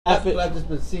That's what I've just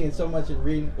been seeing so much in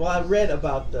reading. Well, I read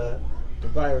about the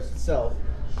virus itself.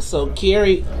 So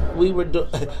Carrie, we were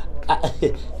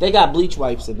they got bleach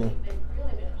wipes in there.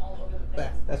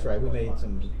 That's right. We made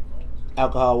some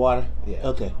alcohol water. Yeah.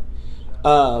 Okay.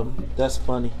 That's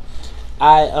funny.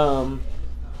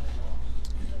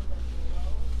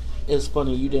 It's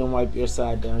funny you didn't wipe your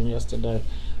side down yesterday.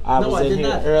 I was in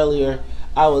here earlier.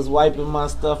 I was wiping my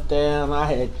stuff down.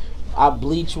 I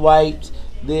bleach wiped,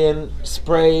 then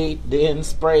sprayed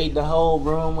the whole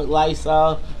room with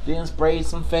Lysol, then sprayed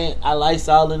some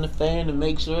Lysol in the fan to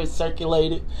make sure it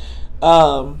circulated.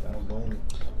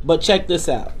 But check this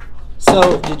out.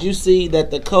 So, did you see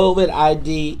that the COVID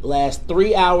ID lasts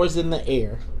 3 hours in the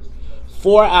air,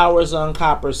 4 hours on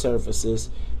copper surfaces,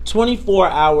 24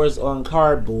 hours on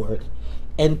cardboard,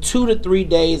 and 2 to 3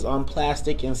 days on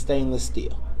plastic and stainless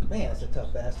steel? Man, that's a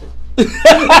tough bastard.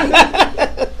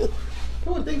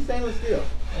 Who would think stainless steel?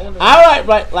 All right,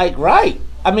 right.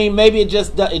 I mean, maybe it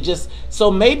just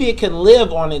so maybe it can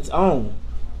live on its own.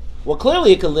 Well,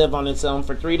 clearly it can live on its own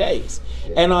for 3 days,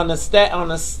 yeah. And on a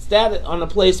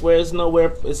place where it's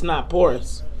not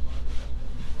porous.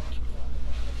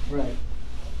 Right.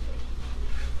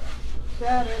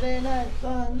 Saturday night,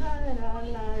 Sunday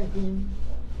night,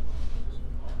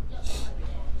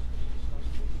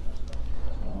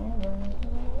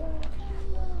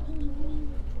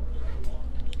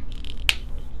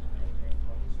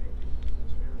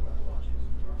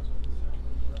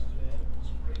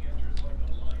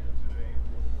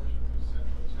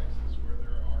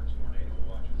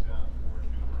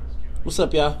 What's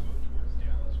up, y'all?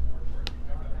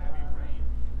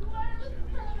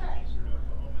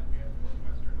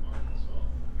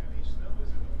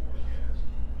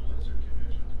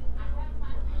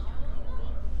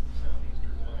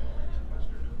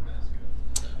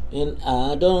 And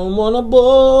I don't wanna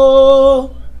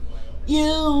bore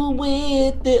you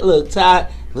with it. Look, Todd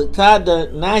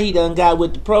done, now he done got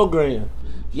with the program.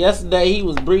 Yesterday he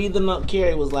was breathing on.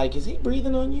 Carrie was like, "Is he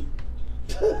breathing on you?"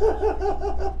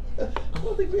 I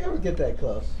don't think we ever get that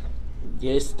close.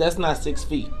 Yes, that's not 6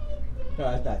 feet. No,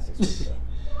 that's not 6 feet.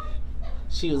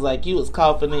 She was like, "You was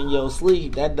coughing in your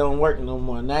sleep. That don't work no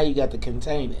more. Now you got to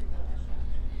contain it."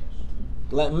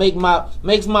 Like makes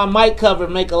my mic cover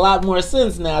make a lot more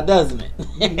sense now, doesn't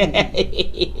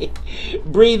it?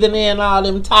 Breathing in all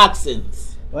them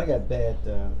toxins. Well, I got bad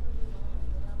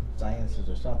sinuses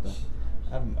or something.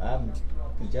 I'm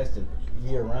congested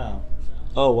year round.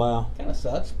 Oh wow. Kind of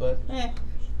sucks, but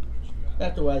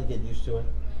after a while you get used to it.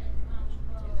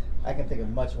 I can think of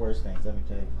much worse things. Let me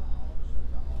tell you.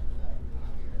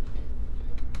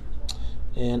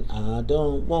 And I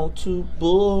don't want to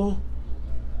bore.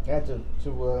 I had to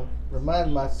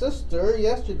remind my sister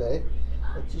yesterday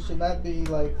that you should not be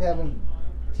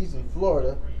she's in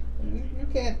Florida. You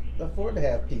can't afford to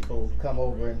have people come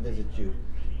over and visit you.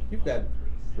 You've got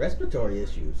respiratory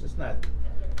issues. This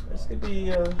could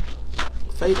be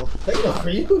fatal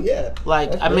for you, yeah.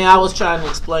 I was trying to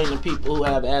explain to people who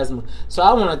have asthma. So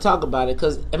I want to talk about it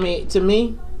because, to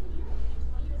me,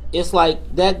 it's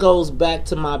like that goes back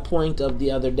to my point of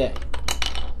the other day,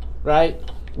 right?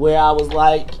 Where I was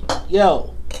like,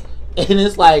 yo, and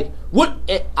it's like,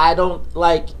 I don't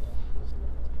like,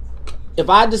 if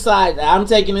I decide that I'm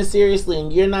taking it seriously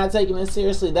and you're not taking it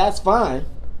seriously, that's fine,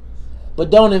 but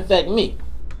don't infect me.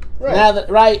 Right.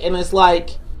 Right? And it's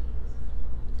like,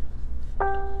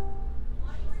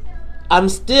 I'm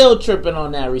still tripping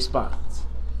on that response,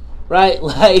 right?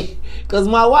 Like, because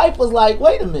my wife was like,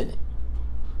 wait a minute.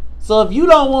 So if you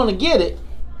don't want to get it,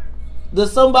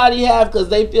 does somebody have because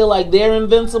they feel like they're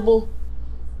invincible?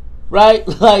 Right?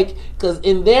 Like, because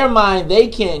in their mind, they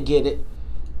can't get it.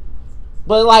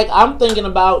 But, I'm thinking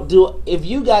about, do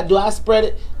I spread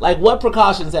it? Like, what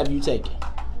precautions have you taken?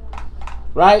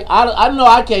 Right? I know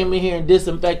I came in here and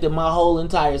disinfected my whole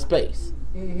entire space.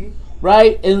 Mm-hmm.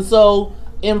 Right? And so,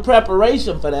 in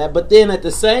preparation for that, but then at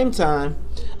the same time,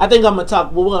 I think we're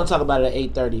going to talk about it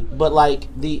at 8:30, but,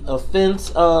 the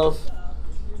offense of,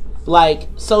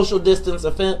 social distance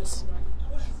offense.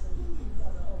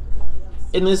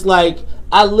 And it's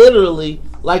I literally,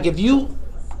 if you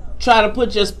try to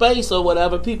put your space or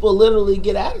whatever, people literally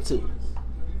get attitude.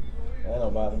 That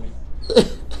don't bother me.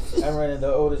 I ran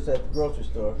into Otis at the grocery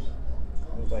store.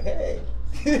 I was like, hey.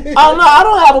 Oh, no, I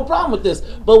don't have a problem with this.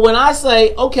 But when I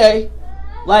say, okay,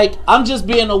 I'm just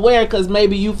being aware because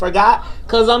maybe you forgot.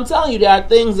 Because I'm telling you, there are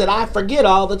things that I forget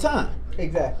all the time.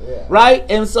 Exactly, yeah. Right?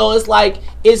 And so it's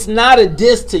it's not a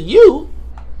diss to you.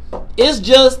 It's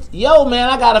just, yo, man,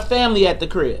 I got a family at the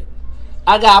crib.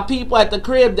 I got people at the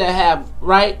crib that have,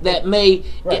 right, that may,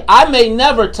 Right. I may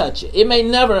never touch it. It may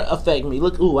never affect me.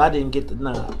 Look, ooh, I didn't get the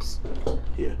knobs.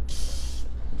 Here.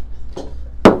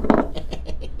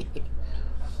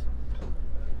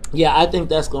 Yeah, I think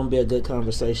that's going to be a good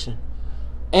conversation.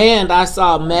 And I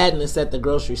saw madness at the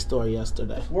grocery store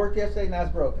yesterday. Worked yesterday, now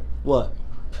it's broken. What?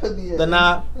 The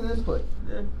knob? Input.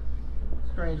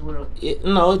 Strange world.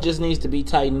 No, it just needs to be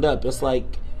tightened up. It's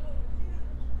like,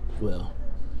 well,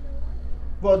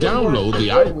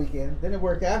 Download the weekend. Then it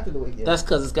worked after the weekend. that's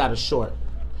because it's got a short.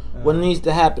 What needs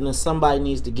to happen is somebody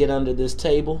needs to get under this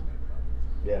table.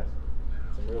 Yeah.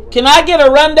 Can I get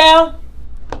a rundown?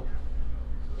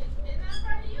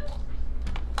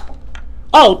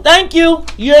 Oh, thank you.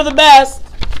 You're the best.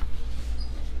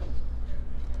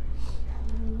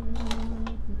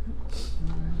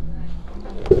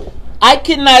 I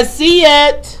cannot see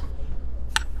it.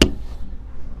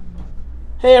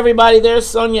 Hey, everybody. There's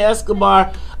Sonia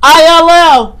Escobar.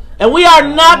 ILL. And we are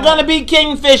not going to be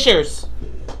kingfishers.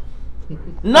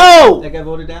 No. That got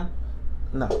voted down?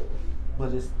 No.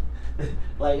 But it's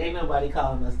like, ain't nobody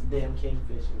calling us the damn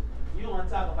kingfishers. You want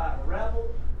to talk about a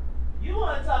rebel? You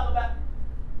want to talk about...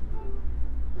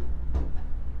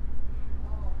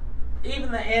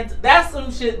 Even the that's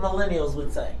some shit millennials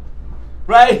would say.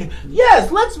 Right?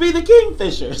 Yes, let's be the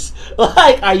kingfishers.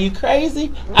 Like, are you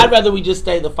crazy? I'd rather we just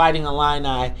stay the Fighting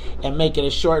Illini and make it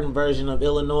a shortened version of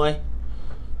Illinois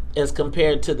as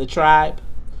compared to the tribe.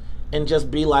 And just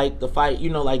be like the fight,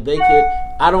 you know, like they could.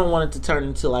 I don't want it to turn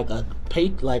into like a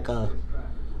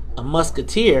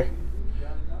musketeer.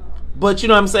 But you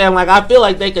know what I'm saying? Like, I feel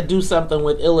like they could do something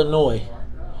with Illinois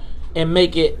and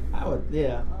make it. I would,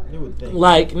 yeah, you would think.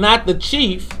 Like, not the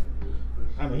chief.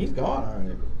 I mean, he's gone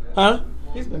already. Huh?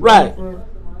 He's been right. gone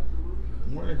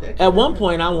for more than a decade. At one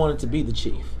point, I wanted to be the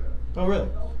chief. Oh, really?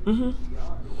 Mm-hmm.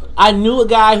 I knew a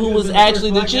guy who was been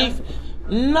actually the first black chief. guy?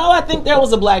 No, I think there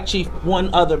was a black chief,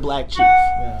 one other black chief.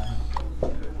 Yeah.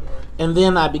 And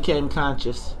then I became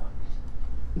conscious.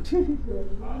 I think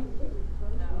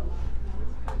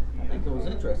it was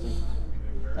interesting.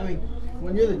 I mean,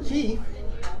 when you're the chief,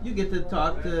 you get to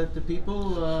talk to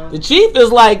people. The chief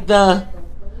is like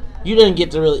you didn't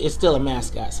get to really, it's still a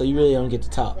mascot, so you really don't get to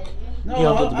talk. No, you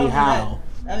don't get to be how.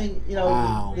 I mean, you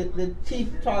know, the chief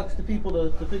talks to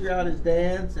people to figure out his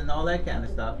dance and all that kind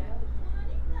of stuff.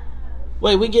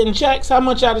 Wait, we getting checks? How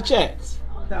much are the checks?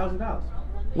 $1,000.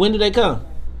 When do they come?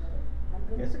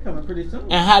 I guess they're coming pretty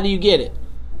soon. And how do you get it?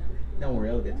 Don't worry,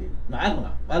 I'll get to you. No, I don't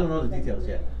know. I don't know the details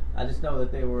yet. I just know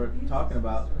that they were talking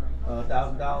about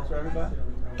 $1,000 for everybody.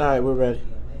 All right, we're ready.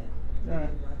 All right.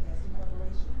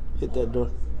 Hit that door.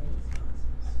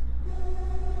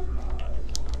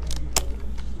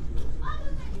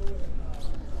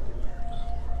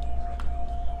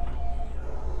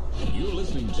 You're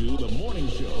listening to The Morning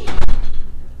Show.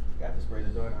 Got to spray the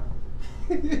door now.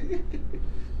 I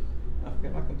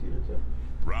forgot my computer too.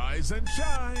 Rise and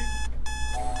shine.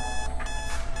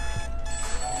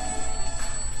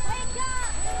 Wake up!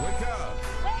 Wake up.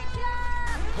 Wake up!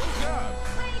 Wake up.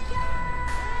 Wake up!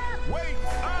 Wake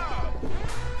up.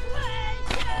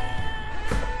 Wake up!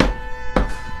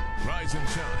 Rise and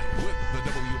shine with the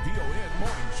WVON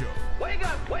Morning Show. Wake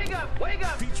up, wake up, wake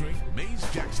up! Featuring Maze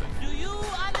Jackson. Do you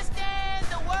understand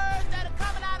the words that are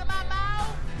coming out of my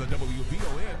mouth? The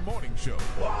WVON Morning Show.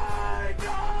 Wake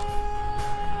up!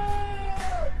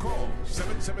 Call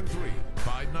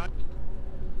 773-59.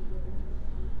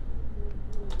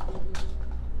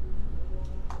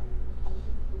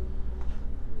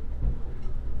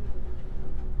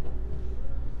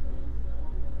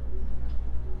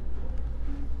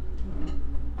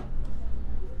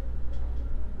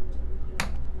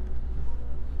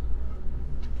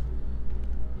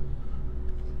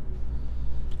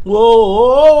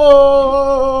 Whoa!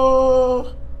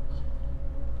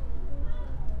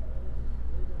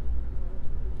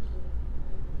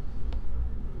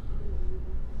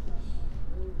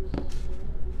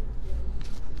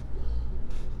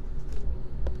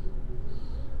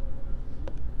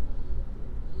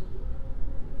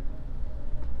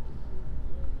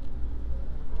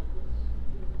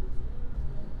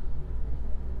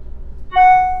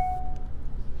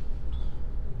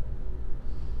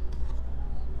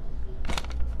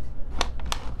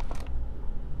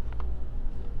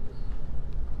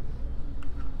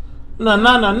 Na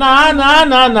na na na na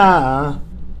na na.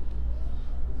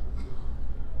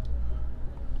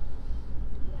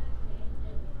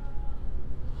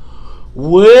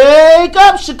 Wake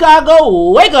up, Chicago!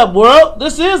 Wake up, world!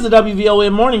 This is the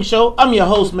WVON Morning Show. I'm your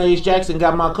host, Maze Jackson.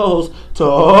 Got my co-host,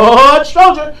 Todd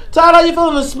Stroger. Todd, how you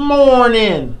feeling this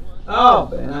morning? Oh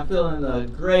man, I'm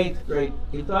feeling great.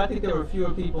 So I think there were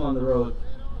fewer people on the road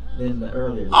than the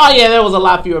earlier. Oh yeah, there was a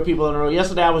lot fewer people on the road.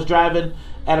 Yesterday I was driving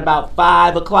at about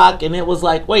 5 o'clock, and it was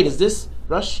like, wait, is this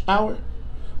rush hour?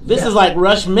 This is like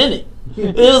rush minute.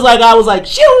 It was like I was like,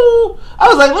 shoo! I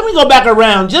was like, let me go back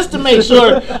around just to make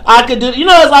sure I could do. You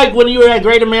know, it's like when you were at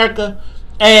Great America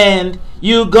and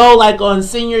you go like on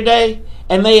senior day,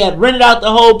 and they had rented out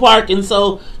the whole park, and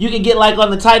so you could get like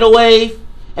on the tidal wave.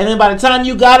 And then by the time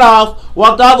you got off,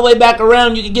 walked all the way back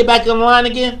around, you could get back on the line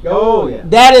again. Oh, yeah.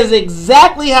 That is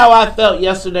exactly how I felt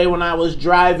yesterday when I was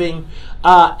driving.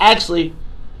 Actually,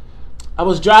 I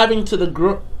was driving to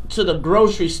the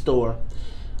grocery store.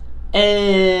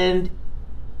 And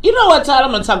you know what, Todd?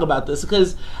 I'm going to talk about this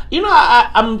because, you know,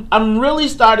 I'm really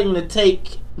starting to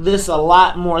take this a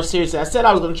lot more seriously. I said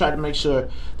I was going to try to make sure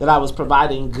that I was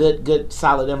providing good,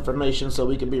 solid information so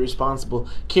we could be responsible.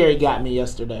 Carrie got me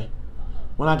yesterday.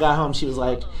 When I got home, she was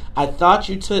like, I thought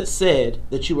you said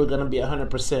that you were going to be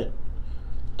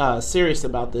 100% serious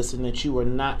about this and that you were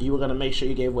not. You were going to make sure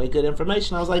you gave away good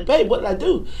information. I was like, babe, what did I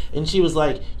do? And she was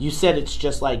like, you said it's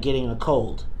just like getting a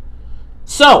cold.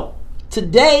 So,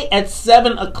 today at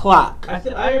 7 o'clock. I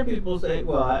hear people say,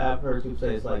 well, I've heard people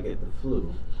say it's like getting the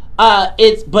flu. But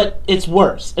it's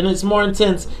worse and it's more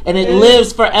intense and it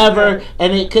lives forever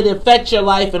and it could affect your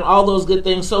life and all those good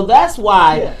things. So that's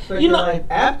why, you know, like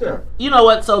after. You know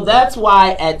what? So that's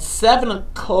why at 7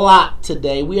 o'clock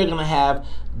today we are gonna have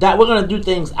that. We're gonna do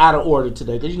things out of order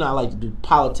today because you know I like to do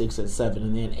politics at 7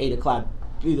 and then 8 o'clock.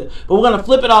 But we're going to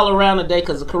flip it all around today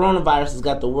because the coronavirus has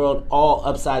got the world all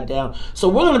upside down. So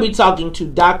we're going to be talking to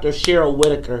Dr. Cheryl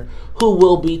Whitaker, who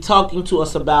will be talking to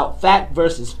us about fact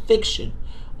versus fiction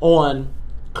on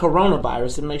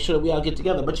coronavirus and make sure that we all get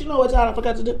together. But you know what, Todd, I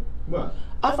forgot to do? What?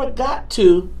 I forgot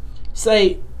to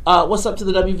say what's up to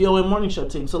the WVON Morning Show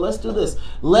team. So let's do this.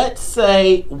 Let's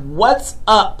say what's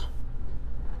up.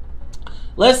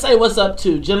 Let's say what's up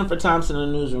to Jennifer Thompson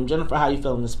in the newsroom. Jennifer, how you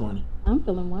feeling this morning? I'm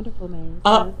feeling wonderful, man.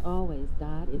 As always,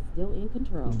 God is still in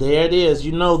control. There it is.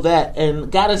 You know that.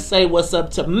 And gotta say what's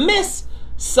up to Miss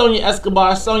Sonia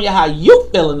Escobar. Sonia, how you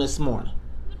feeling this morning?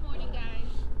 Good morning, guys.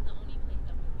 The only place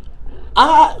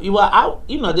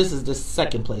You know, this is the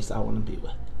second place I want to be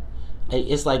with.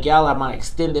 It's like y'all are my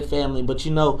extended family, but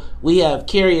you know,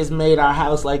 Carrie has made our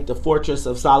house like the fortress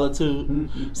of solitude.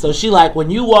 Mm-hmm. So she like,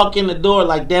 when you walk in the door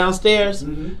like downstairs,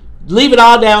 leave it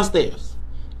all downstairs.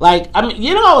 Like, I mean,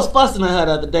 you know, I was fussing at her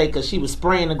the other day because she was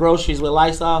spraying the groceries with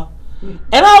Lysol. And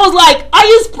I was like, are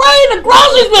you spraying the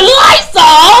groceries with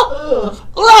Lysol?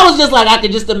 Well, I was just like, I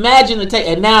could just imagine the taste.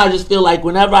 And now I just feel like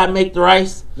whenever I make the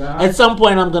rice, at some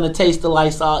point I'm going to taste the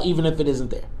Lysol, even if it isn't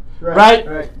there.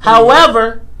 Right?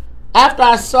 However, after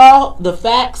I saw the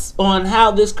facts on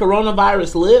how this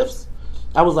coronavirus lives,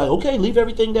 I was like, okay, leave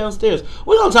everything downstairs.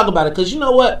 We're going to talk about it because you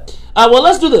know what? Well,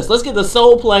 let's do this. Let's get the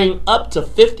Soul plane up to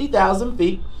 50,000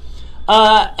 feet.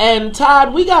 And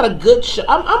Todd, we got a good show.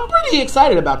 I'm pretty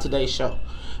excited about today's show.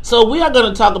 So we are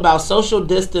going to talk about social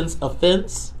distance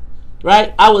offense,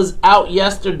 right? I was out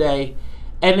yesterday,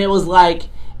 and it was like,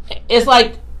 it's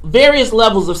like various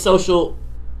levels of social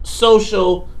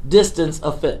distance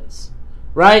offense,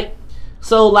 right?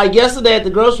 So like yesterday at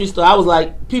the grocery store, I was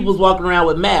like, people's walking around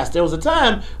with masks. There was a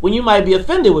time when you might be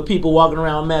offended with people walking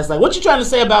around with masks. Like, what you trying to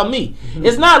say about me? Mm-hmm.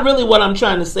 It's not really what I'm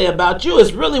trying to say about you.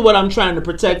 It's really what I'm trying to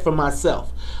protect from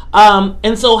myself.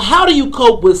 And so how do you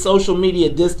cope with social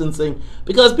media distancing?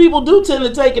 Because people do tend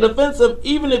to take it offensive,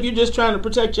 even if you're just trying to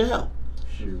protect your health.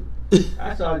 Shoot.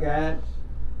 I saw a guy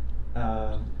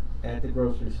at the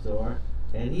grocery store,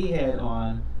 and he had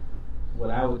on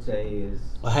what I would say is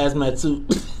a hazmat suit.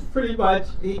 Pretty much.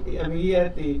 He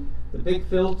had the big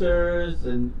filters,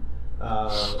 and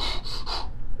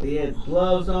he had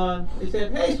gloves on. He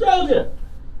said, "Hey, stranger!"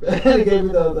 And he gave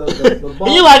me the ball.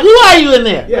 And you're like, "Who are you in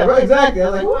there?" Yeah, right, exactly. I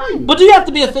was like, "Who are you?" But do you have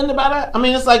to be offended by that? I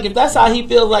mean, it's like if that's how he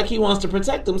feels like he wants to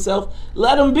protect himself,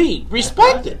 let him be.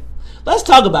 Respect it. Let's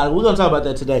talk about it. We're going to talk about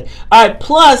that today. All right,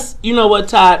 plus, you know what,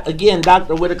 Todd? Again,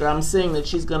 Dr. Whitaker, I'm seeing that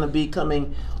she's going to be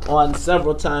coming on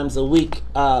several times a week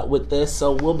with this,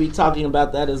 so we'll be talking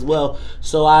about that as well.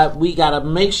 So we got to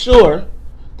make sure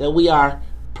that we are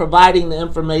providing the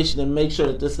information and make sure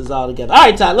that this is all together. All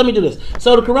right, Todd, let me do this.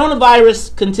 So the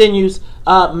coronavirus continues.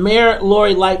 Mayor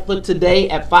Lori Lightfoot today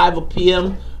at 5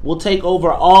 p.m. will take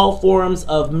over all forms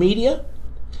of media.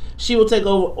 She will take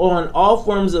over on all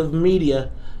forms of media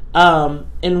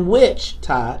in which,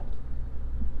 Todd,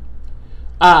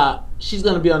 she's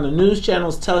going to be on the news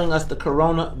channels telling us the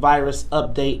coronavirus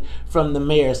update from the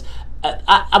mayors.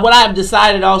 What I've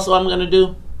decided also I'm going to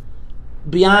do,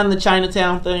 beyond the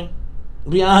Chinatown thing,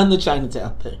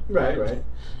 Right.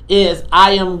 is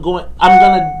I'm going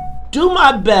to do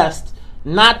my best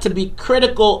not to be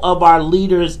critical of our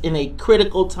leaders in a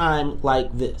critical time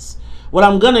like this. What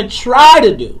I'm going to try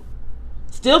to do,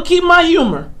 still keep my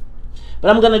humor, but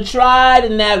I'm going to try to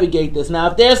navigate this.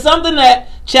 Now, if there's something that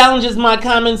challenges my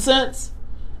common sense,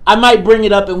 I might bring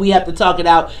it up and we have to talk it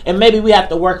out, and maybe we have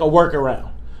to work a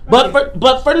workaround.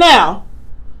 But for now,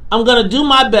 I'm going to do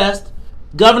my best.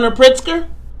 Governor Pritzker,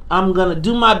 I'm going to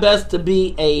do my best to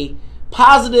be a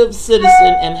positive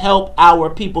citizen and help our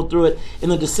people through it in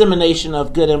the dissemination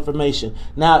of good information.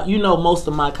 Now, you know most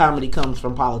of my comedy comes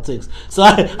from politics, so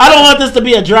I don't want this to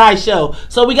be a dry show.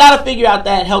 So we got to figure out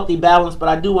that healthy balance, but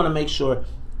I do want to make sure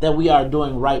that we are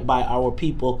doing right by our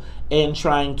people and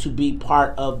trying to be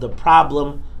part of the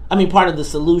problem. I mean, part of the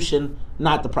solution,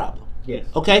 not the problem. Yes.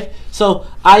 Okay? So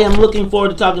I am looking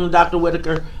forward to talking to Dr.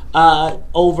 Whitaker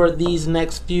over these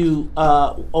next few,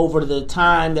 over the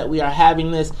time that we are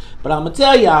having this. But I'm going to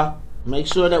tell y'all, make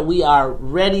sure that we are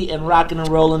ready and rocking and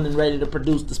rolling and ready to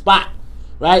produce the spot.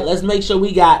 Right? Let's make sure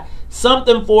we got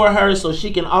something for her so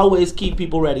she can always keep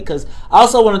people ready. Because I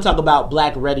also want to talk about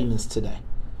black readiness today.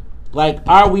 Like,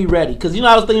 are we ready? Because, you know,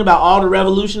 I was thinking about all the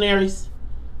revolutionaries.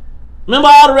 Remember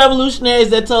all the revolutionaries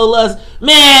that told us,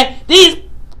 man, these...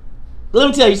 Let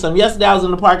me tell you something. Yesterday I was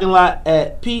in the parking lot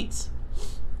at Pete's,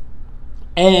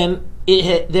 and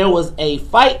there was a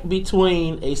fight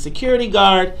between a security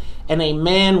guard and a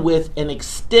man with an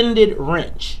extended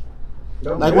wrench.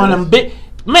 No, like one of them big...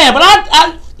 Man, but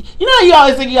I you know how you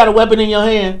always think you got a weapon in your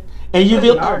hand? And you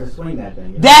feel... It's hard to swing that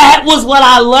thing. That was what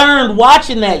I learned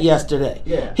watching that yesterday.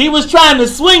 Yeah. He was trying to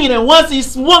swing it, and once he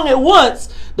swung it once,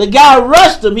 the guy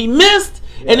rushed him. He missed.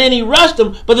 And then he rushed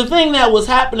him. But the thing that was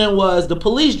happening was the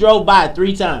police drove by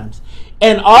 3 times.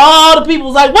 And all the people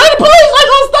was like, why the police ain't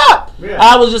gonna stop? Yeah.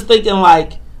 I was just thinking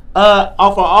like,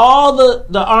 for all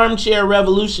the armchair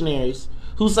revolutionaries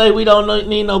who say we don't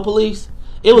need no police,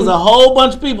 it was a whole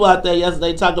bunch of people out there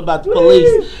yesterday talking about the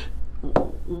police.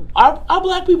 Are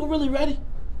black people really ready?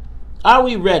 Are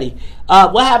we ready?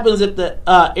 What happens if the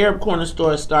Arab corner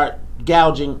stores start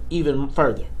gouging even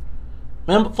further?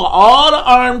 Remember, for all the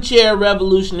armchair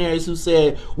revolutionaries who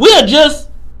said, we're just...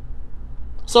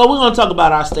 So we're going to talk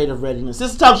about our state of readiness.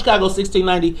 This is Talk Chicago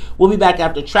 1690. We'll be back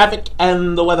after traffic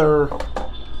and the weather.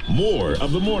 More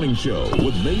of the morning show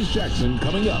with Maze Jackson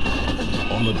coming up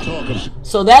on the Talk of...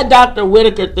 So that Dr.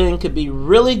 Whitaker thing could be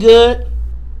really good.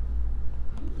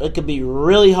 It could be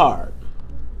really hard.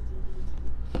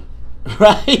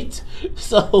 Right?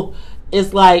 So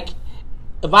it's like,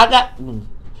 if I got...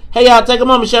 Hey, y'all, take a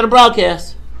moment, share the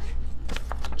broadcast.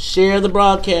 Share the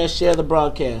broadcast, share the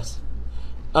broadcast.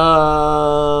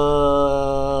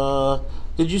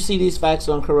 Did you see these facts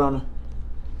on Corona?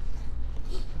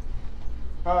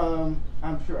 I'm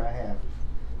sure I have.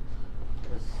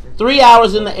 3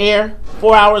 hours in the air,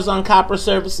 4 hours on copper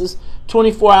surfaces,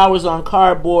 24 hours on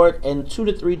cardboard, and 2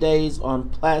 to 3 days on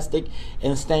plastic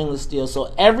and stainless steel.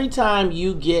 So every time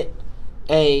you get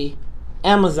a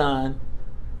Amazon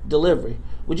delivery,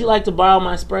 would you like to borrow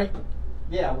my spray?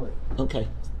 Yeah, I would. Okay.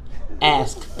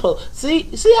 Ask. See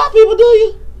how people do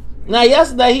you? Now,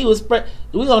 yesterday he was we're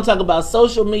going to talk about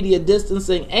social media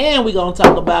distancing, and we're going to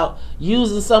talk about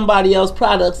using somebody else's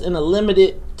products in a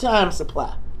limited time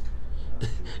supply.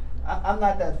 I'm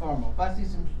not that formal. If I see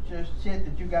some shit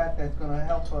that you got that's going to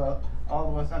help all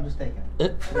of us, I'm just taking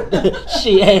it.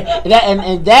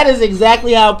 And that is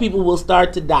exactly how people will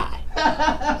start to die.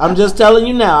 I'm just telling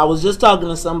you now. I was just talking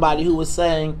to somebody who was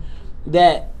saying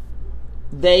that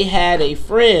they had a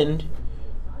friend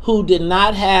who did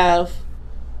not have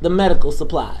the medical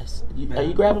supplies. Are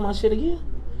you grabbing my shit again?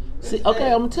 See,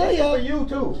 okay, I'm gonna tell you. For you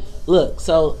too. Look,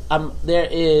 so I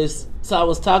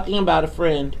was talking about a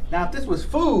friend. Now, if this was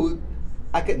food,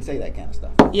 I couldn't say that kind of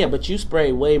stuff. Yeah, but you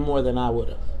spray way more than I would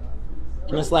have.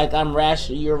 And it's like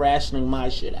you're rationing my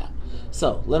shit out.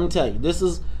 So let me tell you, this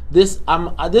is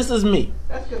me.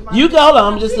 You go hold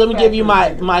on. Let me give you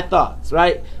my thoughts.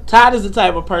 Right, Todd is the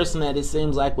type of person that it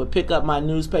seems like would pick up my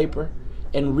newspaper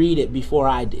and read it before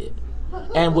I did,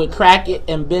 and would crack it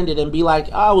and bend it and be like,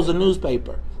 "Oh, it was a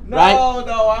newspaper." No, right?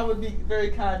 No, I would be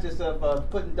very conscious of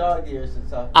putting dog ears and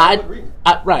stuff. I would read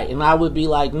it. Right, and I would be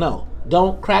like, "No,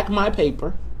 don't crack my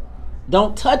paper.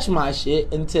 Don't touch my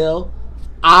shit until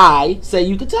I say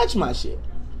you can touch my shit."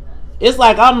 It's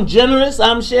like I'm generous,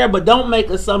 I'm share, but don't make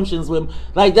assumptions with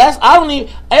like that's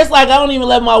it's like I don't even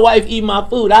let my wife eat my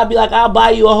food. I'd be like, I'll buy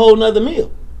you a whole nother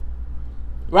meal.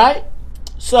 Right?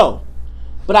 So,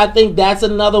 but I think that's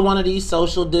another one of these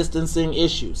social distancing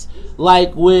issues.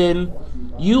 Like when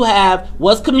you have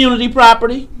what's community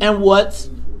property and what's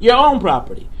your own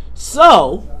property.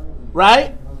 So,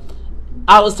 right?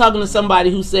 I was talking to somebody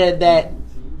who said that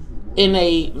in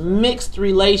a mixed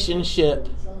relationship,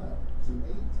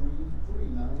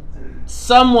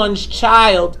 someone's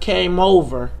child came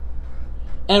over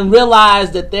and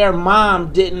realized that their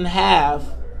mom didn't have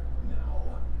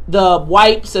the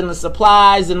wipes and the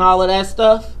supplies and all of that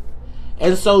stuff.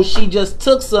 And so she just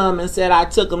took some and said, I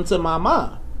took them to my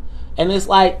mom. And it's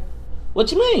like,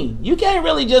 what you mean? You can't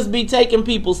really just be taking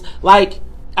people's, like,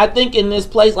 I think in this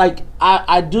place, like,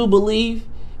 I do believe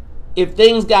if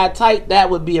things got tight, that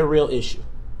would be a real issue.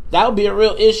 That would be a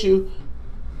real issue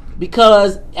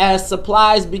because as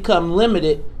supplies become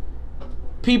limited,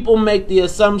 people make the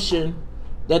assumption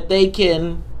that they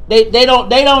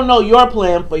don't know your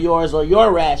plan for yours or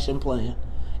your ration plan,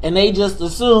 and they just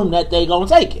assume that they gonna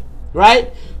take it,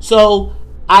 right? So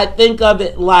I think of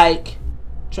it like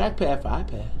trackpad for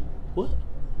iPad. What?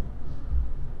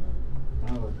 I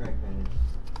don't know what trackpad is.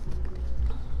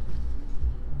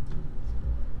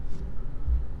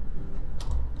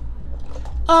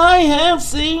 I have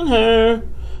seen her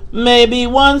maybe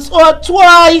once or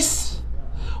twice.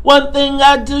 One thing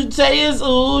I do say is,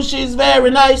 ooh, she's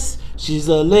very nice. She's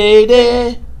a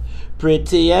lady,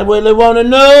 pretty and really wanna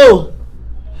know.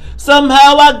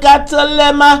 Somehow I got to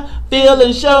let my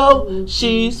feelings show.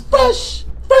 She's fresh,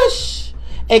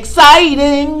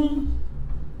 exciting.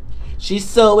 She's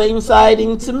so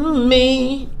exciting to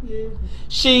me.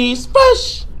 She's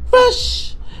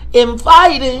fresh,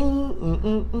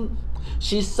 inviting.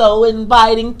 She's so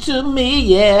inviting to me,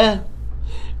 yeah.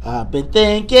 I've been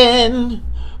thinking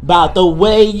about the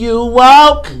way you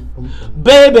walk,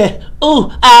 baby.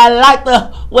 Ooh, I like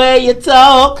the way you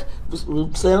talk.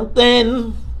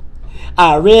 Something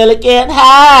I really can't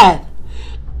hide.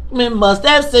 It must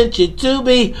have sent you to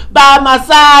be by my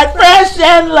side, fresh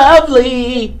and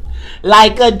lovely,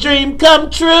 like a dream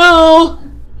come true.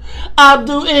 I'll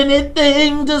do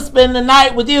anything to spend the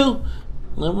night with you.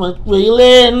 I'm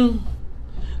feeling,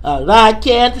 I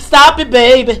can't stop it,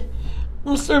 baby.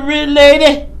 I'm so real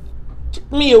lady.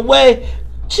 Took me away.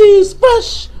 She's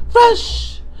fresh,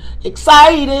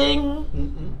 exciting.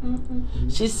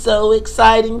 She's so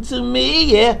exciting to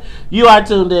me, yeah. You are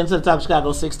tuned in to the Talk Chicago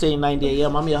 1690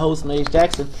 AM. I'm your host, Mace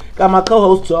Jackson. Got my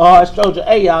co-host, George Stroger.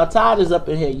 Hey, y'all, Todd is up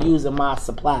in here using my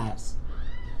supplies.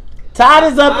 Todd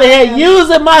is up in here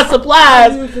using my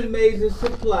supplies. I'm using Maze's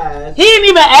supplies. He didn't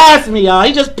even ask me, y'all.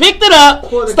 He just picked it up,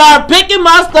 started picking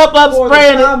my stuff up, for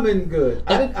spraying the it. common good.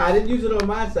 I didn't use it on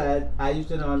my side. I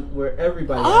used it on where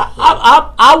everybody else.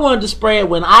 I wanted to spray it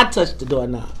when I touched the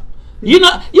doorknob. You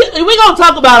know, we're going to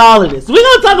talk about all of this. We're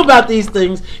going to talk about these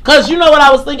things. Because you know what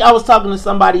I was thinking? I was talking to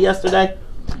somebody yesterday,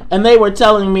 and they were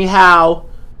telling me how,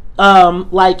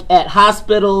 like, at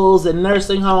hospitals and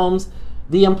nursing homes,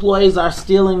 the employees are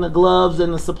stealing the gloves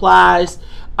and the supplies.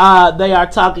 They are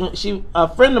talking. A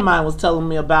friend of mine was telling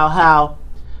me about how,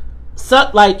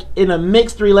 like, in a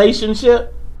mixed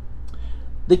relationship,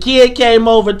 the kid came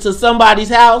over to somebody's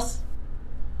house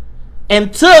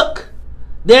and took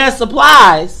their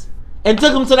supplies and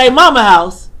took them to their mama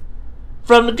house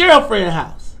from the girlfriend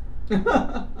house.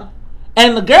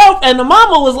 And the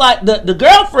mama was like, the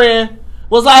girlfriend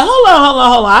was like, hold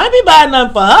on. I ain't be buying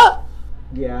nothing for her.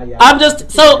 Yeah. I'm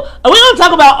just, so we're going to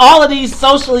talk about all of these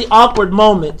socially awkward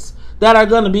moments that are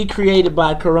going to be created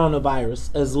by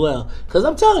coronavirus as well. Because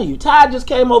I'm telling you, Todd just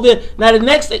came over here. Now the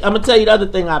next thing, I'm going to tell you the other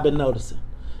thing I've been noticing.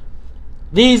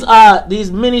 These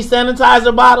mini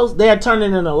sanitizer bottles, they're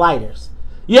turning into lighters.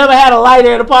 You ever had a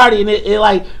lighter at a party and it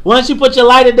like, once you put your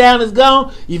lighter down, it's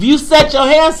gone? If you set your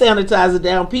hand sanitizer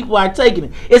down, people are taking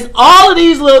it. It's all of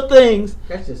these little things.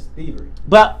 That's just thievery.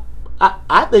 But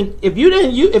I think if you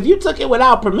took it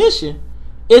without permission,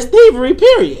 it's thievery,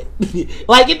 period.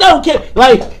 Like, it don't care.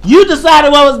 Like, you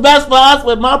decided what was best for us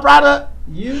with my product.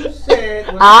 You said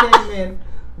when I came in,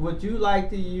 would you like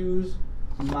to use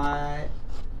my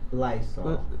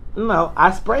Lysol? No,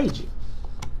 I sprayed you.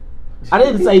 I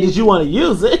didn't say did you want to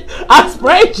use it. I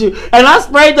sprayed you, and I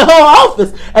sprayed the whole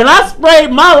office, and I sprayed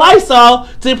my Lysol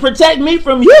to protect me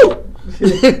from you.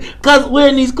 Because we're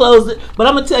in these clothes. But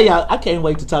I'm going to tell y'all, I can't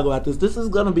wait to talk about this. This is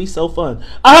going to be so fun.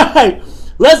 All right,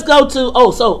 let's go to,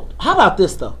 so how about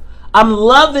this, though? I'm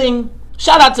loving,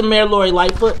 shout out to Mayor Lori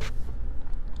Lightfoot,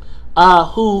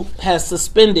 who has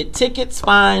suspended tickets,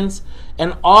 fines,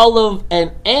 and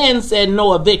and said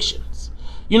no evictions.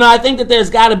 You know, I think that there's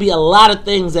got to be a lot of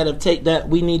things that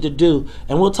we need to do,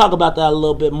 and we'll talk about that a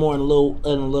little bit more in a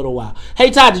little while.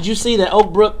 Hey, Todd, did you see that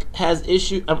Oak Park has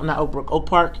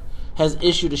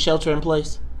issued a shelter in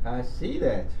place? I see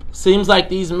that. Seems like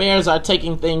these mayors are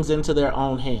taking things into their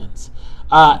own hands.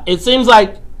 It seems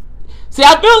like,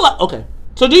 I feel like, okay.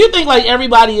 So do you think like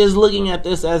everybody is looking at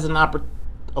this as an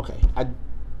okay, I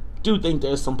do think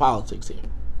there's some politics here.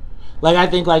 Like, I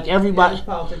think, like, everybody... There's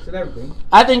politics and everything.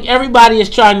 I think everybody is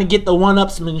trying to get the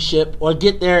one-upsmanship or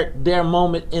get their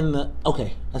moment in the...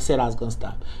 Okay, I said I was going to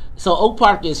stop. So, Oak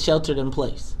Park is sheltered in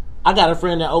place. I got a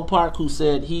friend at Oak Park who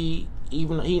said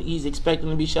he's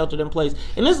expecting to be sheltered in place.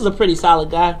 And this is a pretty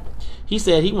solid guy. He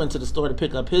said he went to the store to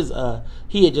pick up his...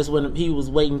 he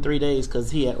was waiting 3 days because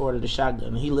he had ordered a shotgun.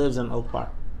 And he lives in Oak Park.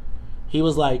 He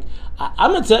was like, I'm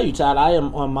going to tell you, Todd, I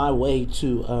am on my way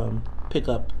to pick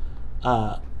up...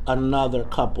 another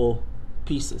couple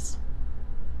pieces.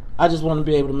 I just want to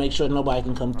be able to make sure nobody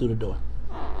can come through the door.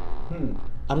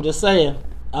 I'm just saying.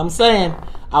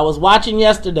 I was watching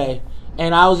yesterday,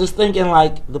 and I was just thinking,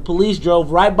 like, the police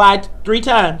drove right by 3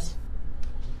 times,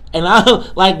 and I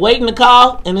was like waiting to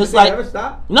call, and it's Did like, they never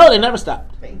stop? no, they never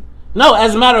stopped. No,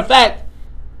 as a matter of fact,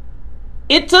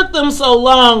 it took them so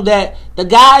long that the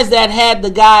guys that had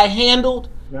the guy handled,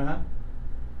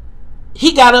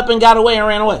 he got up and got away and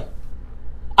ran away.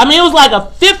 I mean, it was like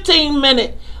a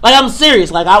 15-minute. Like, I'm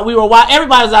serious. Like,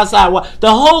 everybody was outside.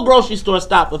 The whole grocery store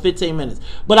stopped for 15 minutes.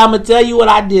 But I'm gonna tell you what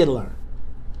I did learn.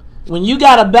 When you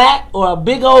got a bat or a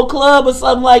big old club or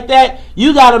something like that,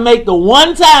 you got to make the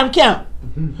one time count.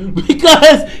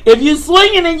 Because if you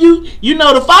swinging and you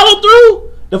know the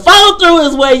follow through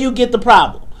is where you get the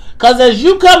problem. Because as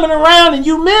you coming around and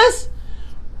you miss,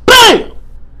 bam,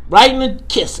 right in the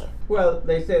kisser. Well,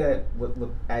 they say that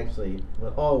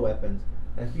with all weapons,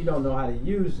 if you don't know how to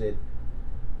use it,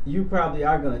 you probably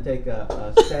are going to take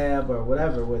a stab or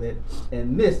whatever with it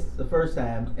and miss the first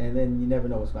time, and then you never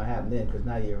know what's going to happen then, because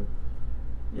now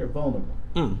you're vulnerable.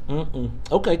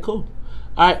 Okay, cool.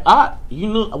 All right,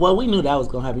 we knew that was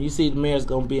going to happen. You see, the mayor's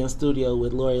going to be in studio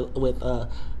with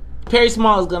Perry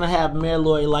Small is going to have Mayor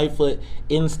Lori Lightfoot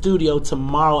in studio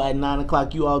tomorrow at 9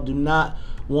 o'clock. You all do not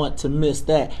want to miss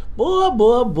that.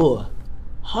 Boy.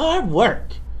 Hard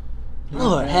work.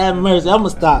 Lord have mercy. I'm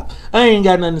going to stop. I ain't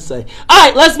got nothing to say. All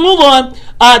right, let's move on.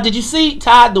 Did you see,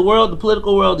 Todd, the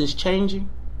political world is changing?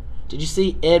 Did you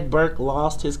see Ed Burke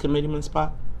lost his committeeman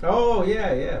spot? Oh,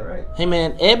 yeah, right. Hey,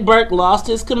 man, Ed Burke lost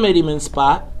his committeeman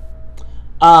spot.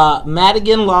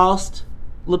 Madigan lost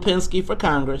Lipinski for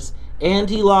Congress. And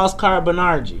he lost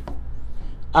Carbonargi.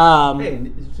 Hey,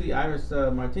 you see, Iris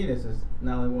Martinez has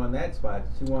not only won that spot,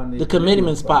 she won the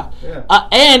committeeman spot. Yeah.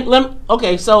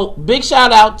 So big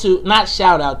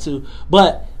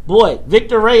but boy,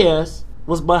 Victor Reyes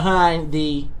was behind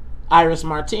the Iris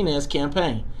Martinez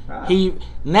campaign.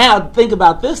 Now think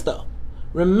about this though.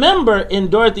 Remember, in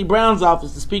Dorothy Brown's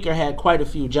office, the speaker had quite a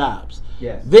few jobs.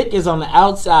 Yes. Vic is on the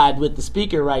outside with the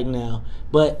speaker right now,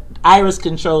 but Iris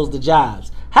controls the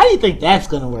jobs. How do you think that's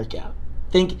going to work out?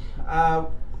 From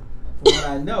what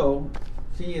I know,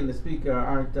 she and the speaker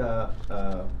aren't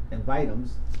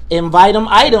invite-ems. Invite-em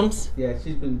items. Yeah,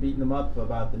 she's been beating them up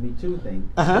about the Me Too thing.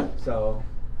 So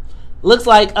looks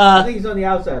like I think he's on the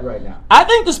outside right now. I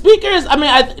think the speaker is. I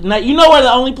mean, now you know where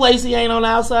the only place he ain't on the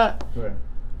outside? Where?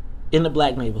 In the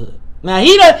black neighborhood. Now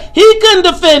he couldn't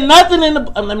defend nothing in the.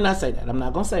 Let me not say that. I'm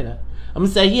not gonna say that. I'm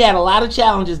gonna say he had a lot of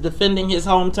challenges defending his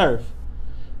home turf.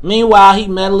 Meanwhile, he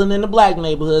meddling in the black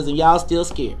neighborhoods, and y'all still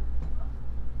scared.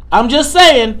 I'm just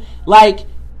saying, like,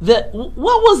 what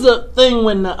was the thing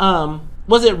when the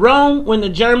was it Rome when the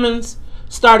Germans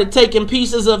started taking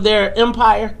pieces of their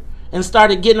empire and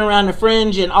started getting around the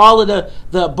fringe, and all of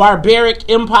the barbaric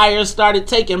empires started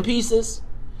taking pieces?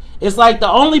 It's like the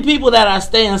only people that are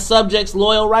staying subjects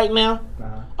loyal right now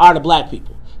are the black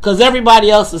people. Because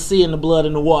everybody else is seeing the blood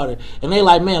in the water. And they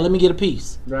like, man, let me get a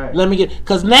piece. Right.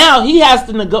 Because now he has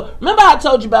to negotiate. Remember I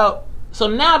told you about, so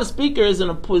now the speaker is in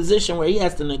a position where he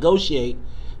has to negotiate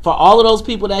for all of those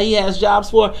people that he has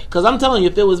jobs for. Because I'm telling you,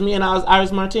 if it was me and I was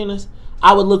Iris Martinez,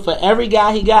 I would look for every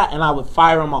guy he got and I would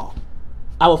fire them all.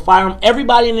 I would fire them,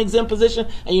 everybody in exempt position.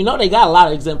 And you know they got a lot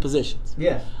of exempt positions.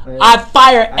 Yes. I'd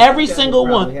fire every single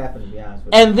one.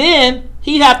 And then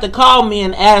he'd have to call me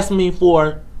and ask me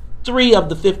for 3 of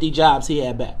the 50 jobs he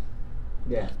had back.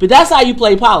 Yeah. But that's how you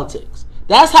play politics.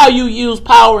 That's how you use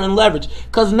power and leverage.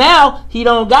 Because now he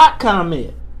don't got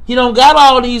comment. He don't got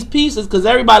all these pieces because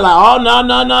everybody like, oh,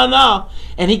 no.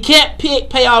 And he can't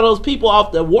pay all those people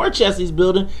off the war chest he's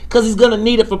building because he's going to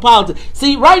need it for politics.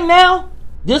 See, right now,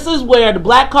 this is where the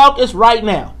Black Caucus right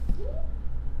now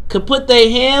could put their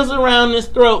hands around his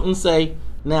throat and say,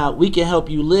 now, we can help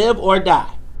you live or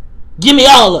die. Give me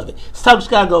all of it. It's Talk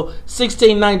Chicago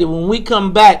 1690. When we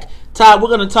come back, Todd, we're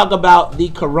going to talk about the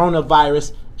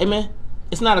coronavirus. Hey, man,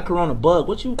 it's not a corona bug.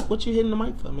 What you hitting the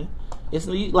mic for, man? It's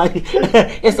like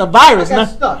it's a virus. I got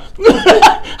stuck.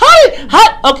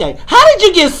 How did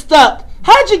you get stuck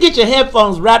How'd you get your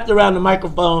headphones wrapped around the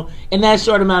microphone in that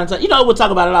short amount of time? You know, we'll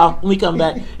talk about it all when we come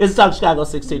back. It's Talk Chicago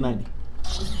 1690.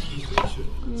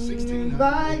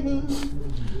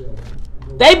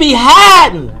 They be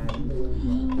hiding.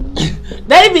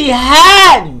 They be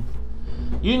hiding.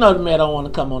 You know the man don't want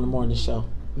to come on the morning show.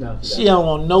 No, She don't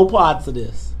want no parts of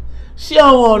this. She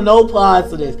don't want no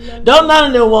parts of this. Don't none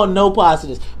of them want no parts of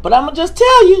this. But I'm going to just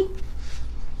tell you.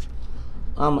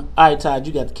 All right, Todd,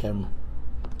 you got the camera.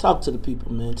 Talk to the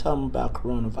people, man. Tell them about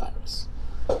coronavirus.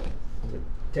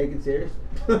 Take it serious.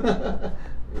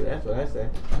 That's what I say.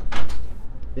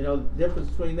 You know, the difference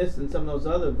between this and some of those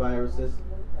other viruses,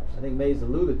 I think Mays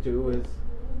alluded to, is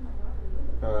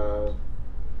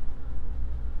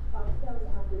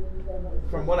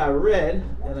from what I read,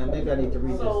 and maybe I need to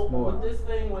read this more. This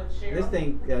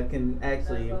thing can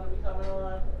actually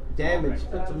damage,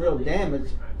 put some real damage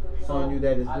on you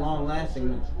that is long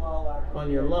lasting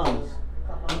on your lungs.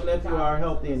 Even if you are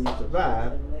healthy and you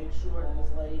survive,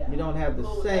 you don't have the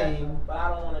same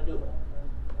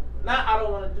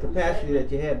capacity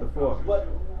that you had before.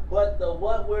 But the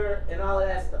what we're and all of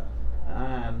that stuff.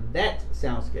 That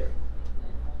sounds scary.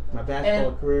 My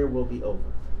basketball career will be over.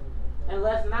 And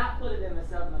let's not put it in the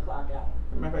 7 o'clock hour.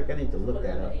 Matter of fact, I need to look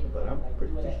that up, but I'm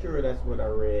pretty sure that's what I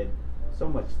read. So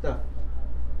much stuff.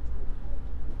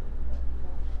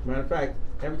 Matter of fact,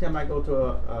 every time I go to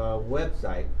a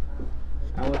website,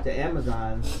 I went to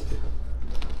Amazon's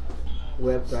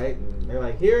website, and they're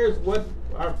like, here's what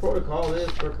our protocol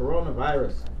is for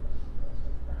coronavirus.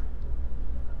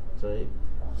 So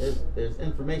there's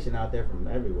information out there from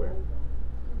everywhere.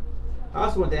 I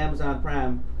also went to Amazon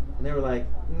Prime, and they were like,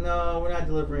 no, we're not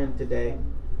delivering today.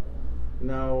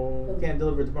 No, we can't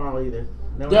deliver tomorrow either.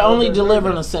 No, They're only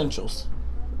delivering essentials.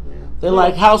 Yeah. They're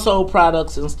like household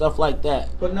products and stuff like that.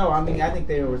 But no, I mean, I think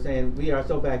they were saying we are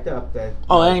so backed up that...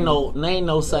 Oh, ain't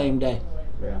no same day.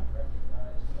 Yeah.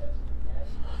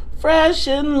 Fresh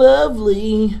and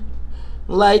lovely,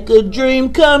 like a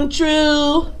dream come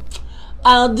true.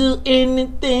 I'll do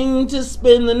anything to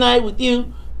spend the night with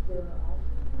you.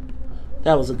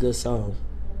 That was a good song.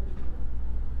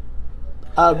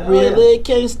 I really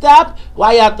can't stop.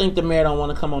 Why y'all think the mayor don't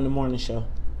want to come on the morning show?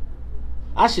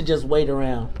 I should just wait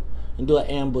around and do an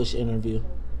ambush interview.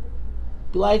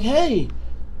 Be like, hey,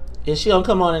 and she don't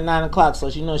come on at 9 o'clock, so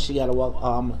she knows she got to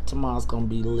walk. Tomorrow's going to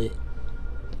be lit.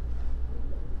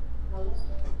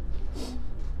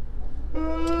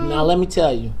 Now, let me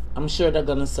tell you, I'm sure they're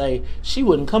going to say, she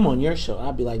wouldn't come on your show.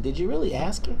 I'd be like, did you really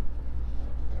ask her?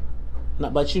 No,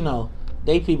 but you know,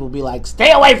 people be like,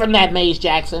 stay away from that, Maze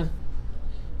Jackson.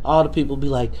 All the people be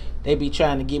like, they be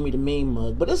trying to give me the meme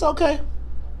mug, but it's okay.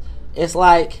 It's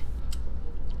like,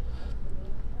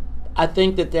 I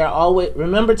think that they're always,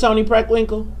 remember Tony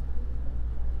Preckwinkle?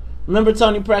 Remember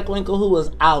Tony Preckwinkle, who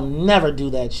was, I'll never do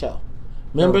that show.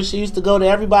 Remember she used to go to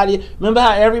everybody, remember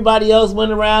how everybody else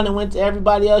went around and went to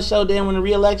everybody else's show? Then when the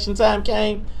re-election time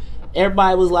came,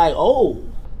 everybody was like,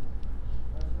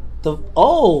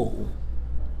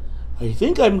 I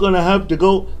think I'm going to have to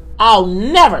go. I'll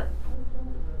never.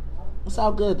 It's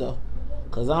all good though,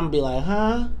 because I'm going to be like,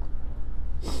 huh?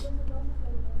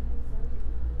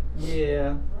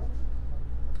 Yeah.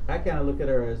 I kind of look at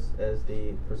her as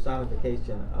the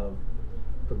personification of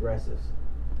progressives.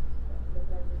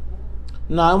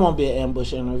 No, it won't be an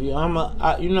ambush interview.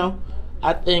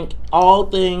 I think all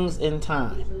things in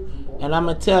time. And I'm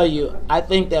going to tell you, I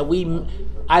think that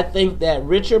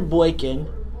Richard Boykin,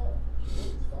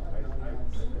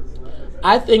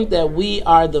 I think that we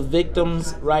are the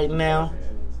victims right now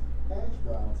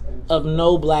of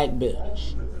no black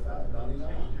bitch.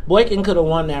 Boykin could have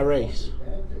won that race.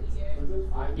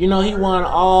 You know, he won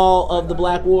all of the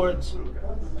black wards.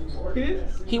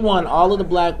 He won all of the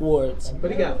black wards.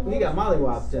 But he got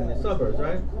mollywopped in the suburbs,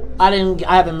 right? I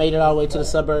haven't made it all the way to the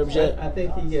suburbs yet. I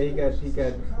think he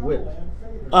got whipped.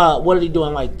 What did he do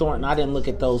in like Thornton? I didn't look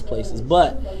at those places.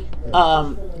 But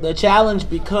the challenge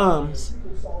becomes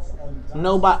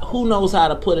who knows how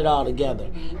to put it all together.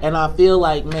 And I feel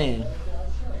like, man,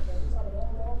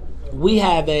 we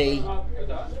have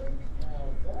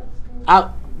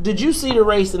did you see the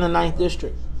race in the 9th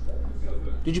district?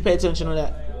 Did you pay attention to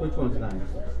that? Which one's 9th?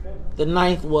 The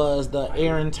 9th was the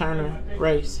Aaron Turner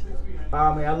race.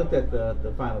 I looked at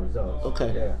the final results.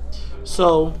 Okay. Yeah.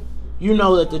 So, you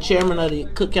know that the chairman of the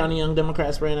Cook County Young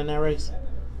Democrats ran in that race?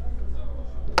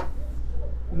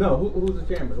 No, who's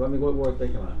the chairman? I mean, what ward they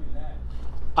come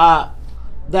out?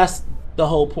 That's the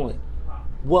whole point.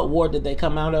 What ward did they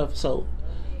come out of? So,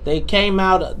 they came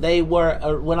out. They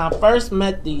were when I first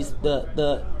met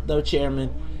the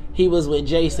chairman, he was with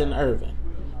Jason Irvin.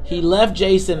 He left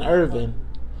Jason Irvin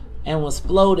and was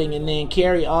floating, and then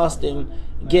Kerry Austin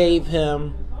gave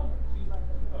him,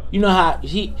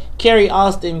 Kerry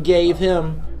Austin gave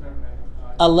him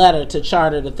a letter to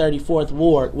charter the 34th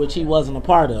Ward, which he wasn't a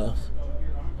part of.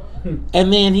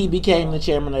 And then he became the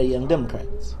chairman of the Young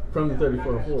Democrats. From the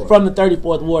 34th Ward. From the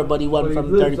 34th Ward, but he wasn't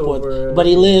from the 34th. But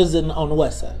he lives on the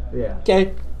west side. Yeah.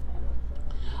 Okay?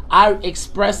 I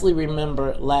expressly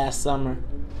remember last summer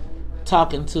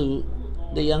talking to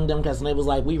the Young Democrats, and they was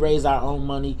like, we raise our own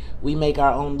money, we make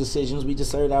our own decisions, we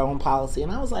decide our own policy.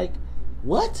 And I was like,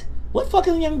 what? What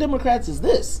fucking Young Democrats is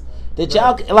this? That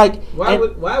y'all like?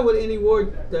 Why would any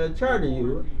ward charter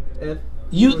you if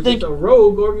you think it's a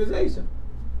rogue organization?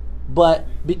 But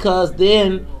because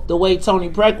then the way Tony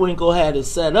Preckwinkle had it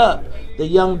set up, the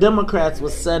Young Democrats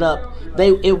was set up.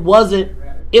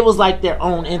 It was like their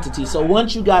own entity. So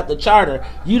once you got the charter,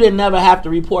 you didn't never have to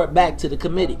report back to the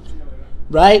committee,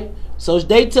 right? So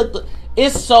they took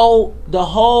the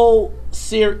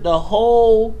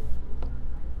whole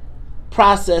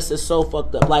process is so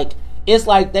fucked up. Like, it's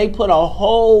like they put a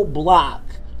whole block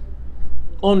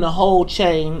on the whole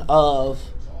chain of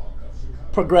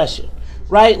progression,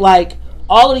 right? Like,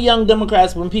 all of the Young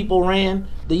Democrats, when people ran,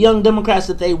 the Young Democrats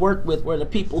that they worked with were the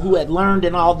people who had learned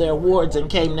in all their wards and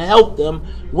came to help them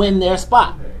win their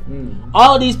spot.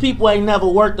 All of these people ain't never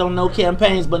worked on no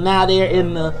campaigns, but now they're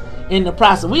in the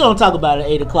process. We gonna talk about it at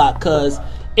 8 o'clock because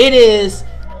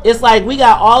it's like we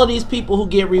got all of these people who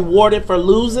get rewarded for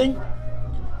losing,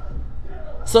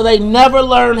 so they never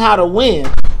learn how to win,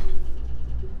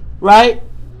 right?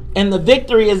 And the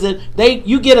victory is that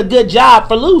you get a good job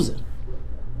for losing.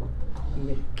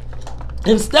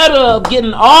 Instead of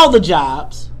getting all the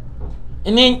jobs,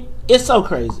 and then it's so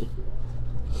crazy.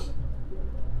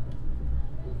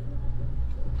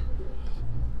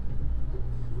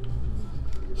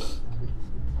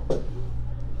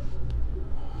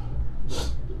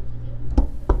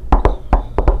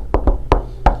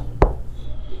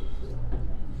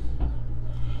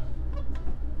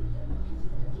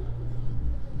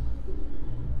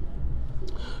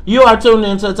 You are tuned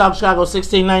into the Talk Chicago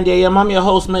 1690 AM. I'm your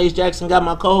host, Maze Jackson. Got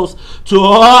my co-host,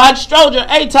 Todd Stroger.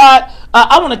 Hey, Todd.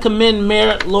 I want to commend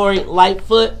Mayor Lori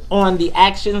Lightfoot on the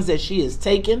actions that she has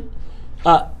taken.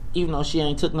 Even though she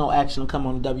ain't took no action to come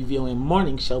on the WVOM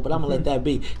morning show, but I'm going to let that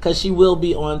be. Because she will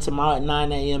be on tomorrow at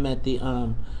 9 a.m. at the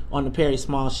on the Perry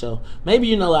Small show.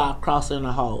 Maybe I'll cross her in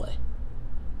the hallway.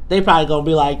 They probably gonna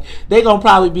be like, they're gonna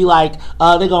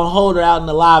hold her out in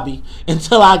the lobby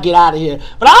until I get out of here.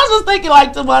 But I was just thinking,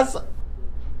 like, to myself,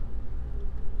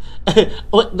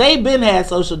 they've been had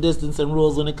social distancing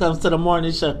rules when it comes to the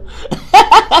morning show.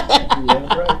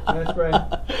 Yeah, that's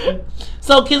right.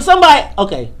 So can somebody,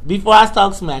 okay, before I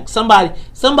talk smack,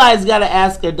 somebody's got to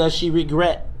ask her, does she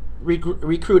regret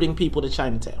recruiting people to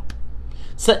Chinatown?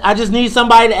 So I just need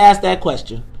somebody to ask that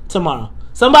question tomorrow.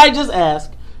 Somebody just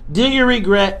ask, do you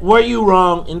regret, were you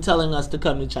wrong in telling us to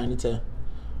come to Chinatown?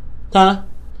 Huh?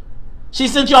 She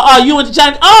sent you went to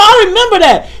Chinatown. Oh, I remember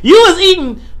that. You was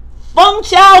eating Feng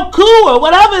Chao Ku or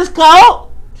whatever it's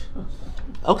called.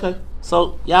 Okay.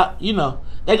 So, y'all,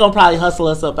 they going to probably hustle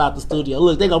us up out the studio.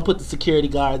 Look, they going to put the security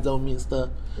guards on me and stuff.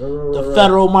 The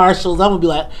federal marshals. I'm going to be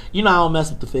like, I don't mess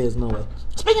with the feds no way.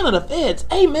 Speaking of the feds,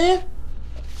 hey, man.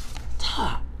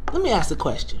 Todd, let me ask a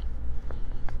question.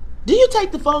 Do you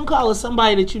take the phone call of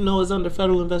somebody that you know is under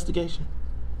federal investigation?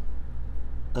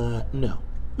 No.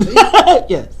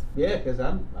 Yes. Yeah, because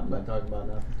I'm not talking about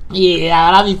nothing.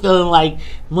 Yeah, I be feeling like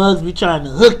mugs be trying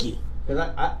to hook you. Because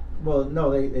well,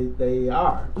 no, they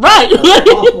are. Right. An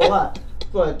awful lot.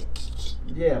 But,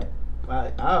 yeah,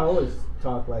 I always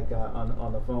talk like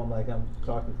on the phone like I'm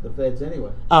talking to the feds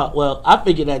anyway. Oh, well, I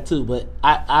figure that too, but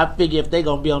I figure if they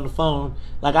gonna be on the phone,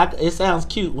 like it sounds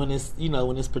cute when it's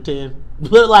when it's pretend,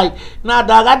 but like, nah,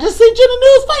 dog, I just sent you the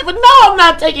newspaper. No, I'm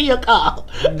not taking your call.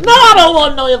 No, I don't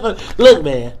want no info. Look,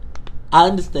 man, I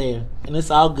understand, and it's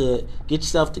all good. Get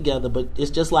yourself together, but it's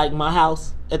just like my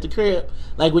house at the crib.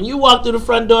 Like when you walk through the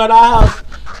front door of our house,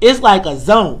 it's like a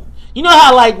zone. You know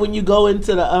how like when you go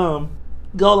into the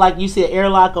like you see an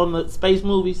airlock on the space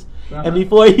movies, and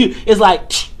before it's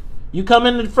like you come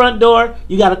in the front door,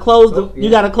 you gotta close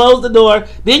the door.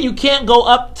 Then you can't go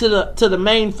up to the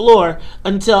main floor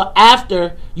until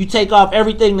after you take off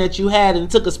everything that you had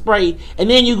and took a spray, and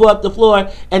then you go up the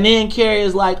floor, and then Carrie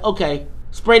is like, okay,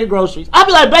 spray the groceries. I'll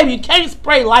be like, baby, you can't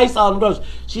spray Lysol and groceries.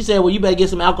 She said, well, you better get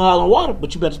some alcohol and water,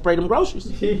 but you better spray them groceries.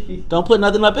 Don't put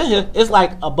nothing up in here. It's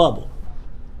like a bubble.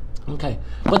 Okay,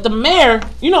 but the mayor,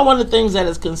 one of the things that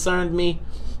has concerned me,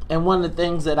 and one of the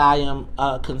things that I am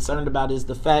concerned about is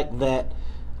the fact that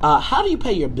how do you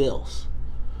pay your bills?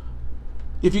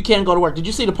 if you can't go to work. Did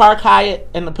you see the Park Hyatt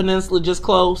and the Peninsula just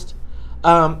closed?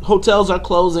 Hotels are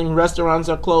closing, restaurants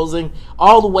are closing,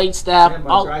 all the wait staff. Yeah,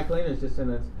 my dry cleaners just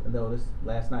sent us a notice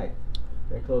last night.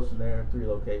 They're closing their 3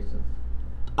 locations.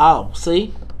 Oh,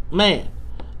 see? Man.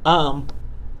 So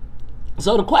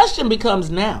the question becomes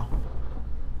now,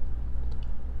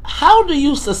 how do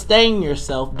you sustain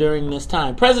yourself during this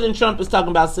time? President Trump is talking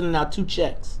about sending out 2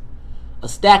 checks, a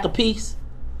stack apiece.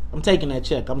 I'm taking that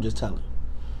check. I'm just telling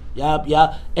you.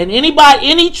 Yup. And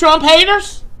any Trump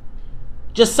haters,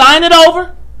 just sign it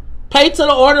over. Pay to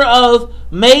the order of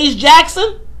Mays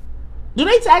Jackson. Do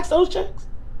they tax those checks?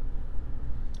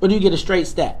 Or do you get a straight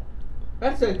stack?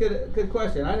 That's a good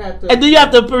question. I'd have to. And do you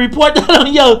have to report that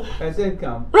on your... As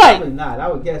income? Right. Probably not.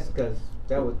 I would guess because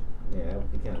that would be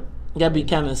kind of... Gotta be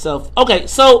kind of self. Okay,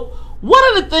 so what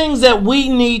are the things that we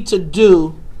need to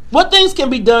do? What things can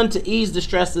be done to ease the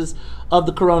stresses of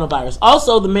the coronavirus?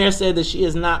 Also, the mayor said that she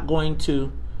is not going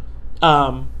to...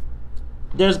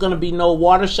 there's going to be no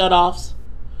water shutoffs.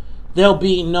 There'll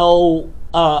be no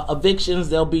evictions.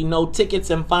 There'll be no tickets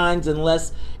and fines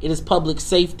unless it is public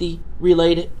safety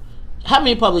related. How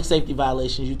many public safety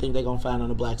violations you think they're going to find on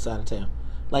the black side of town?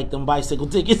 Like them bicycle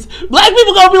tickets. Black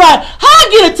people going to be like, how I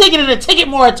get a ticket in a ticket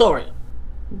moratorium?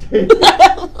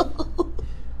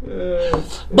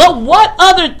 But what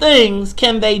other things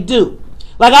can they do?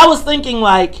 Like I was thinking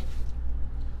like,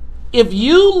 if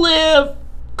you live...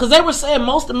 Because they were saying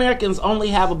most Americans only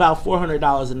have about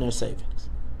 $400 in their savings.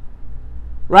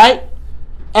 Right?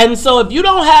 And so if you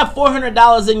don't have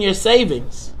 $400 in your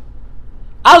savings,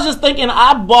 I was just thinking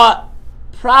I bought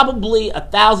probably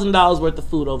 $1,000 worth of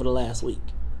food over the last week.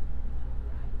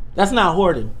 That's not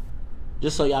hoarding.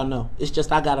 Just so y'all know. It's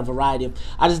just I got a variety of...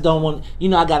 I just don't want...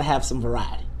 I got to have some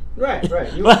variety. Right.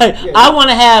 Yeah, I want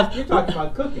to have... You're talking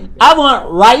about cooking. I want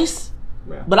rice...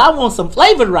 Yeah. But I want some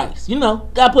flavored rice,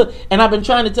 Got put, and I've been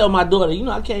trying to tell my daughter.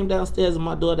 I came downstairs and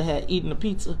my daughter had eaten a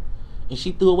pizza, and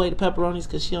she threw away the pepperonis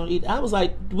because she don't eat. I was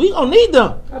like, we gonna need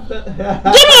them. Give me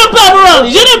the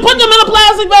pepperonis. You didn't put them in a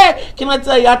plastic bag. Can I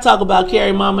tell you? I talk about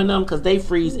Carrie Mom and them because they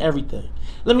freeze everything.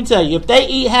 Let me tell you, if they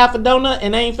eat half a donut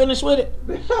and they ain't finished with it,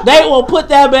 they will put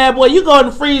that bad boy. You go in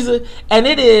the freezer, and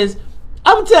it is.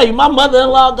 I'm gonna tell you, my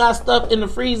mother-in-law got stuff in the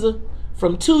freezer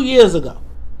from 2 years ago.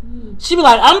 She be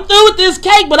like, I'm through with this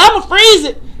cake, but I'm going to freeze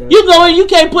it. You go in, you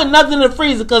can't put nothing in the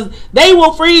freezer because they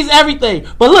will freeze everything.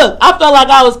 But look, I felt like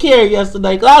I was Carrie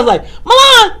yesterday because I was like,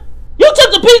 Milan, you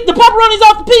took the pepperonis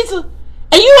off the pizza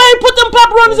and you ain't put them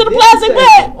pepperonis in the plastic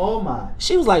bag. Oh my.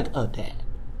 She was like, oh, Dad,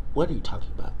 what are you talking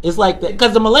about? It's like that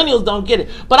because the millennials don't get it.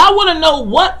 But I want to know,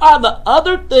 what are the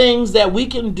other things that we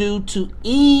can do to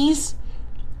ease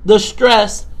the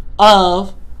stress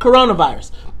of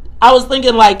coronavirus? I was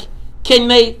thinking like, can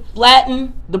they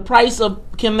flatten the price of,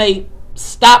 can they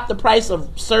stop the price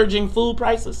of surging food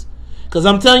prices? Because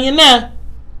I'm telling you now,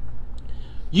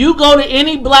 you go to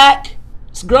any black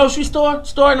grocery store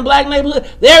in the black neighborhood,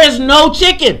 there is no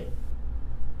chicken.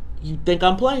 You think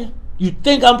I'm playing?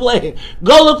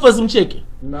 Go look for some chicken.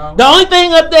 No. The only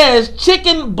thing up there is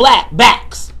chicken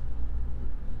backs.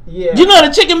 Yeah. You know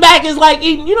the chicken back is like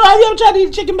eating. Have you ever tried to eat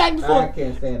a chicken back before? I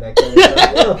can't stand that kind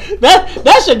of stuff.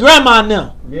 That's your grandma and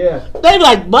them. Yeah. They be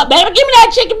like, but baby, give me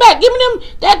that chicken back. Give me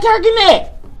that turkey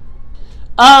neck.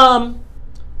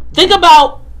 Think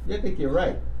about. I think you're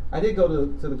right. I did go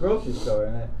to the grocery store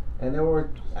and there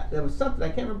was something I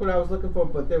can't remember what I was looking for,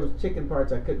 but there was chicken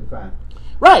parts I couldn't find.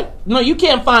 Right. No, you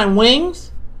can't find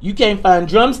wings. You can't find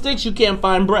drumsticks. You can't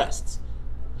find breasts.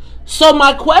 So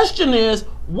my question is,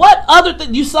 what other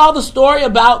thing? You saw the story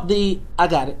about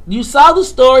You saw the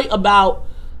story about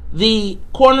the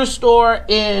corner store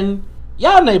in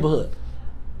y'all neighborhood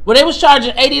where they was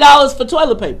charging $80 for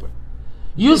toilet paper.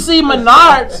 You see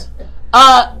Menards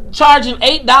charging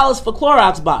 $8 for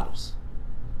Clorox bottles.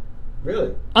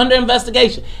 Really? Under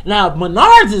investigation. Now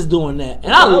Menards is doing that,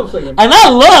 and I love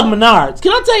Menards.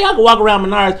 Can I tell you, I can walk around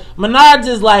Menards. Menards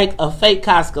is like a fake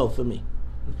Costco for me.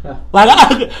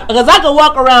 Because I could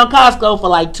walk around Costco for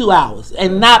like 2 hours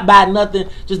and not buy nothing,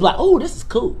 just like, oh, this is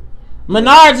cool.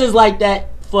 Menards is like that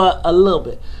for a little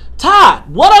bit. Todd,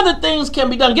 what other things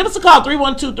can be done? Give us a call,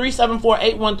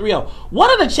 312-374-8130. What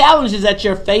are the challenges that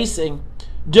you're facing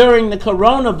during the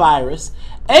coronavirus?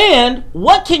 And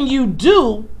what can you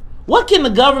do? What can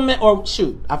the government, or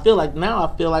shoot, I feel like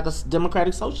a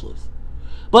democratic socialist.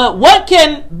 But what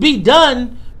can be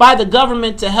done by the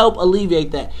government to help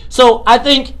alleviate that? So I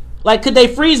think, like, could they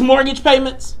freeze mortgage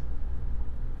payments?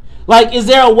 Like, is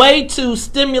there a way to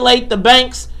stimulate the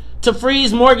banks to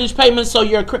freeze mortgage payments so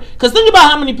your credit? Because think about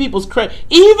how many people's credit,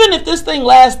 even if this thing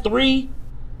lasts 3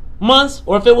 months,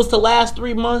 or if it was to last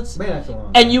 3 months, Man, that's a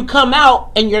long and you come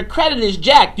out and your credit is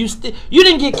jacked, you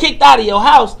didn't get kicked out of your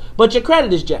house, but your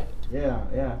credit is jacked.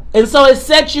 Yeah. And so it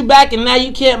sets you back, and now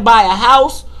you can't buy a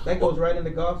house. That goes right into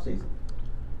golf season.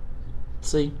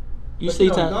 See, But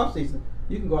golf season,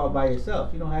 you can go out by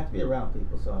yourself. You don't have to be around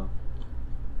people. So.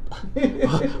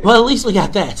 Well, at least we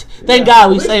got that. Thank God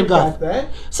we saved golf.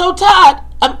 So Todd,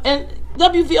 and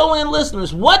WVON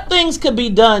listeners, what things could be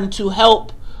done to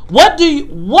help? What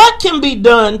can be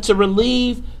done to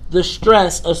relieve the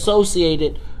stress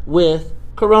associated with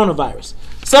coronavirus?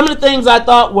 Some of the things I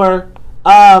thought were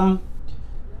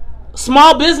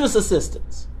small business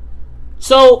assistance.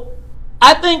 So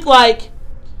I think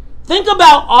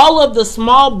about all of the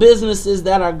small businesses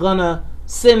that are gonna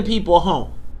send people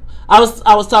home. I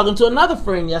was talking to another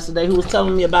friend yesterday who was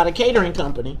telling me about a catering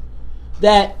company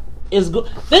that is good.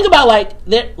 Think about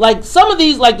some of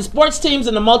these, like the sports teams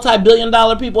and the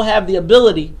multi-billion-dollar people have the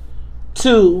ability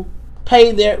to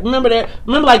pay their. Remember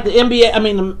like the NBA. I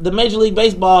mean, the Major League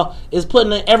Baseball is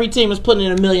every team is putting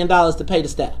in $1 million to pay the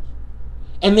staff,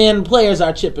 and then players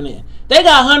are chipping in. They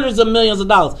got hundreds of millions of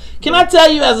dollars. Can I tell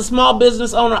you, as a small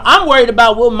business owner, I'm worried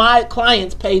about will my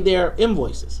clients pay their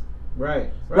invoices.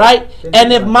 Right.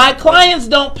 And if my clients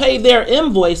don't pay their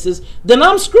invoices, then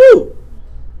I'm screwed.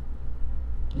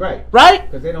 Right?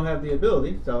 Because they don't have the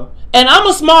ability. So. And I'm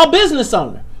a small business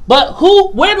owner. But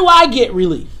where do I get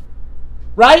relief?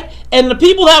 Right? And the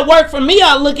people that work for me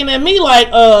are looking at me like,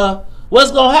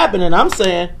 what's going to happen? And I'm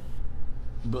saying,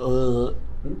 I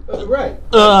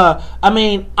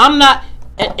mean, I'm not.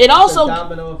 It also. It's a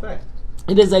domino effect.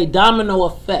 It is a domino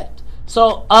effect.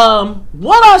 So,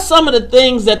 what are some of the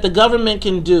things that the government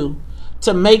can do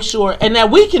to make sure, and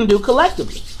that we can do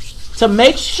collectively, to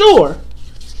make sure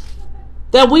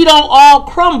that we don't all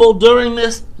crumble during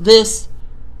this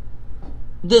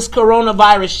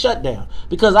coronavirus shutdown?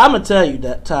 Because I'm gonna tell you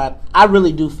that, Todd, I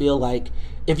really do feel like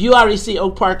if you already see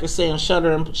Oak Park is saying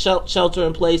shelter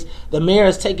in place, the mayor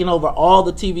is taking over all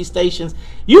the TV stations.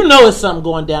 You know it's something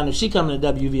going down if she coming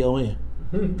to WVON.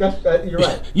 You're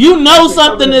right. You know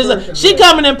something is up. She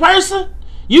coming in person.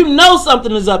 You know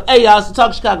something is up. Hey, y'all, it's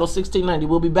Talk Chicago 1690.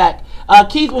 We'll be back.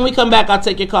 Keith, when we come back, I'll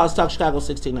take your calls. Talk Chicago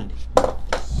 1690.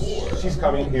 She's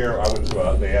coming here.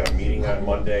 They had a meeting on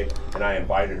Monday, and I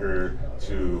invited her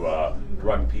to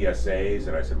run PSAs,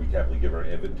 and I said we'd happily give her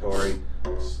an inventory.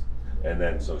 And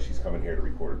then, so she's coming here to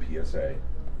record a PSA,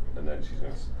 and then she's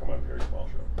going to come on Perry Small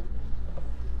Show.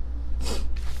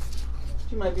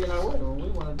 She might be in our way when we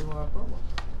want to do our promo.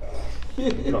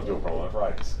 You don't do a promo on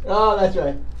Fridays. Oh, that's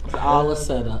right. It's all a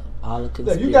setup. All a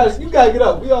conspiracy. You gotta get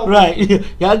up. We all right.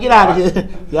 Y'all get out of here.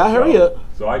 Y'all hurry up.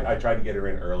 So I tried to get her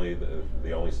in early.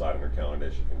 The only slot in her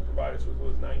calendar she can provide us with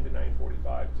was 9 to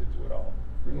 9:45 to do it all.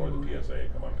 Record the PSA,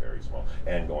 come on Perry Small,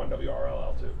 and go on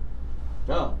WRLL too.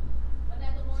 Oh.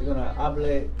 So you're gonna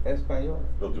hable español?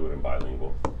 They'll do it in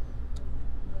bilingual.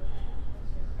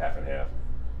 Half and half.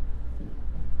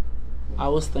 I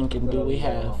was thinking, do we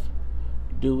have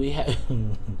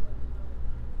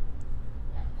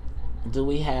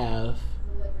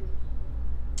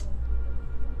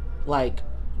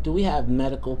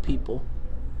medical people?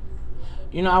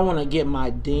 You know, I want to get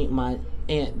my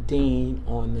Aunt Dean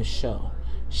on the show.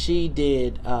 She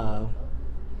did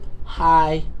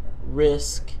high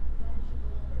risk.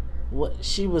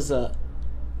 She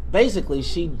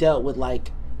dealt with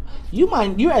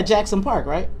you're at Jackson Park,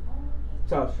 right?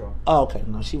 South Shore. Oh, okay.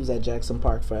 No, she was at Jackson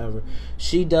Park forever.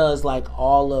 She does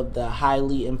all of the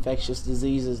highly infectious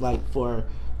diseases. For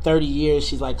 30 years,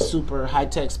 she's super high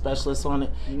tech specialist on it.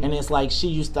 Mm-hmm. And it's she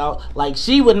used to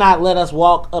she would not let us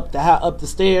walk up the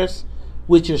stairs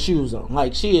with your shoes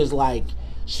on. She is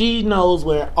she knows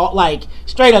where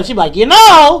straight up. She be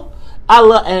I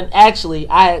love. And actually,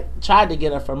 I tried to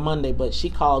get her for Monday, but she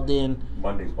called in.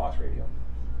 Monday's Boss Radio.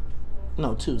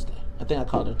 No, Tuesday. I think I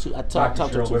called her too. I talked to her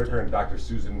Cheryl Tuesday. Whitaker and Dr.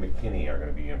 Susan McKinney are going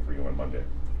to be in for you on Monday.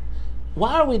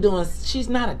 Why are we doing? She's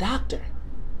not a doctor.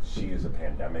 She is a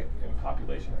pandemic and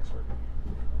population expert.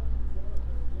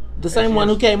 The same one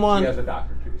who came on. She has a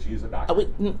doctor too. She's a doctor.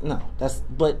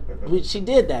 She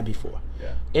did that before.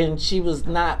 Yeah. And she was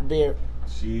not very.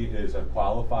 She is a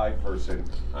qualified person,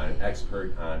 an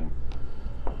expert on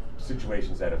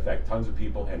situations that affect tons of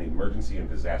people and emergency and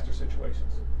disaster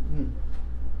situations. Mm.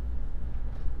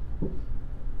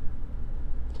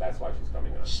 That's why she's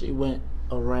coming on. She went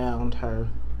around her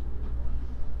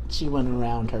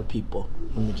people.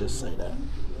 Let me just say that.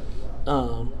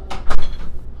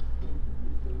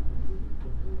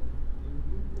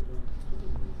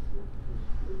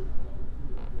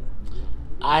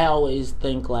 I always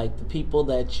think the people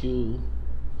that you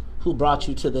who brought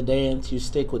you to the dance. You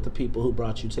stick with the people who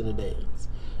brought you to the dance.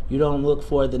 You don't look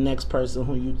for the next person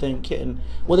who you think can.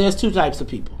 Well, there's two types of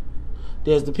people.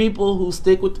 There's the people who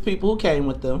stick with the people who came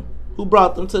with them, who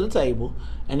brought them to the table,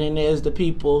 and then there's the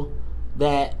people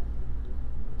that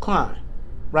climb,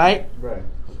 right? Right.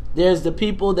 There's the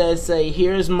people that say,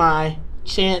 here's my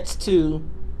chance to,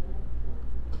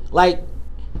 like,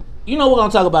 you know, we're going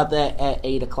to talk about that at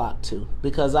 8 o'clock too,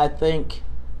 because I think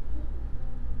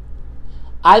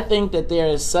that there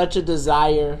is such a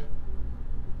desire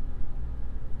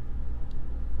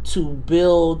to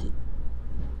build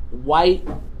white,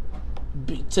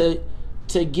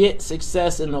 to get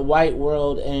success in the white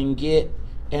world and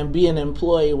be an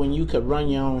employee when you could run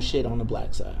your own shit on the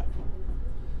black side.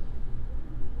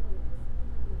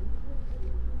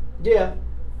 Yeah,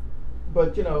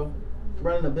 but you know,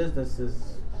 running a business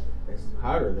is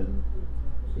harder than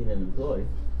being an employee.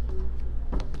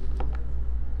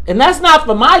 And that's not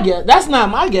for my guest. That's not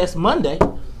my guest Monday.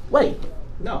 Wait,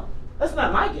 No. that's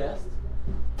not my guest.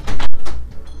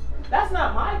 That's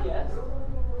not my guest.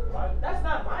 That's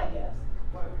not my guest.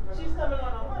 She's coming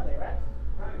on Monday, right?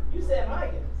 You said my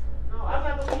guest. No, I'm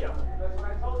not gonna be on Monday. That's what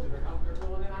I told you. They're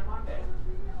pulling in on Monday.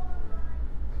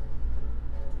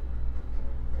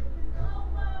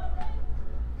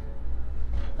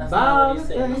 That's not what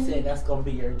he said. He said that's gonna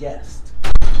be your guest.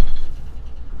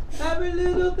 Every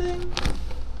little thing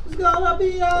is gonna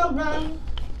be alright.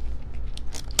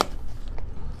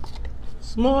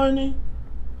 This morning,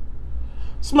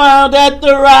 smiled at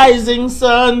the rising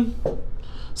sun.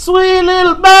 Sweet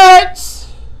little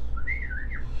birds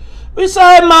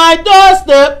beside my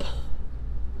doorstep,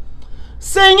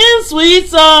 singing sweet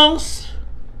songs,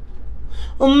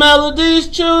 melodies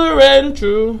pure and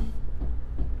true.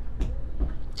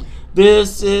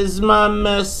 This is my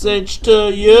message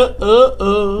to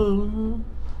you.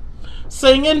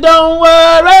 Singing, don't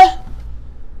worry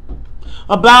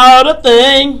about a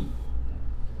thing.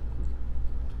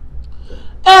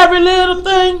 Every little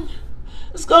thing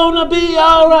is gonna be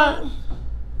alright.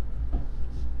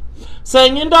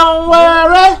 Singing, don't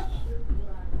worry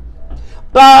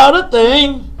about a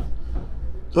thing.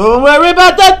 Don't worry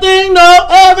about that thing, no,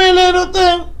 every little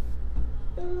thing.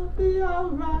 It'll be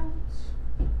alright.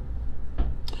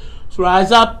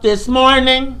 Rise up this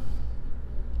morning,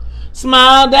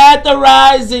 smiled at the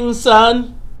rising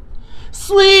sun.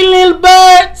 Sweet little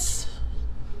birds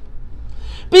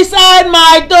beside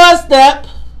my doorstep,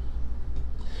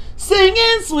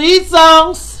 singing sweet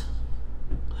songs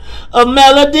of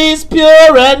melodies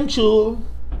pure and true.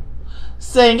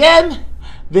 Singing,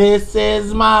 this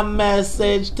is my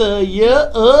message to you.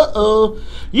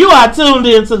 You are tuned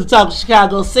in to the Talk of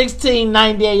Chicago,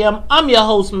 1690 AM. I'm your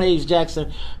host, Maze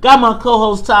Jackson. Got my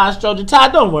co-host, Todd Stroger.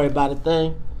 Todd, don't worry about a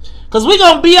thing, because we're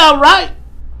going to be all right.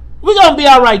 We're going to be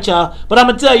all right, y'all. But I'm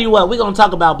going to tell you what, we're going to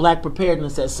talk about black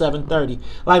preparedness at 7:30.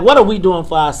 Like, what are we doing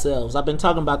for ourselves? I've been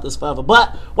talking about this forever.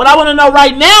 But what I want to know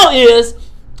right now is,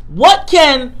 what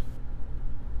can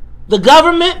the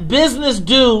government, business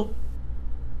do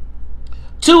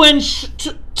to ease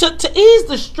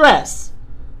the stress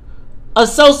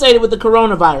associated with the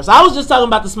coronavirus? I was just talking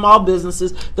about the small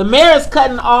businesses. The mayor is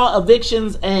cutting all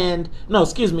evictions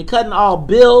cutting all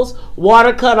bills,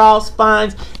 water cutoffs,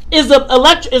 fines. Is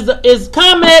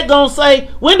ComEd gonna say,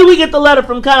 when do we get the letter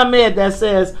from ComEd that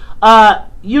says,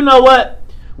 you know what,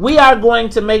 we are going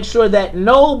to make sure that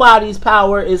nobody's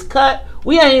power is cut.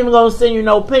 We ain't even gonna send you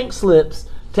no pink slips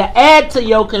to add to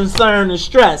your concern and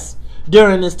stress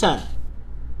during this time.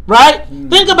 Right?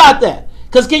 Think about that.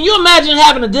 Because can you imagine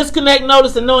having a disconnect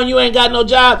notice and knowing you ain't got no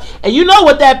job? And you know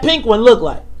what that pink one looked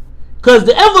like. Because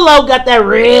the envelope got that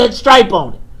red stripe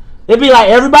on it. It'd be like,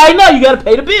 everybody know you got to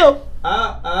pay the bill.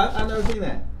 I've never seen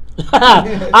that.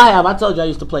 I have. I told you I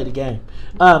used to play the game.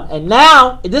 And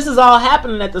now, this is all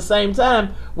happening at the same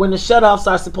time when the shutoffs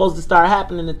are supposed to start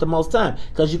happening at the most time.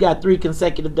 Because you got 3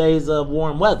 consecutive days of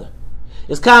warm weather.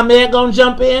 Is ComEd going to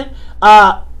jump in?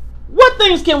 What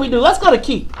things can we do? Let's go to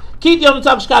Keith. Keith, you're on the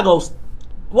Talk of Chicago.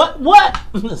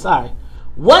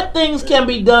 What things can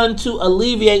be done to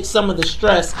alleviate some of the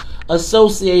stress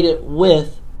associated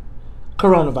with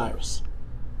coronavirus?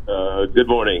 Good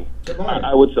morning. Good morning.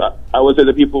 I would say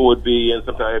that people would be in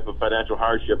some type of financial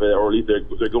hardship, or at least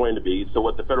they're going to be. So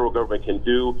what the federal government can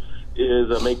do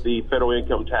is make the federal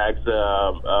income tax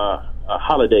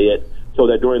holiday it, so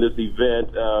that during this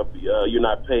event you're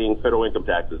not paying federal income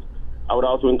taxes. I would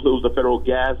also include the federal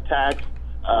gas tax.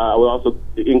 I would also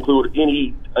include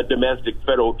any domestic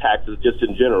federal taxes just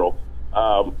in general.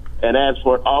 And as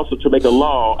for also to make a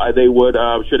law, they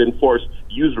should enforce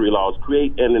usury laws,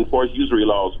 create and enforce usury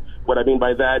laws What I mean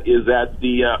by that is that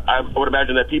I would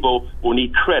imagine that people will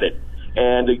need credit.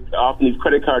 And often these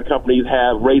credit card companies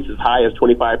have rates as high as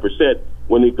 25%,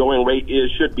 when the going rate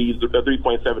should be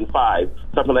 3.75.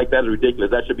 Something like that is ridiculous.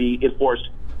 That should be enforced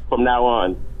from now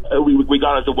on,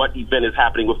 regardless of what event is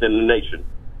happening within the nation.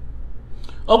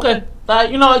 Okay.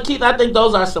 Keith, I think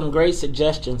those are some great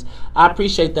suggestions. I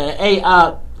appreciate that. Hey,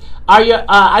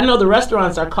 I know the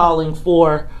restaurants are calling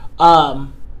for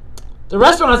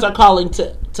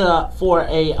for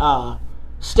a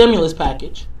stimulus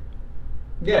package.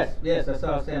 Yes, I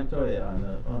saw Sam Toya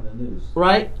on the news.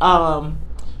 Right.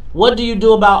 What do you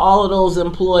do about all of those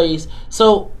employees?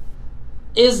 So,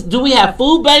 do we have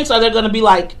food banks? Are there going to be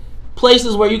like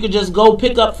places where you could just go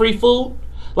pick up free food?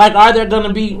 Like, are there going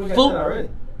to be We got food? that already.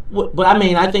 But I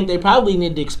mean, I think they probably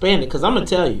need to expand it, because I'm gonna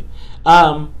tell you,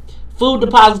 food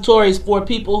depositories for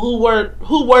people who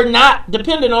were not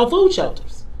dependent on food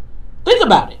shelters. Think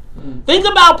about it. Think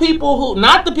about people who,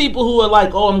 not the people who are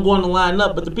like, oh, I'm going to line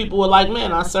up, but the people who are like,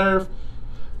 man, I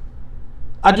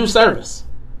do service.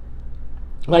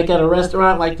 Like at a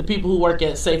restaurant, like the people who work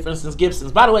at, say, for instance,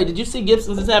 Gibson's. By the way, did you see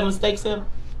Gibson's is having a steak sale?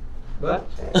 What?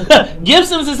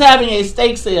 Gibson's is having a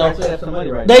steak sale. Actually have some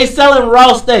money right now. They selling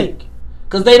raw steak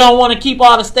because they don't want to keep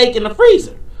all the steak in the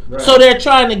freezer. Right. So they're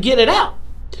trying to get it out.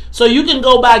 So you can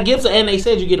go buy Gibson, and they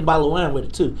said you get a bottle of wine with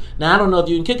it too. Now I don't know if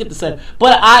you can cook it the same,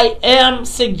 but I am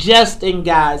suggesting,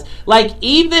 guys, like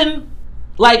even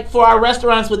like for our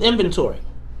restaurants with inventory,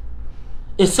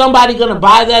 is somebody going to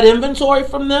buy that inventory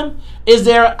from them? Is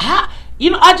there,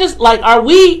 I just like,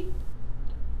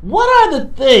 what are the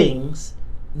things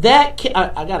that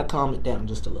I got to calm it down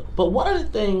just a little, but what are the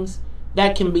things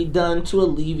that can be done to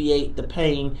alleviate the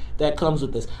pain that comes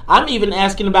with this? I'm even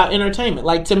asking about entertainment.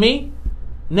 Like, to me,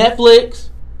 Netflix,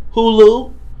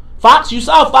 Hulu, Fox. You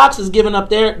saw Fox is giving up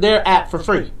their app for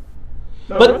free.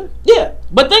 No, But really? yeah,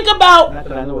 but think about. Not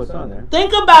that I know what's on there.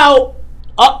 Think about.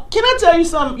 Can I tell you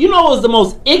something? You know, what was the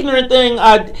most ignorant thing?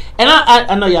 I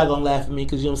know y'all gonna laugh at me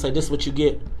because you don't say this is what you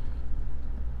get.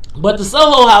 But the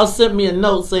Soho House sent me a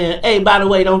note saying, "Hey, by the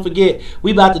way, don't forget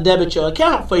we about to debit your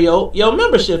account for your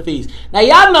membership fees." Now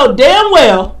y'all know damn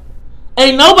well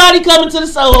ain't nobody coming to the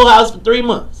Soho House for 3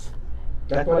 months.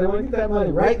 That's why they want to get that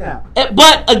money right now.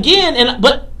 But again,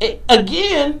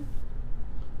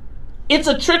 it's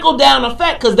a trickle down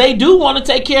effect because they do want to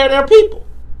take care of their people.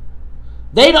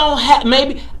 They don't have.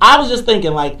 Maybe I was just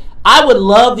thinking, like, I would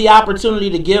love the opportunity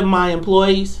to give my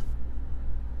employees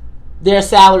their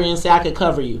salary and say I could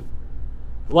cover you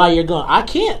while you're gone. I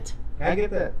can't. I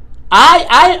get that.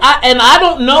 I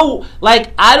don't know.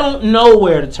 Like, I don't know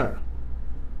where to turn.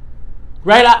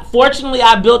 Right. Fortunately,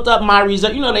 I built up my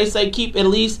reserve. You know, they say keep at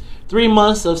least 3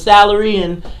 months of salary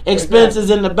and expenses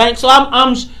in the bank. So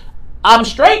I'm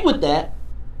straight with that.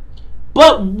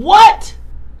 But what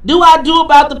do I do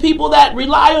about the people that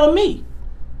rely on me?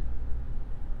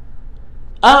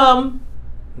 And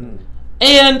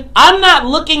I'm not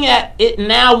looking at it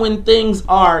now when things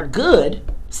are good,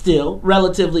 still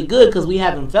relatively good, because we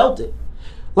haven't felt it.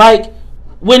 Like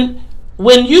when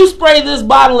you spray this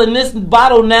bottle, and this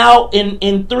bottle now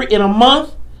in a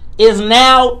month is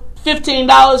now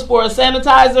 $15 for a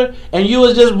sanitizer, and you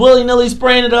was just willy-nilly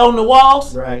spraying it on the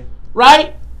walls, right?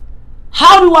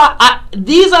 How do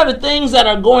these are the things that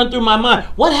are going through my mind.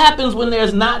 What happens when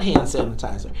there's not hand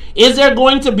sanitizer? Is there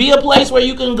going to be a place where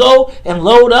you can go and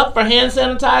load up for hand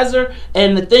sanitizer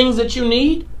and the things that you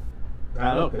need?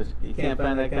 I know, because you can't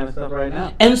find that kind of stuff right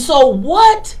now. And so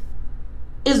what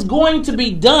is going to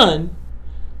be done,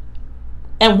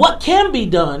 and what can be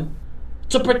done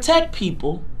to protect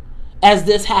people as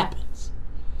this happens?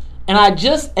 And I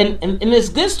just, and this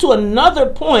gets to another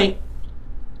point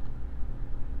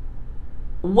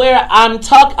where I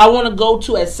want to go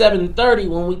to at 7:30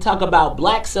 when we talk about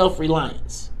black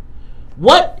self-reliance.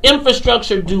 What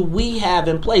infrastructure do we have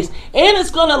in place? And it's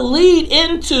going to lead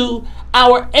into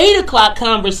our 8 o'clock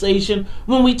conversation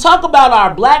when we talk about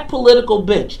our black political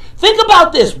bench. Think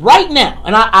about this right now,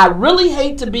 and I really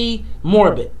hate to be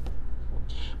morbid,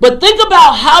 but think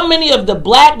about how many of the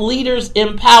black leaders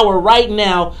in power right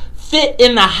now fit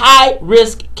in the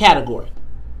high-risk category.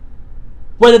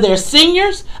 Whether they're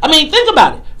seniors, I mean, think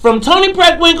about it. From Tony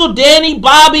Preckwinkle, Danny,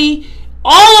 Bobby,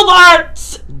 all of our,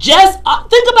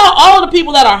 think about all of the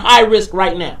people that are high risk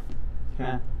right now.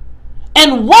 Okay.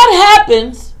 And what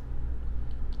happens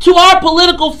to our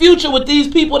political future with these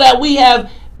people that we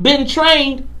have been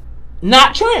trained,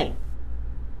 not trained?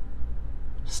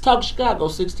 Let's talk Chicago,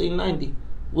 1690.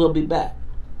 We'll be back.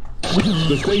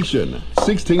 The station,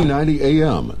 1690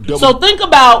 AM. So think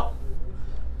about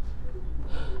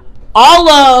all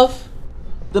of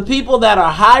the people that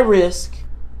are high risk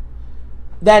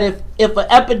that if an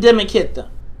epidemic hit them,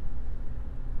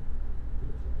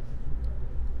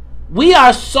 we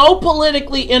are so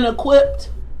politically inequipped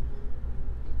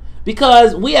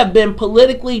because we have been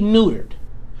politically neutered.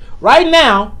 Right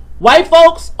now, white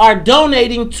folks are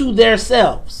donating to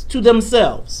themselves.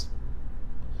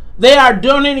 They are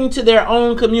donating to their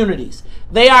own communities.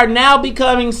 They are now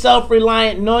becoming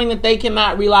self-reliant, knowing that they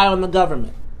cannot rely on the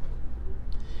government.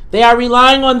 They are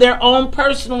relying on their own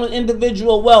personal and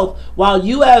individual wealth while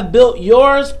you have built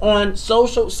yours on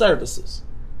social services.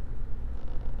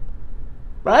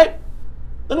 Right?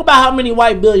 Think about how many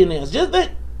white billionaires. Just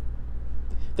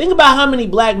think about how many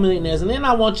black millionaires. And then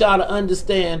I want y'all to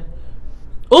understand,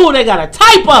 ooh, they got a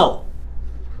typo.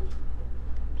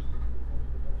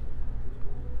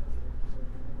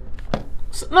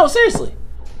 No, seriously.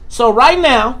 So right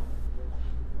now,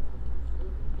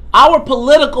 our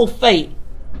political fate,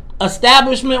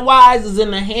 establishment-wise, is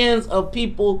in the hands of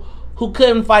people who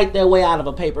couldn't fight their way out of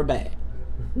a paper bag.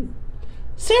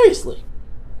 Seriously.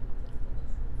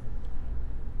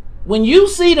 When you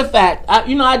see the fact,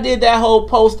 I did that whole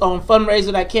post on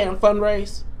fundraiser that can't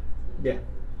fundraise. Yeah.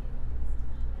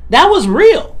 That was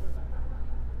real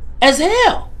as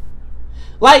hell.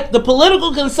 Like the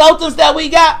political consultants that we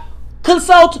got,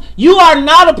 you are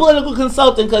not a political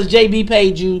consultant because JB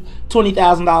paid you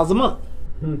 $20,000 a month.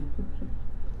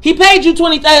 He paid you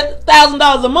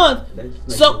 $20,000 a month,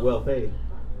 so well paid,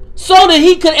 so that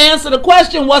he could answer the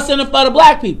question, what's in it for the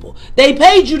black people? They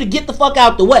paid you to get the fuck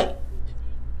out the way.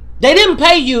 They didn't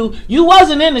pay you. You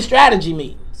wasn't in the strategy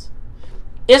meetings.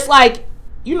 It's like,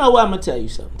 you know what? I'm gonna tell you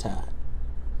something, Todd.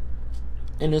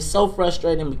 And it's so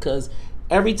frustrating because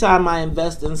every time I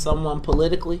invest in someone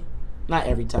politically, not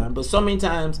every time, but so many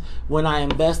times when I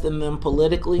invest in them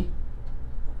politically,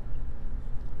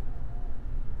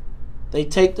 they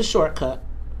take the shortcut.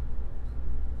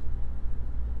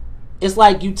 It's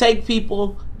like you take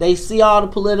people, they see all the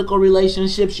political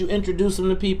relationships, you introduce them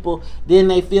to people, then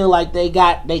they feel like they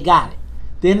got it.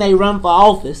 Then they run for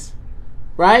office,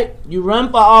 right? You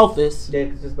run for office. Yeah,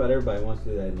 because just about everybody wants to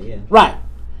do that in the end. Right.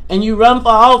 And you run for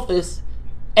office,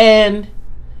 and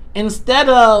instead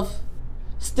of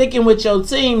sticking with your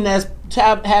team that's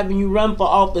having you run for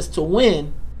office to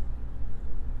win,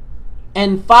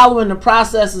 and following the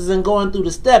processes and going through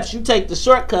the steps, you take the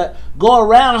shortcut, go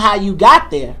around how you got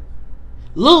there,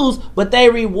 lose, but they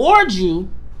reward you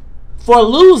for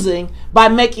losing by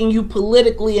making you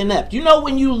politically inept. You know,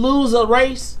 when you lose a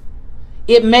race,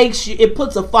 it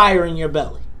puts a fire in your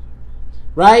belly,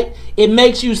 right? It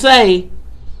makes you say,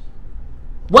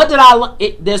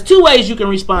 there's two ways you can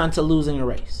respond to losing a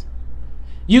race.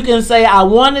 You can say, I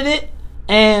wanted it,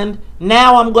 and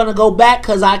now I'm going to go back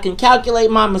because I can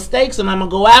calculate my mistakes and I'm going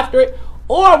to go after it.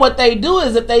 Or what they do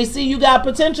is, if they see you got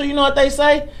potential, you know what they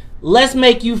say? Let's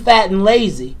make you fat and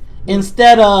lazy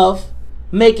instead of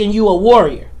making you a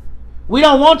warrior. We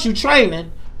don't want you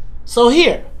training. So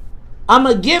here, I'm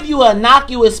going to give you an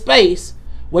innocuous space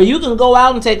where you can go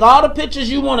out and take all the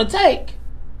pictures you want to take,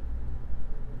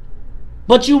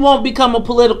 but you won't become a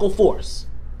political force.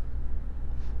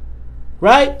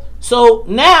 Right? So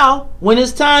now, when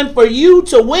it's time for you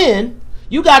to win,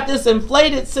 you got this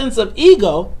inflated sense of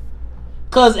ego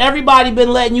because everybody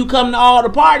been letting you come to all the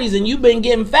parties and you've been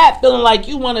getting fat, feeling like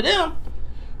you one of them.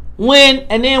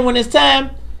 And then when it's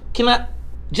time,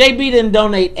 JB didn't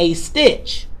donate a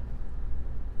stitch.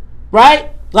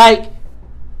 Right? Like,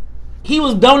 he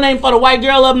was donating for the white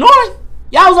girl up north.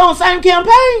 Y'all was on the same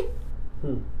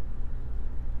campaign.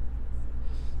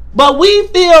 But we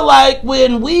feel like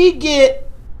when we get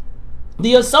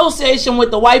the association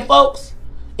with the white folks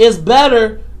is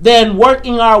better than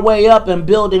working our way up and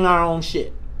building our own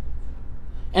shit.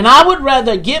 And I would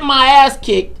rather get my ass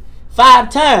kicked 5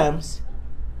 times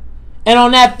and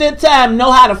on that 5th time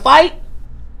know how to fight,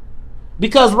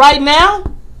 because right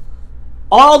now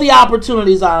all the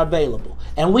opportunities are available.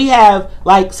 And we have,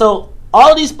 so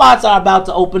all these spots are about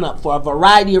to open up for a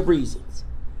variety of reasons.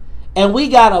 And we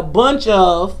got a bunch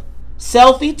of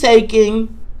selfie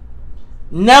taking,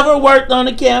 never worked on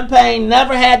a campaign,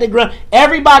 never had to grunt.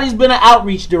 Everybody's been an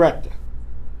outreach director.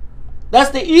 That's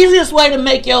the easiest way to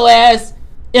make your ass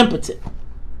impotent.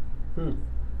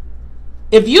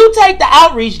 If you take the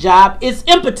outreach job, it's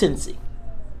impotency.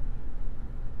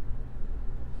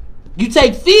 You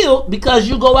take field because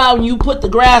you go out and you put the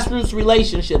grassroots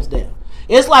relationships down.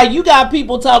 It's like you got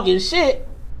people talking shit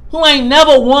who ain't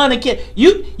never won a campaign.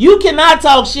 You cannot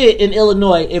talk shit in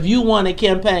Illinois if you won a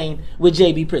campaign with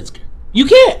J.B. Pritzker. You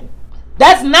can't.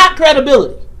 That's not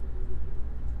credibility.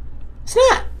 It's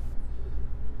not.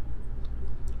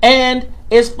 And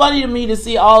it's funny to me to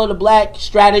see all of the black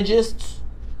strategists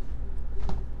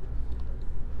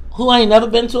who ain't never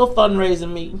been to a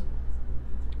fundraising meeting.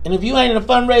 And if you ain't in a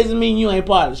fundraising meeting, you ain't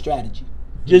part of the strategy.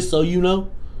 Just so you know,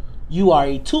 you are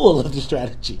a tool of the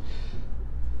strategy.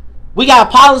 We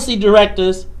got policy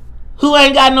directors who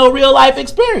ain't got no real life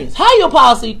experience. How your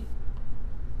policy?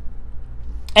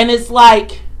 And it's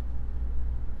like,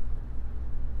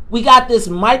 we got this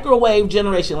microwave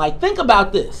generation. Like, think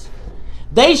about this.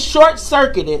 They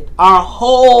short-circuited our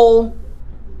whole...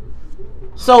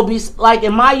 So, like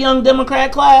in my young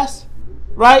Democrat class,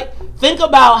 right? Think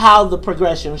about how the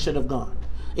progression should have gone.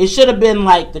 It should have been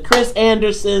like the Chris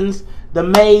Andersons, the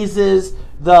Mazes,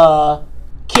 the...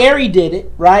 Kerry did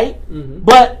it, right? Mm-hmm.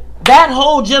 But that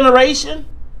whole generation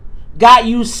got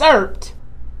usurped,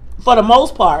 for the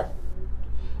most part,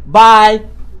 by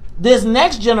this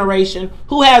next generation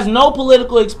who has no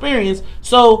political experience.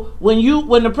 So when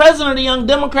the president of the Young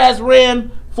Democrats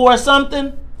ran for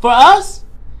something for us,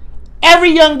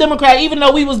 every Young Democrat, even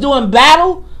though we was doing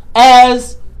battle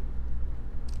as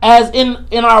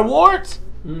in our wards,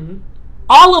 mm-hmm.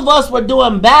 all of us were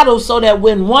doing battle so that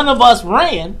when one of us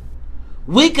ran,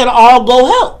 we could all go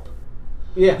help.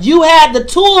 Yeah. You had the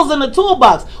tools in the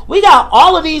toolbox. We got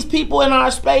all of these people in our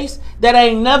space that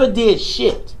ain't never did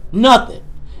shit. Nothing.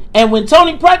 And when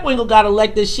Toni Preckwinkle got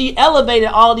elected, she elevated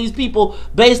all these people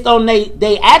based on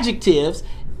they adjectives,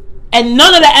 and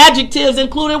none of the adjectives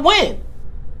included win.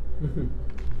 Mm-hmm.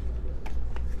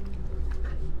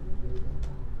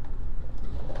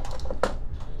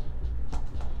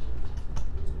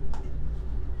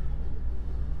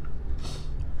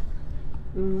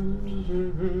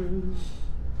 Mm-hmm.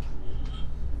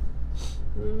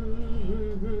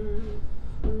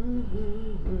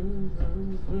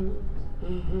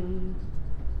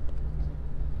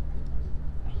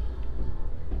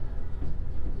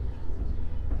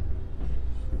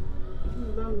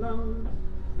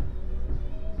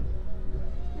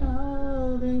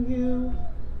 Loving you,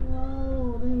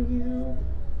 loving you,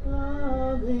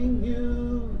 loving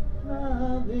you,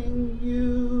 loving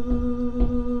you.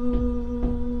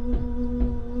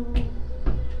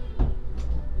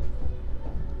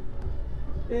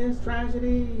 It's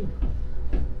tragedy.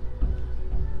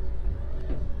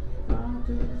 Come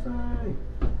to the side.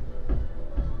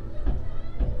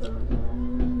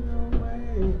 Going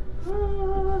away.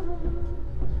 Oh,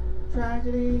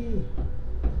 tragedy.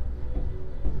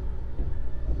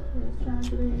 It's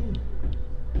tragedy.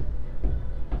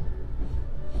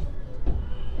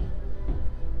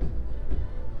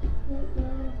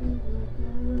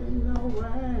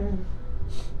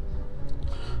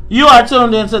 You are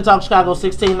tuned in to Talk Chicago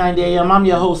 1690 AM. I'm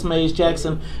your host, Maze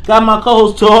Jackson. Got my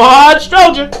co-host, Todd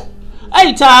Stroger.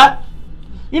 Hey, Todd.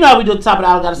 You know how we do at the top of the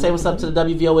hour. Got to say what's up to the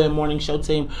WVON Morning Show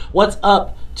team. What's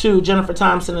up to Jennifer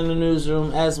Thompson in the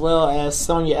newsroom, as well as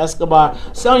Sonia Escobar.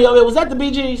 Sonia, was that the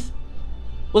BGs?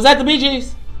 Was that the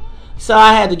BGs? So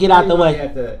I had to get out the way. You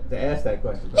have to ask that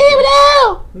question.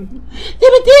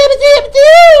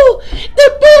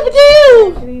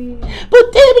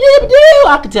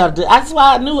 I could tell. That's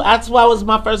why I knew. That's why it was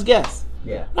my first guess.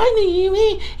 Yeah. No way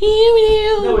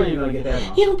you're gonna get that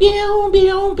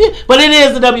wrong. But it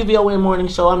is the WVON Morning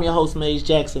Show. I'm your host, Maze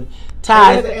Jackson.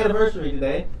 Ty. It's the anniversary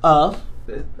today of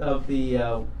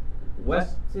the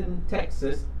Western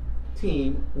Texas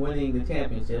team winning the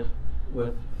championship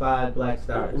with 5 black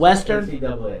stars. Western?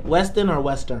 NCAA. Western or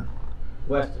Western?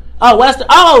 Western. Oh, Western.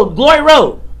 Oh, Glory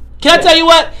Road. Can I tell you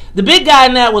what? The big guy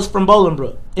in that was from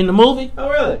Bolingbrook in the movie. Oh,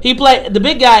 really? He played the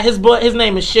big guy. His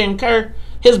name is Shin Kerr.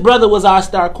 His brother was our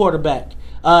star quarterback.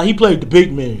 He played the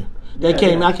big man. I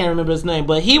can't remember his name,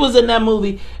 but he was in that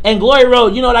movie. And Glory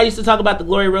Road. You know what I used to talk about the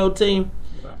Glory Road team?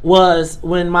 Was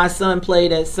when my son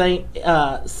played at Saint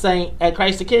at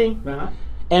Christ the King. Uh-huh.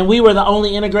 And we were the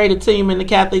only integrated team in the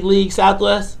Catholic League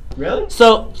Southwest. Really?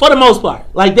 So, for the most part.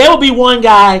 Like, there would be one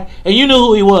guy, and you knew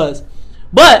who he was.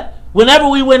 But, whenever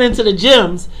we went into the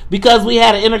gyms, because we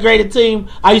had an integrated team,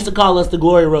 I used to call us the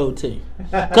Glory Road team.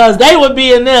 Because they would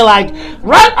be in there like,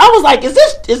 right? I was like, is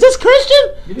this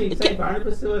Christian? You mean St.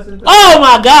 Barnabas still isn't? Oh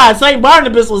my God, St.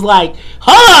 Barnabas was like,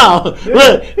 hold on.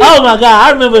 Look, oh my God, I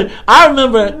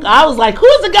remember, I was like,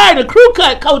 who's the guy in the crew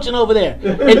cut coaching over there?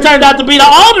 It turned out to be the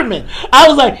alderman. I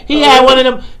was like, he had one of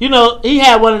them, he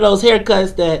had one of those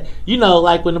haircuts that,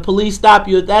 like when the police stop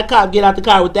you, if that cop get out the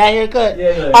car with that haircut,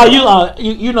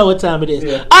 you know what time it is.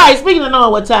 Yeah. All right, speaking of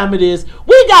knowing what time it is,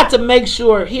 we got to make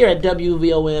sure here at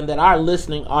WVON that our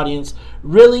listening audience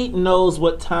really knows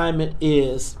what time it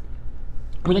is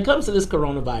when it comes to this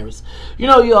coronavirus.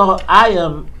 Y'all,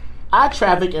 I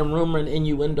traffic in rumor and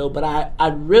innuendo, but I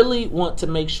really want to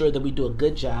make sure that we do a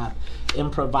good job in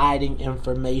providing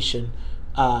information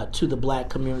to the black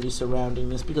community surrounding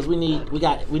this, because we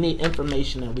need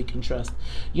information that we can trust.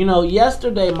 You know,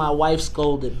 yesterday my wife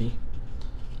scolded me,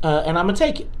 and I'm gonna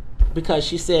take it, because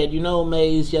she said, you know,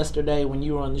 Maze, yesterday when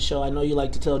you were on the show, I know you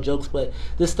like to tell jokes, but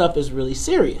this stuff is really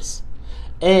serious.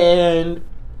 And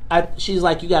she's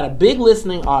like, you got a big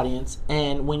listening audience,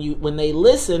 and when they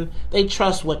listen, they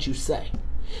trust what you say.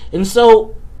 And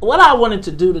so what I wanted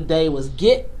to do today was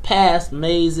get past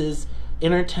Maze's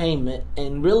entertainment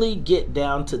and really get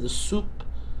down to the soup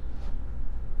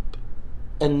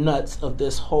and nuts of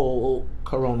this whole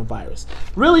coronavirus.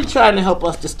 Really trying to help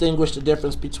us distinguish the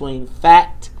difference between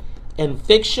fact and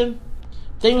fiction,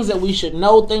 things that we should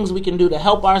know, things we can do to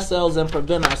help ourselves and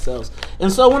prevent ourselves.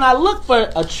 And so when I look for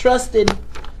a trusted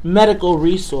medical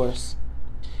resource,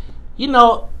 you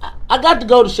know, I got to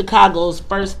go to Chicago's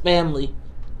first family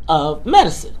of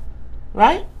medicine,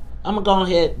 right? I'm going to go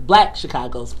ahead, Black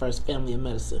Chicago's first family of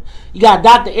medicine. You got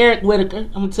Dr. Eric Whitaker.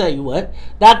 I'm going to tell you what.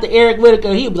 Dr. Eric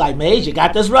Whitaker, he'll be like, Maze, you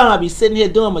got this wrong. I'll be sitting here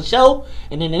doing my show,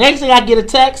 and then the next thing I get a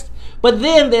text. But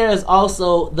then there is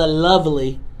also the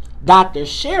lovely Dr.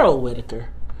 Cheryl Whitaker,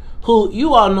 who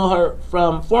you all know her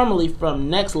formerly from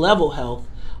Next Level Health,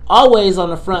 always on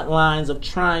the front lines of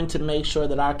trying to make sure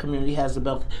that our community has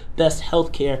the best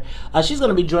health care. She's going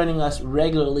to be joining us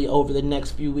regularly over the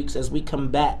next few weeks as we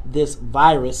combat this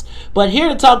virus. But here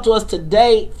to talk to us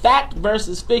today, fact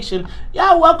versus fiction,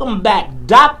 y'all welcome back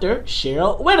Dr.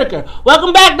 Cheryl Whitaker.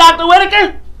 Welcome back, Dr.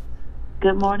 Whitaker.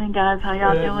 Good morning, guys. How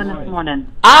y'all doing this morning?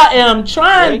 I am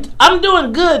trying. I'm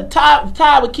doing good.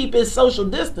 Ty would keep his social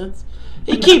distance.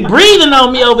 He keep breathing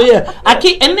on me over here. And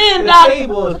then the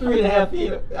table is 3.5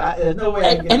 feet. There's no way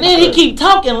I can get and then he keep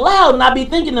talking loud, and I be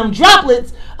thinking them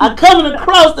droplets are coming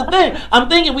across the thing. I'm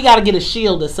thinking we got to get a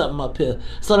shield or something up here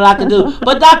so that I can do.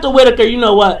 But Dr. Whitaker, you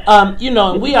know what?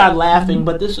 We are laughing,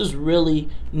 but this is really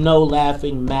no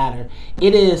laughing matter.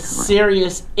 It is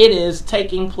serious. It is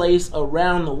taking place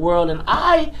around the world, and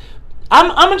I'm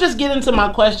gonna just get into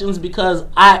my questions because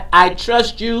I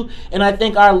trust you, and I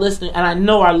think our listening, and I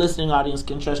know our listening audience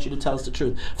can trust you to tell us the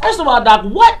truth. First of all, Doc,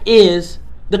 what is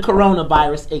the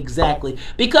coronavirus exactly?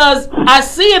 Because I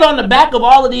see it on the back of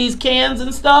all of these cans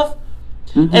and stuff,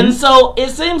 and so it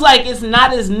seems like it's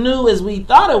not as new as we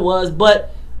thought it was.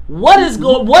 But what is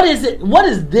it? What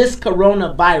is this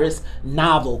coronavirus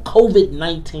novel,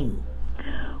 COVID-19?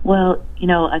 Well,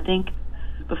 I think,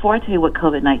 before I tell you what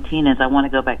COVID-19 is, I want to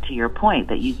go back to your point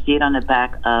that you see it on the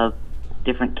back of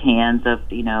different cans of,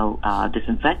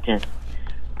 disinfectant.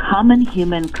 Common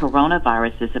human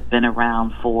coronaviruses have been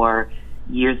around for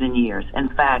years and years. In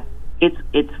fact,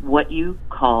 it's what you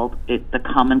called the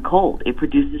common cold. It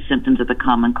produces symptoms of the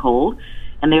common cold,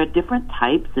 and there are different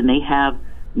types, and they have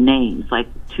names like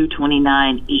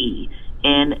 229E,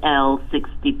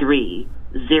 NL63,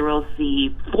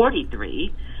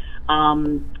 0C43.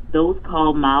 Those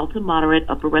called mild to moderate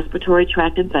upper respiratory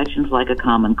tract infections like a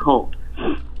common cold.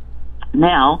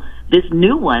 Now, this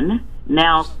new one,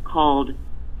 now called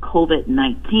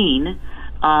COVID-19,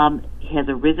 has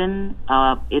arisen.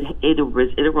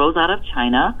 It arose out of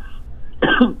China.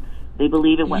 They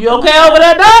believe it went. You okay over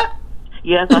there, Doc?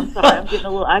 Yes, I'm sorry. I'm getting a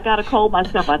little. I got a cold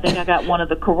myself. I think I got one of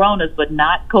the coronas, but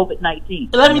not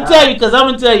COVID-19. Let me tell you, because I'm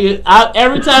gonna tell you.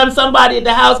 Every time somebody at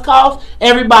the house coughs,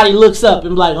 everybody looks up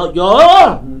and be like, "Oh,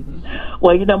 yo."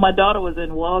 Well, my daughter was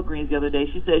in Walgreens the other day.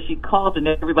 She said she coughed and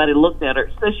everybody looked at her.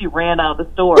 She said she ran out of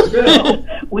the store. She's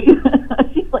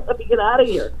like, "Let me get out of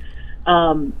here."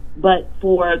 But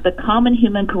for the common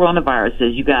human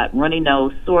coronaviruses, you got runny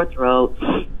nose, sore throat,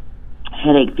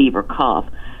 headache, fever, cough.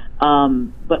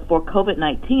 But for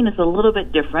COVID-19, it's a little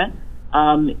bit different.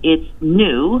 It's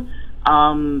new.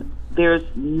 There's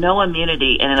no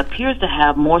immunity, and it appears to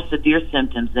have more severe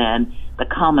symptoms than the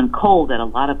common cold that a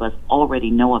lot of us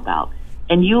already know about.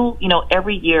 And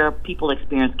every year people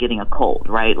experience getting a cold,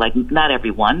 right? Like, not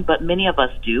everyone, but many of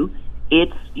us do.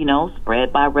 It's,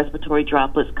 spread by respiratory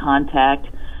droplets, contact,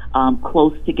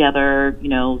 close together,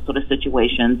 sort of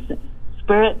situations.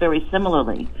 Spread very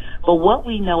similarly. But what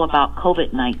we know about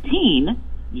COVID-19,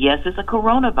 yes, it's a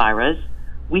coronavirus.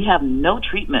 We have no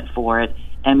treatment for it.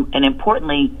 And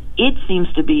importantly, it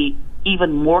seems to be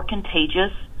even more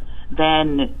contagious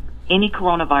than any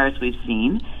coronavirus we've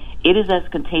seen. It is as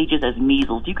contagious as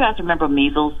measles. Do you guys remember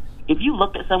measles? If you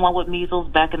looked at someone with measles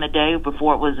back in the day,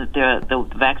 before the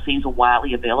vaccines were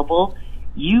widely available,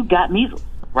 you got measles,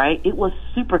 right? It was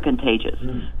super contagious.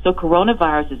 So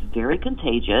coronavirus is very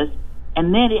contagious,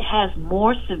 and then it has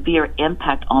more severe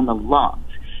impact on the lungs.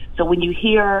 So when you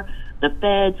hear the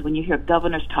feds, when you hear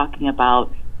governors talking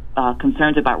about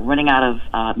concerns about running out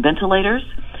of ventilators,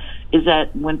 is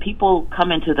that when people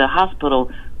come into the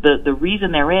hospital, the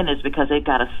reason they're in is because they've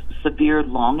got a severe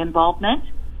lung involvement,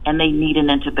 and they need an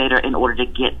intubator in order to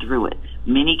get through it.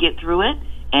 Many get through it,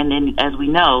 and then, as we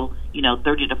know,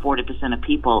 30 to 40% of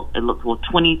people,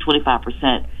 20,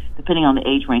 25%, depending on the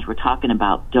age range we're talking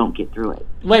about, don't get through it.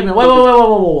 Wait a minute.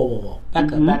 Whoa.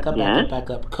 Back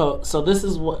up. So this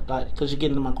is what, because you're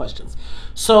getting to my questions.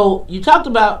 So you talked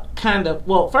about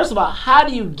first of all, how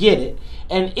do you get it?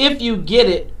 And if you get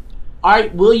it,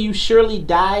 will you surely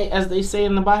die, as they say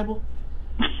in the Bible?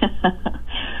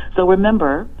 So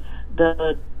remember,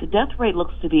 the death rate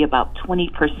looks to be about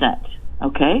 20%,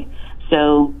 okay?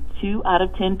 So 2 out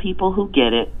of 10 people who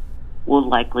get it will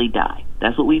likely die.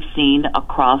 That's what we've seen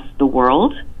across the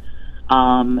world.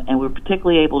 And we're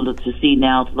particularly able to see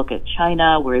now, to look at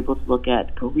China. We're able to look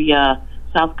at Korea,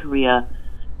 South Korea.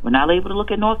 We're not able to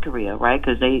look at North Korea, right?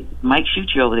 Because they might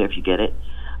shoot you over there if you get it.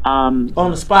 On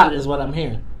the spot is what I'm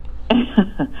hearing.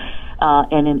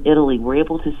 And in Italy, we're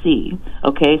able to see,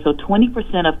 okay, so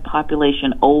 20% of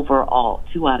population overall,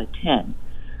 2 out of 10.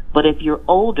 But if you're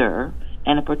older,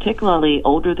 and particularly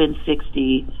older than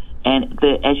 60, and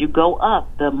as you go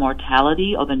up, the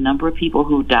mortality or the number of people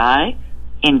who die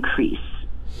increase,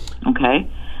 okay?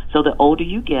 So the older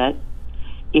you get,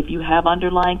 if you have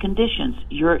underlying conditions,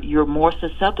 you're more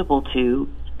susceptible to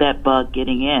that bug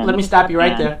getting in. Let me stop you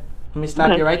right there.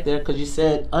 Because you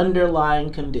said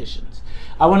underlying conditions.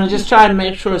 I want to just try and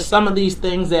make sure some of these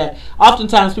things that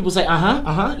oftentimes people say,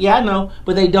 yeah, I know,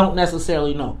 but they don't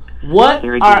necessarily know. What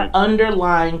are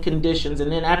underlying conditions?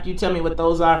 And then after you tell me what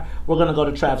those are, we're going to go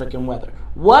to traffic and weather.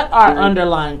 What are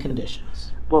underlying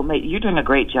conditions? Well, mate, you're doing a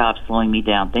great job slowing me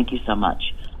down. Thank you so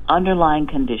much. Underlying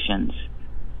conditions.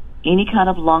 Any kind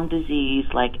of lung disease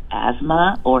like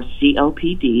asthma or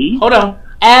COPD. Hold on.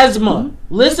 Asthma.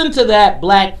 Listen to that,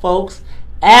 black folks.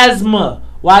 Asthma.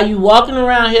 Why you walking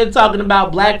around here talking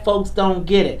about black folks don't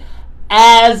get it?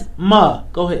 Asthma.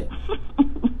 Go ahead.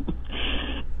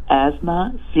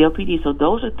 Asthma, COPD. So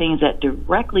those are things that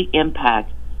directly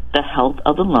impact the health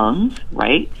of the lungs,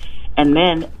 right? And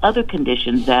then other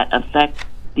conditions that affect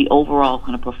the overall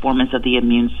kind of performance of the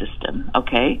immune system,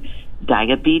 okay?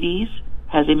 Diabetes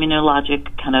has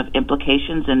immunologic kind of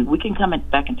implications, and we can come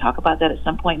back and talk about that at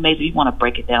some point. Maybe you want to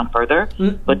break it down further,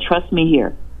 but trust me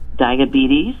here,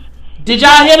 diabetes. Did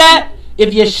y'all hear that?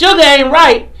 If your sugar ain't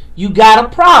right, you got a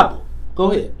problem.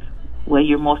 Go ahead. Well,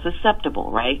 you're more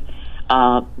susceptible, right?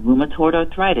 Rheumatoid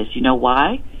arthritis. You know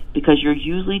why? Because you're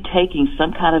usually taking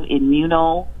some kind of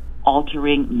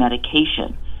immuno-altering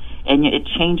medication, and it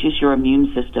changes your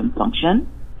immune system function.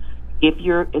 If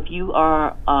you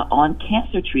are on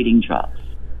cancer-treating drugs,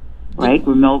 right?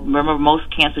 Remember, most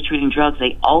cancer-treating drugs,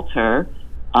 they alter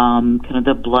kind of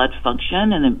the blood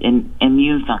function and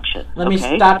immune function. Let me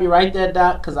stop you right there,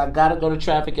 Doc, because I got to go to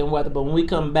traffic and weather. But when we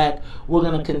come back, we're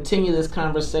going to continue this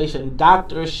conversation.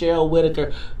 Dr. Cheryl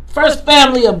Whitaker, first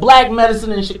family of black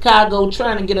medicine in Chicago,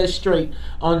 trying to get us straight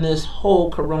on this whole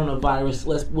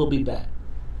coronavirus. We'll be back.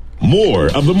 More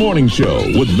of The Morning Show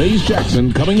with Maze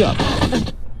Jackson coming up.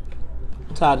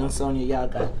 Todd and Sonia, y'all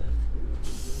got that.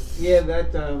 Yeah,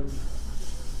 that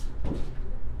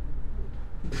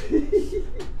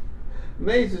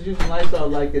Maze is using Lysol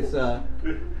like it's some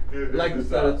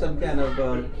kind of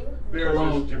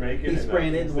cologne. He's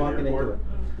spraying it and walking into it.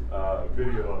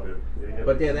 Video of it.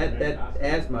 But yeah, that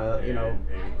asthma,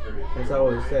 as I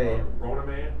always say,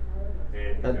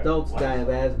 adults die of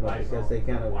asthma because they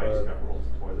kind of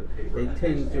they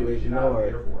tend to ignore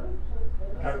it.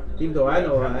 Even though I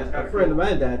know a friend of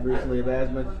mine died recently of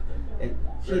asthma, and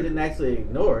she didn't actually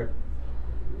ignore it,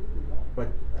 but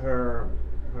her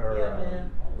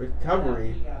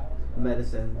recovery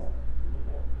medicine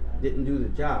didn't do the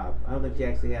job. I don't think she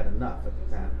actually had enough at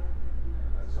the time.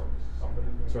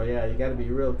 So yeah, you got to be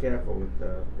real careful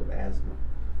with asthma.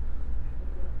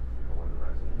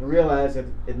 You realize that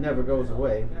it never goes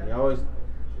away.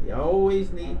 You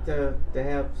always need to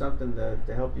have something to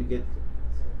help you get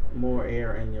more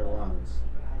air in your lungs.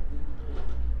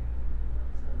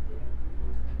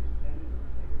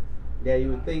 Yeah, you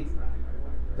would think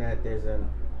that there's an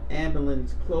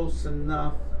ambulance close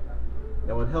enough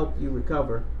that would help you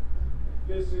recover,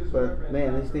 but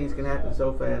man, these things can happen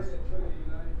so fast.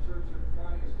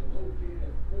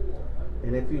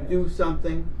 And if you do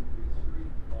something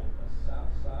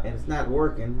and it's not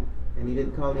working and you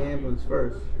didn't call the ambulance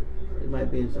first, you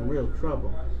might be in some real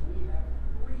trouble.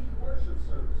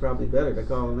 Probably better to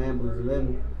call an ambulance and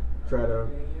then try to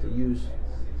use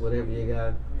whatever you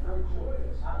got.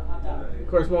 Of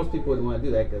course, most people wouldn't want to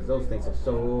do that because those things are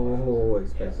so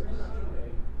expensive.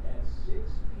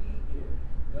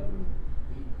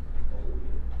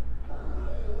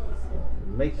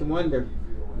 Makes you wonder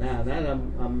Now that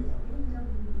I'm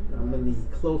in the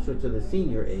closer to the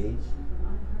senior age,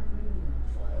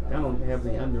 I don't have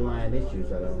any underlying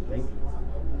issues. I don't think.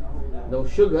 No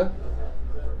sugar.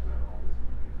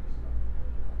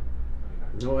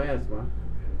 No asthma.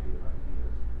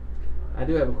 I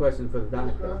do have a question for the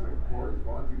doctor.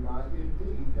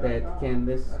 That can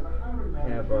this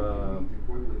have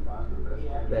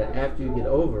that after you get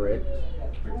over it,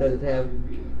 does it have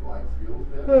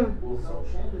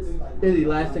any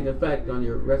lasting effect on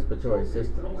your respiratory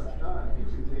system?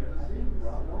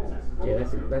 Yeah,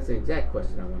 that's the exact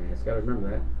question I want to ask. Gotta remember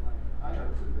that.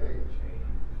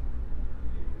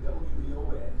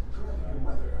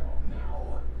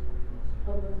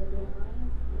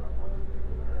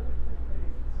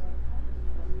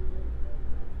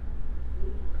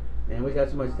 And we got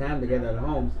so much time together at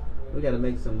home, we got to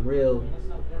make some real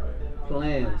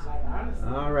plans.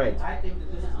 All right.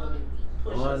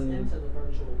 On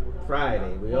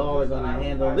Friday, we all are going to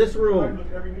handle this room.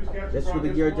 This will be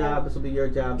your job. This will be your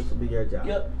job. This will be your job.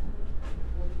 Yep.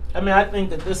 I mean, I think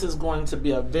that this is going to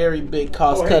be a very big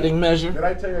cost-cutting measure. Did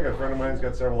I tell you I got a friend of mine who's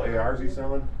got several ARs he's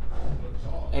selling?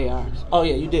 ARs. Oh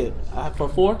yeah, you did. For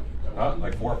 4?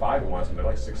 Like 4 or 5 he wants them. They're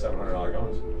like $600-$700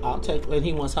 guns. I'll take. And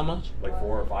he wants how much? Like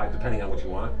 4 or 5, depending on what you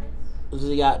want. Does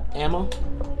he got ammo? I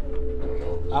don't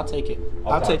know. I'll take it.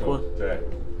 I'll take to one. him today.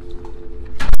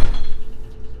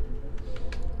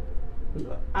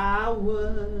 I was.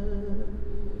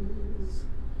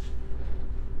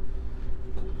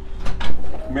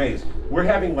 Maze, we're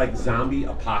having like zombie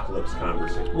apocalypse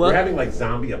conversations. What? We're having like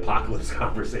zombie apocalypse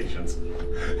conversations.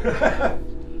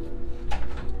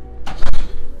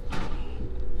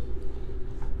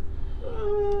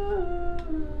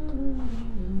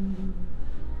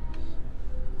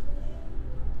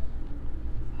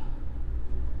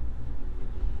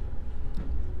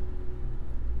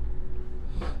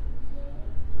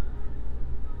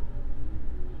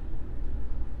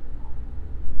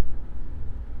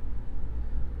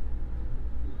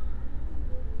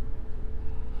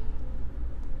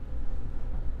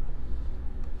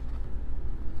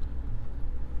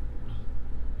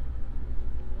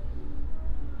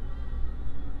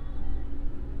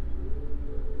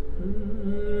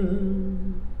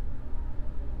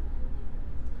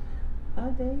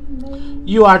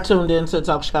 You are tuned in to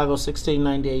Talk Chicago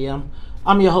 1690 AM.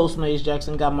 I'm your host, Maze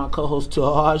Jackson. Got my co-host to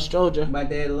Harsh Georgia. My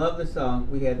dad loved the song.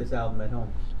 We had this album at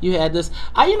home. You had this.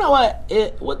 You know what?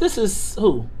 This is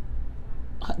who?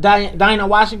 Dinah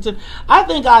Washington. I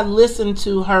think I listened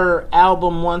to her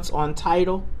album once on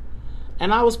Tidal,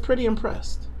 and I was pretty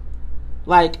impressed.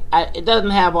 Like, it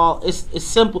doesn't have all. It's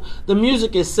simple. The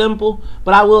music is simple,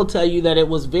 but I will tell you that it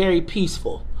was very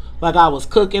peaceful. Like I was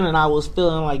cooking and I was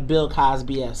feeling like Bill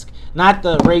Cosby-esque. Not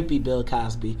the rapey Bill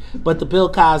Cosby, but the Bill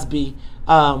Cosby,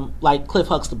 like Cliff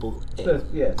Huxtable.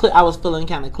 Yes. I was feeling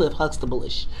kind of Cliff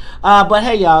Huxtable-ish. But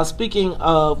hey, y'all, speaking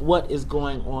of what is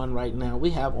going on right now, we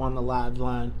have on the live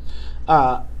line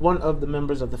one of the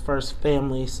members of the first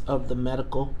families of the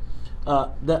medical,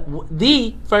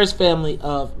 the first family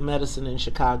of medicine in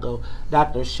Chicago,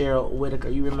 Dr. Cheryl Whitaker.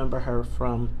 You remember her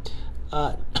from,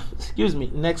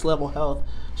 Next Level Health.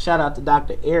 Shout out to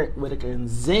Dr. Eric Whitaker and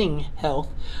Zing Health.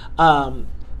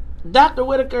 Dr.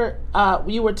 Whitaker,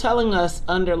 you were telling us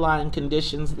underlying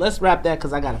conditions. Let's wrap that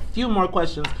because I got a few more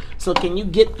questions. So can you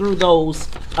get through those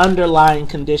underlying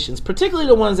conditions, particularly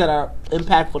the ones that are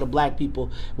impactful to black people?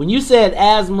 When you said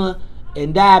asthma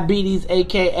and diabetes,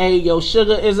 a.k.a. your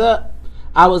sugar is up,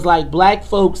 I was like, black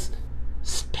folks,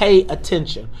 pay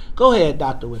attention. Go ahead,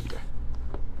 Dr. Whitaker.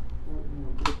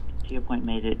 Your point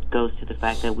made, it goes to the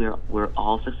fact that we're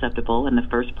all susceptible, and the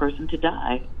first person to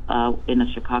die in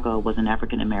Chicago was an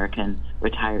African American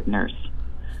retired nurse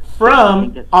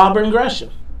from Auburn Gresham.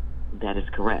 That is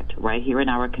correct, right here in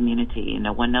our community, and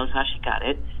no one knows how she got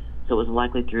it, so it was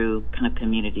likely through kind of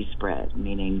community spread,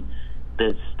 meaning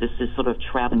this is sort of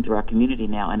traveling through our community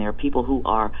now, and there are people who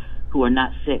are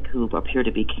not sick who appear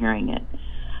to be carrying it.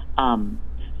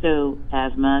 So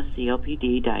asthma,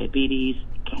 COPD, diabetes,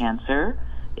 cancer.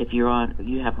 If you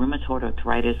have rheumatoid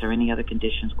arthritis or any other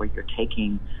conditions where you're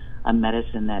taking a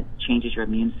medicine that changes your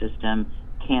immune system,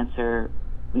 cancer,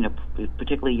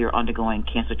 particularly you're undergoing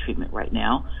cancer treatment right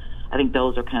now, I think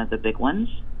those are kind of the big ones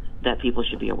that people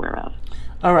should be aware of.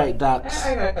 All right, Doc.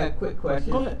 I got a quick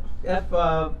question. Go ahead. If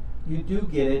you do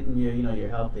get it and you're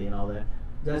healthy and all that,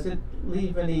 does it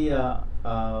leave any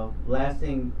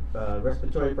lasting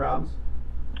respiratory problems?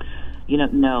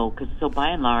 No, because by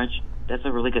and large, that's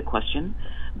a really good question.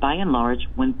 By and large,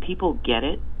 when people get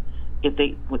it,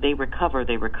 when they recover,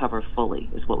 they recover fully,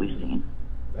 is what we've seen.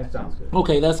 That sounds good.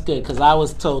 Okay, that's good, because I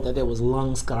was told that there was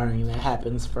lung scarring that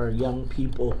happens for young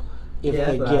people if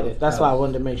they get it. That's why I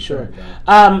wanted to make sure.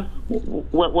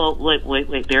 Well,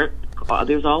 wait.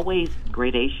 There's always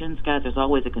gradations, guys. There's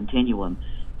always a continuum.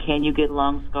 Can you get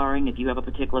lung scarring if you have a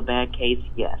particular bad case?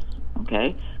 Yes.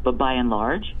 Okay, but by and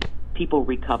large, people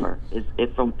recover.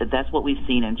 That's what we've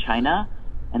seen in China,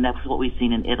 and that's what we've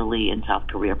seen in Italy and South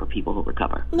Korea for people who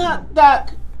recover. Now,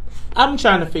 Doc, I'm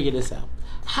trying to figure this out.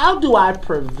 How do I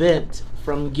prevent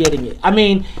from getting it? I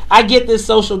mean, I get this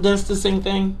social distancing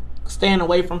thing, staying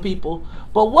away from people,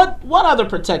 but what other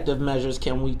protective measures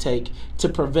can we take to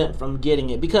prevent from getting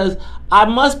it? Because I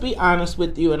must be honest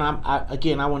with you, and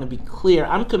I want to be clear,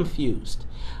 I'm confused.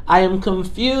 I am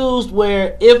confused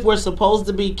where if we're supposed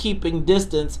to be keeping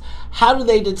distance, how do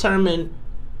they determine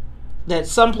that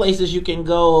some places you can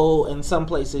go and some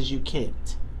places you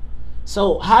can't?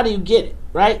 So how do you get it,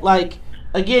 right? Like,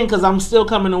 again, because I'm still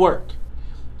coming to work,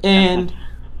 and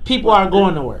people are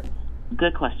going to work.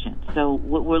 Good question. So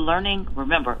what we're learning,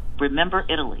 remember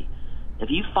Italy. If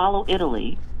you follow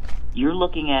Italy, you're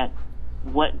looking at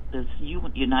what the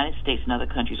United States and other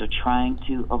countries are trying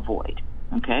to avoid,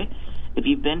 okay? If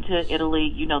you've been to Italy,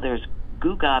 you know there's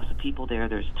gobs of people there.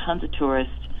 There's tons of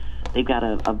tourists. They've got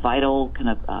a vital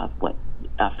kind of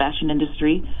fashion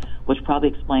industry, which probably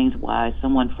explains why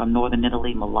someone from northern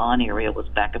Italy, Milan area, was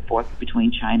back and forth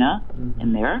between China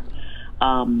and there.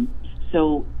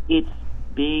 So it's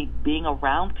being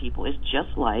around people is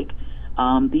just like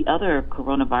the other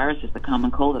coronaviruses, the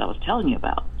common cold that I was telling you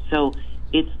about. So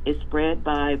it's spread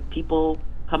by people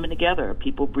coming together,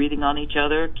 people breathing on each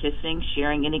other, kissing,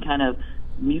 sharing any kind of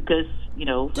mucus,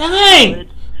 Dang!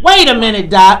 Fluids. Wait a minute,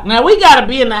 Doc. Now we gotta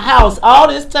be in the house all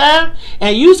this time,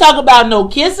 and you talk about no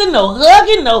kissing, no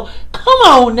hugging, no. Come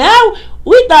on now.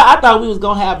 I thought we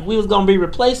was gonna be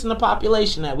replacing the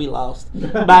population that we lost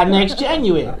by next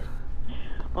January.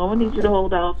 Oh, I need you to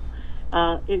hold off.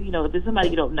 If there's somebody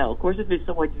you don't know, of course, if it's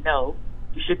someone you know,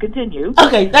 you should continue.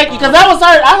 Okay, thank you. Because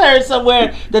I heard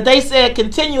somewhere that they said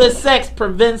continuous sex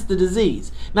prevents the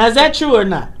disease. Now, is that true or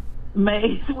not?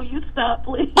 May, will you stop,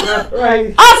 please?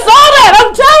 Right. I saw that.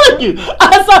 I'm telling you.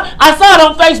 I saw it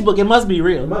on Facebook. It must be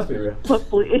real. It must be real. But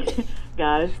please,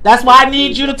 guys. That's why I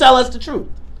need you to tell us the truth.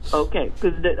 Okay,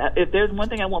 because if there's one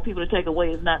thing I want people to take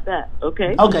away, it's not that.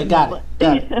 Okay. Okay, got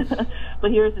it.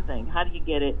 But here's the thing: how do you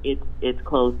get it? It's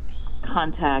close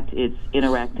contact. It's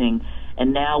interacting,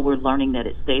 and now we're learning that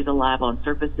it stays alive on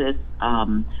surfaces,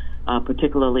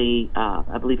 particularly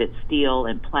I believe it's steel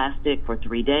and plastic for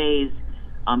 3 days.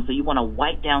 So you want to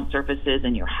wipe down surfaces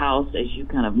in your house as you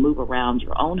kind of move around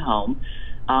your own home.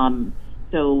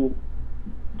 So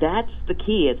that's the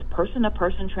key. It's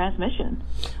person-to-person transmission.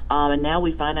 And now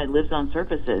we find that it lives on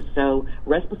surfaces. So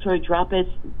respiratory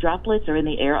droplets are in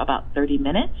the air about 30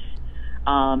 minutes.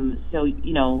 So,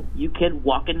 you can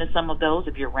walk into some of those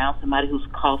if you're around somebody who's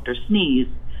coughed or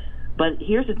sneezed. But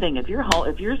here's the thing. If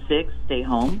you're sick, stay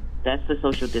home. That's the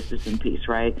social distancing piece,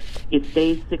 right? It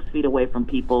stays 6 feet away from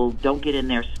people. Don't get in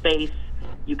their space.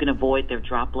 You can avoid their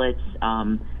droplets.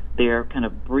 They're kind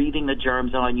of breathing the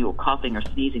germs on you or coughing or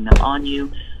sneezing them on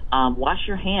you. Wash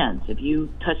your hands. If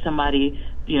you touch somebody,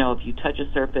 if you touch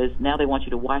a surface, now they want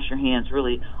you to wash your hands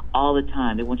really all the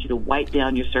time. They want you to wipe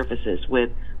down your surfaces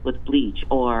with bleach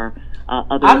or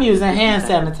other. I'm using hand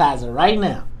sanitizer right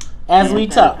now as we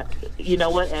talk. You know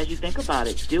what? As you think about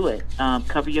it, do it.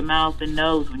 Cover your mouth and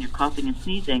nose when you're coughing and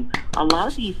sneezing. A lot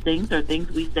of these things are things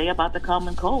we say about the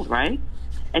common cold, right?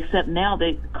 Except now,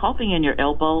 coughing in your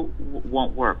elbow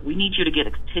won't work. We need you to get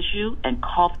a tissue and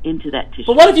cough into that tissue.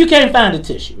 But what if you can't find a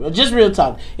tissue? Just real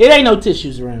talk. It ain't no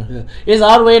tissues around here. It's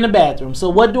all the way in the bathroom. So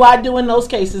what do I do in those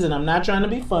cases? And I'm not trying to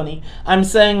be funny. I'm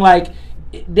saying,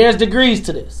 there's degrees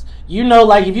to this.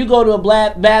 If you go to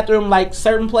a bathroom, like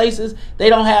certain places, they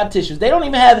don't have tissues. They don't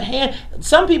even have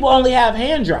some people only have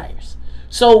hand dryers.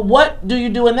 So what do you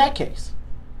do in that case?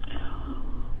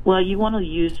 Well, you want to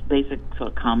use basic sort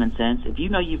of common sense. If you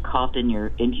know you've coughed into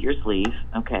your sleeve,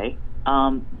 okay,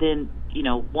 then,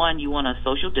 one, you want to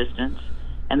social distance.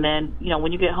 And then,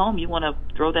 when you get home, you want to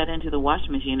throw that into the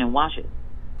washing machine and wash it.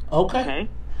 Okay.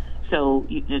 So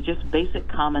just basic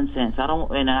common sense.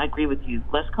 And I agree with you.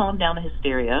 Let's calm down the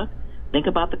hysteria. Think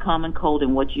about the common cold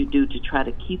and what you do to try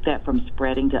to keep that from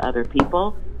spreading to other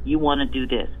people. You want to do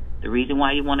this. The reason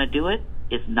why you want to do it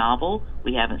is novel.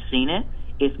 We haven't seen it.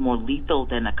 It's more lethal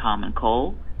than a common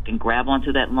cold. It can grab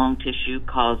onto that lung tissue,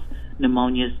 cause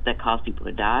pneumonias that cause people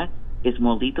to die. It's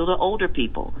more lethal to older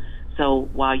people. So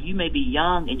while you may be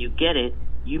young and you get it,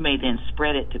 you may then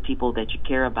spread it to people that you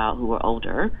care about who are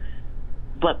older.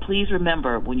 But please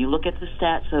remember, when you look at the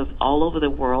stats of all over the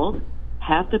world,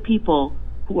 half the people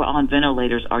who are on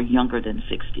ventilators are younger than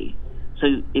 60.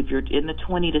 So if you're in the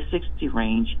 20 to 60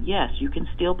 range, yes, you can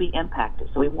still be impacted.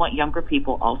 So we want younger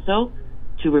people also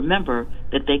to remember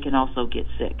that they can also get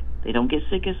sick. They don't get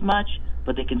sick as much,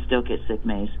 but they can still get sick,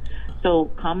 Maze.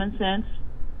 So common sense,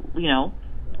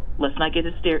 let's not get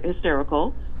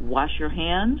hysterical. Wash your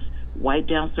hands, wipe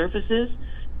down surfaces,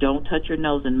 don't touch your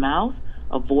nose and mouth,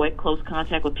 avoid close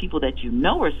contact with people that you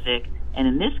know are sick. And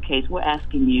in this case, we're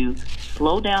asking you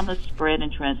slow down the spread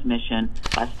and transmission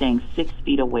by staying 6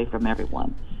 feet away from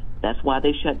everyone. That's why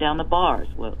they shut down the bars.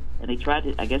 Well, and they tried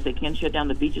to. I guess they can shut down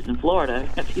the beaches in Florida.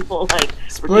 People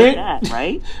forget that,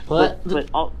 right? but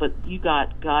you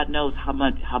got, God knows how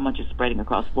much is spreading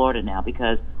across Florida now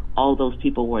because all those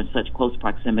people were in such close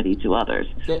proximity to others.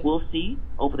 We'll see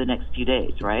over the next few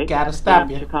days, right? Gotta stop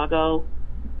you. Chicago,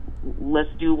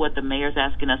 let's do what the mayor's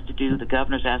asking us to do, the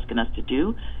governor's asking us to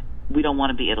do. We don't want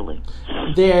to be Italy.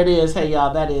 There it is. Hey,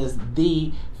 y'all, that is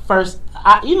the first.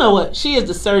 You know what? She is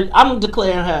the surgeon. I'm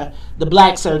declaring her the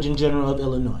Black Surgeon General of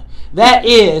Illinois. That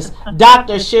is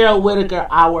Dr. Cheryl Whitaker,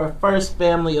 our first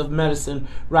family of medicine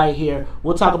right here.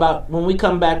 We'll talk about, when we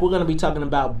come back, we're going to be talking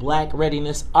about black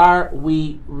readiness. Are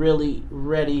we really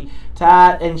ready,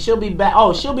 Todd? And she'll be back.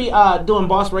 Oh, she'll be doing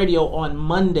Boss Radio on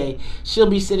Monday. She'll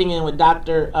be sitting in with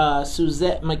Dr.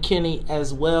 Suzette McKinney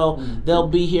as well. Mm-hmm. They'll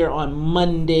be here on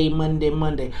Monday.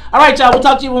 All right, y'all. We'll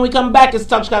talk to you when we come back. It's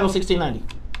Talk Chicago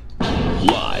 1690.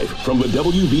 Live from the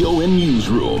WVON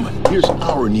newsroom, here's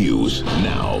our news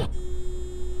now.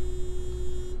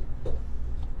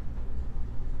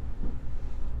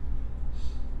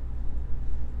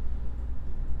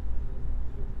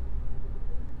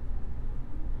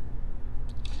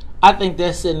 I think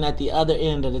they're sitting at the other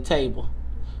end of the table.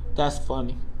 That's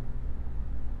funny.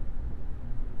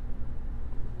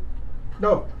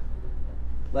 No.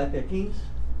 Like their keys?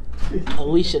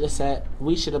 We should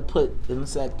have put them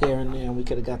sat there and there, and we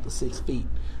could have got the 6 feet.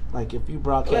 Like if you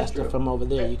broadcast it from over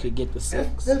there, you could get the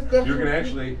 6. You can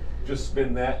actually just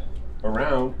spin that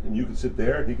around, and you can sit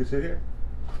there, and he can sit here.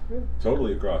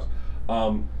 Totally across.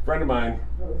 Friend of mine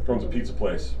owns a pizza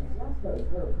place,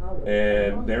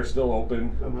 and they're still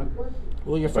open.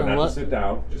 Well, your but friend not what? to sit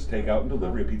down, just take out and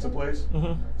delivery. A pizza place.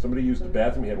 Mm-hmm. Somebody used the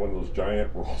bathroom. He had one of those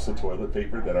giant rolls of toilet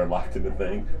paper that are locked in the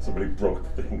thing. Somebody broke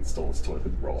the thing and stole his toilet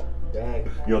roll. Dang.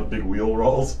 You know the big wheel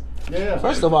rolls? Yeah.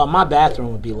 First of all, my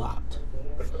bathroom would be locked.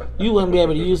 You wouldn't be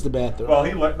able to use the bathroom. Well,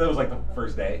 that was like the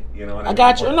first day, you know. And I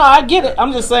got you. No, I get it.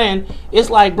 I'm just saying, it's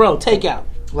like, bro, take out.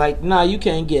 Like, nah, you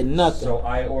can't get nothing. So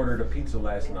I ordered a pizza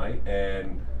last night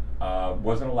and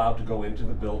wasn't allowed to go into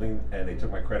the building, and they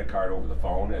took my credit card over the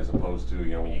phone as opposed to,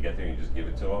 when you get there, you just give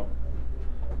it to them.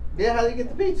 Yeah, how do you get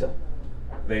the pizza?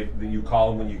 You call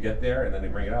them when you get there, and then they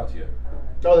bring it out to you.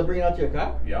 Oh, they bring it out to your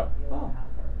car? Yep. Oh.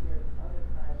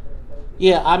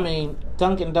 Yeah, I mean,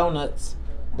 Dunkin' Donuts,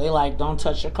 they don't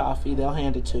touch your coffee. They'll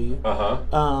hand it to you. Uh-huh.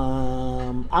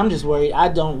 I'm just worried. I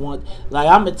don't want,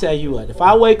 I'm going to tell you what. If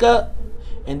I wake up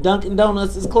and Dunkin'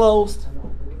 Donuts is closed,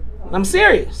 I'm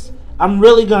serious. I'm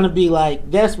really going to be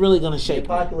that's really going to shake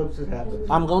the apocalypse has happened.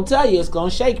 I'm going to tell you, it's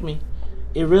going to shake me.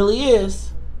 It really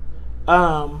is.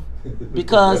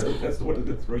 Because that's the one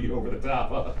that throw you over the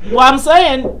top, huh? Well, I'm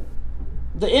saying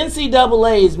the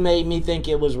NCAA's made me think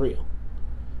it was real.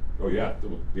 Oh yeah,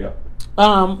 yeah.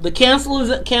 The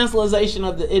cancelization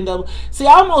of the NCAA. See,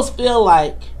 I almost feel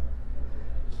like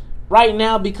right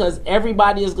now, because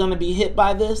everybody is going to be hit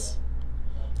by this,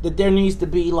 that there needs to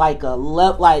be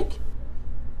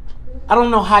I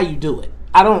don't know how you do it.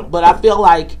 But I feel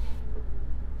like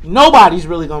nobody's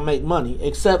really going to make money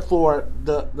except for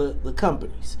the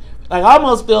companies. I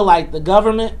almost feel like the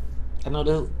government, I know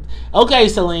this. Okay,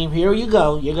 Salim, here you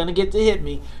go. You're going to get to hit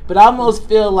me. But I almost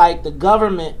feel like the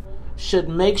government should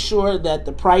make sure that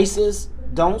the prices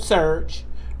don't surge,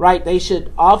 right? They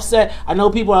should offset. I know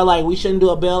people are like, we shouldn't do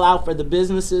a bailout for the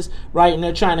businesses, right? And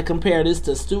they're trying to compare this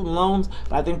to student loans.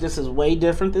 But I think this is way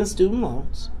different than student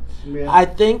loans. Yeah. I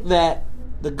think that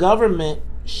the government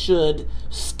should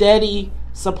steady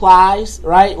supplies,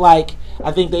 right?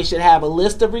 I think they should have a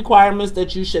list of requirements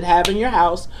that you should have in your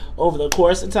house over the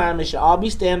course of time. It should all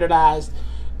be standardized.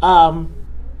 I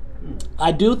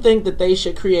do think that they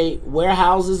should create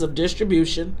warehouses of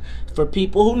distribution for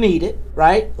people who need it,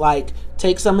 right?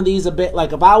 Take some of these if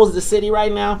I was the city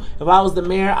right now, if I was the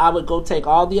mayor, I would go take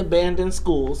all the abandoned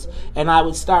schools and I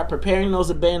would start preparing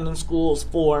those abandoned schools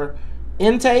for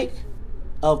intake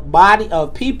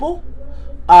of people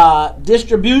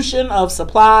distribution of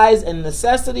supplies and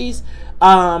necessities,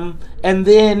 and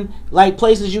then like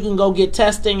places you can go get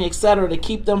testing, etc., to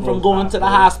keep them from going to the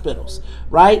hospitals,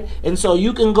 right? And so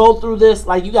you can go through this,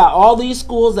 like you got all these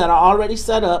schools that are already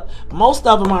set up. Most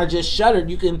of them are just shuttered.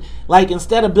 You can, like,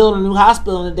 instead of building a new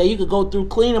hospital in a day, you could go through,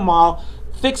 clean them all,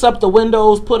 fix up the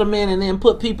windows, put them in, and then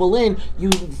put people in.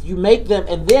 You make them,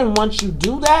 and then once you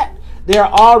do that, they're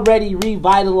already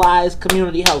revitalized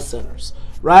community health centers,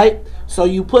 right? So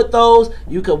you put those,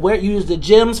 you could use the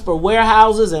gyms for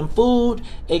warehouses and food,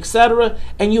 etc.,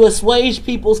 and you assuage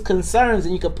people's concerns,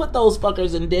 and you could put those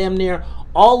fuckers in damn near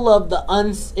all of the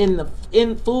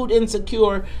in food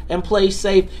insecure and place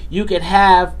safe. You could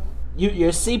have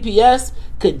your CPS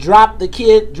could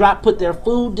put their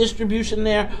food distribution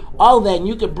there, all that, and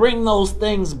you could bring those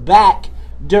things back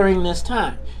during this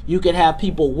time. You could have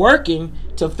people working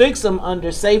to fix them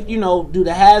under safe, do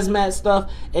the hazmat stuff,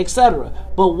 etc.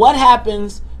 But what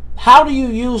happens, how do you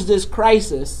use this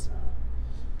crisis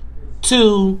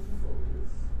to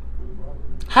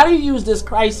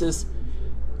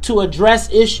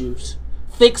address issues,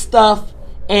 fix stuff,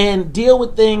 and deal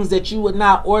with things that you would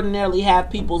not ordinarily have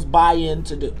people's buy-in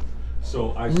to do?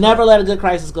 So never let a good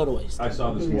crisis go to waste. I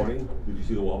saw this morning, did you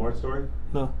see the Walmart story?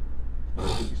 No.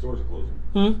 150 stores are closing.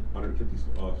 150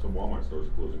 some Walmart stores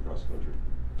are closing across the country.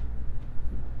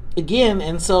 Again,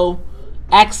 and so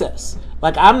access.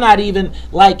 Like, I'm not even,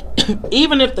 like,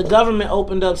 even if the government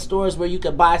opened up stores where you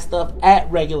could buy stuff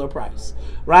at regular price,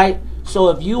 right? So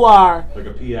if you are... Like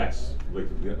a PX,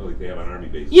 like they have on Army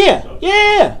base.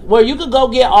 Yeah. Where you could go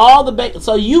get all the bacon.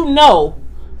 So you know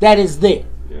that it's there.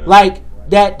 Yeah. Like,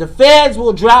 that the feds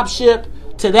will drop ship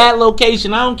to that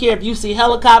location. I don't care if you see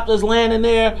helicopters landing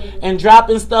there and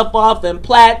dropping stuff off and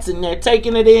plats, and they're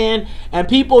taking it in, and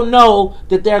people know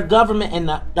that their government and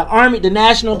the Army, the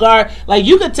National Guard, like,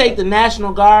 you could take the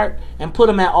National Guard and put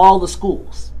them at all the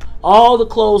schools, all the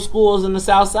closed schools in the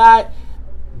South Side,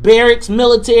 barracks,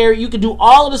 military. You could do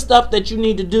all of the stuff that you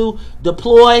need to do,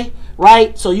 deploy,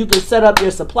 right? So you can set up your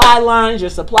supply lines,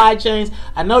 your supply chains.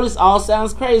 I know this all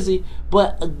sounds crazy,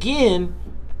 but again,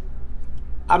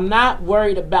 I'm not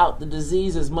worried about the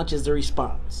disease as much as the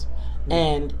response.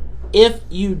 And if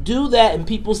you do that and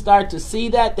people start to see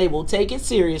that, they will take it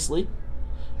seriously,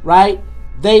 right?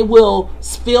 They will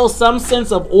feel some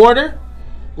sense of order.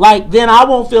 Like, then I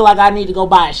won't feel like I need to go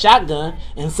buy a shotgun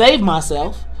and save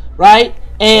myself, right?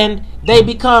 And they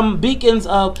become beacons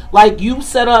of, like, you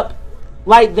set up,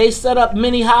 like they set up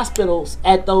many hospitals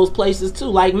at those places too,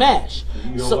 like MASH.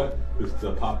 You know what? It's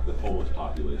the homeless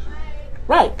population.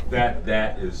 Right.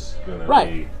 That is going to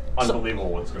be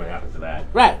unbelievable what's going to happen to that.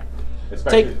 Right.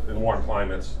 Especially in warm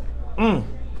climates.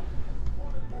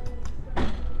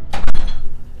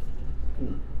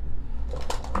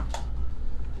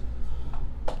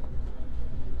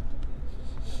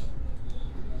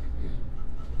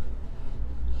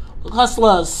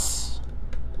 Hustlers.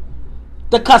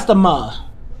 The customer.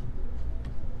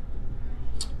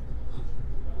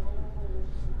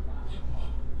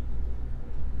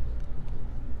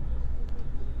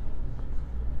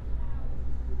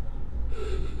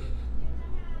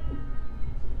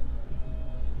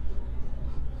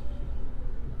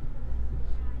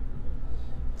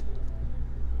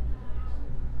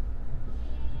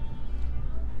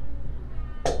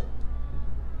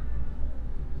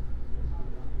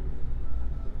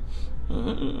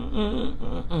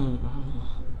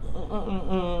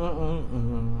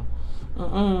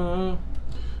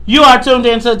 You are tuned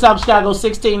in to the Top Chicago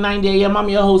 1690 AM. I'm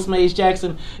your host, Maze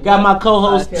Jackson. Got my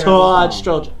co-host, Todd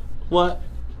Stroger. What?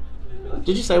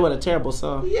 Did you say what a terrible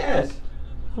song? Yes.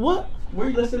 What? Were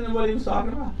you listening to what he was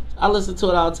talking about? I listen to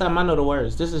it all the time. I know the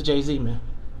words. This is Jay-Z, man.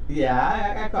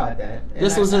 Yeah, I caught that. And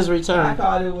this was his return. I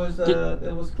thought it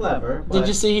was clever. Did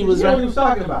you see he was? You know what he was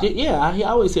talking about? Yeah, I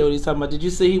always hear what he's talking about. Did you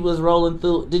see he was rolling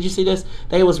through? Did you see this?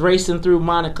 They was racing through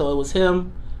Monaco. It was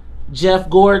him, Jeff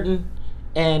Gordon,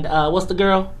 and what's the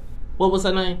girl? What was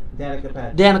her name?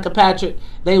 Danica Patrick.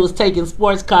 They was taking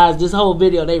sports cars. This whole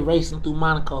video, they racing through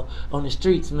Monaco on the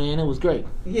streets, man. It was great.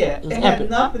 Yeah, it had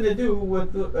nothing to do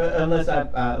with unless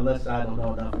I don't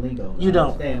know enough lingo. You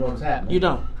don't understand what was happening. You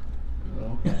don't.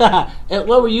 Okay.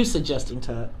 What were you suggesting,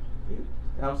 Todd?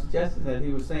 I was suggesting that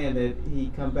he was saying that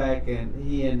he come back and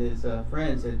he and his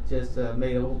friends had just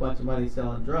made a whole bunch of money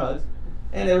selling drugs,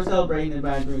 and they were celebrating and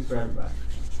buying drinks for everybody.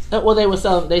 Well,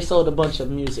 they sold a bunch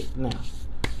of music now.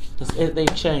 They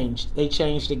changed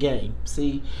the game.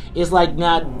 See, it's like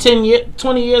not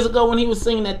 20 years ago when he was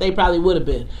singing that, they probably would have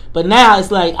been. But now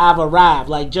it's like, I've arrived.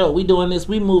 Like, Joe, we doing this.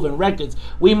 We moving records.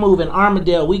 We moving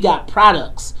Armadale. We got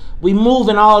products. We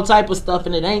moving all type of stuff,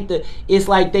 and it's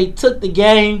like they took the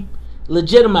game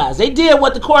legitimize. They did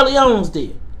what the Corleones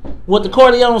did. What the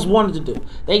Corleones wanted to do.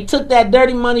 They took that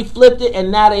dirty money, flipped it,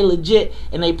 and now they legit,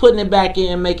 and they putting it back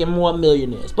in, making more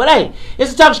millionaires. But hey,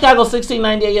 it's the Talk Chicago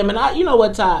 1690 AM, and you know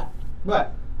what, Todd?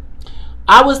 What?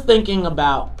 I was thinking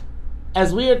about,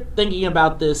 as we were thinking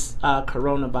about this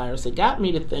coronavirus, it got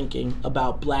me to thinking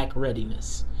about black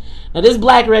readiness. Now, this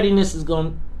black readiness is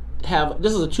going to have,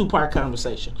 this is a two-part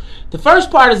conversation. The first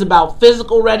part is about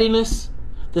physical readiness.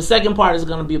 The second part is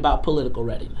going to be about political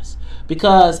readiness.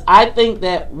 Because I think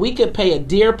that we could pay a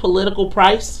dear political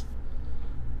price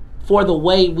for the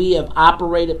way we have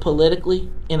operated politically.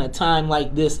 In a time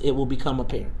like this, it will become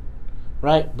apparent.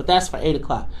 Right? But that's for 8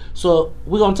 o'clock. So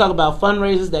we're going to talk about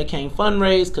fundraisers that can't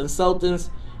fundraise, consultants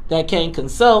that can't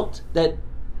consult. We're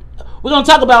going to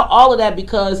talk about all of that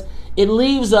because it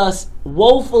leaves us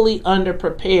woefully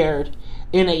underprepared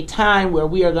in a time where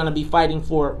we are going to be fighting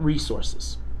for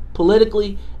resources.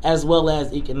 Politically as well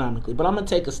as economically. But I'm going to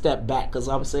take a step back because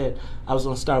I said I was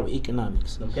going to start with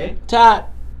economics. Okay. Todd,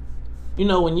 you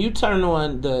know, when you turn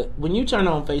on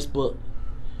Facebook,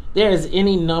 there is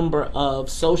any number of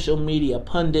social media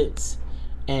pundits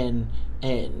and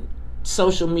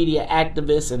social media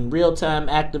activists and real-time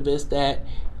activists that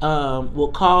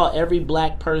will call every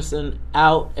black person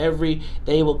out.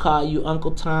 They will call you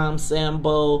Uncle Tom,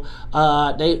 Sambo.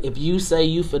 If you say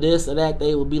you for this or that,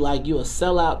 they will be like you a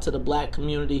sellout to the black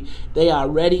community. They are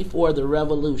ready for the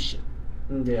revolution.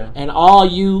 Yeah. And all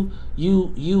you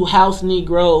house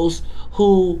Negroes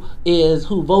who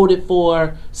voted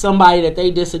for somebody that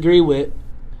they disagree with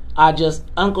are just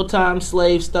Uncle Tom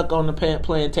slaves stuck on the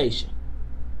plantation.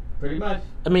 Pretty much.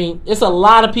 I mean, it's a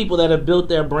lot of people that have built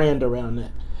their brand around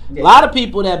that. Yeah. A lot of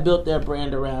people that built their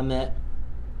brand around that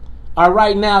are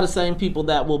right now the same people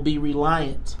that will be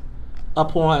reliant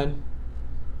upon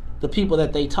the people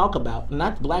that they talk about,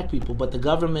 not the black people, but the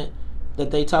government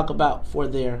that they talk about for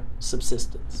their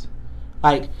subsistence.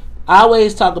 Like, I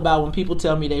always talk about when people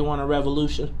tell me they want a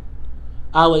revolution,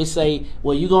 I always say,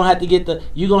 well, you're gonna have to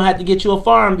get you a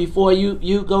farm before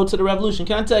you go to the revolution.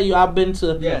 Can I tell you, I've been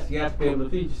to... Yes, you have to be able to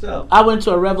feed yourself. I went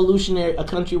to a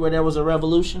country where there was a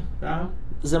revolution. Uh-huh.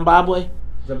 Zimbabwe.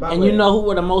 And you know who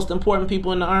were the most important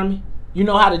people in the army? You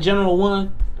know how the general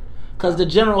won? Because the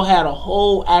general had a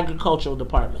whole agricultural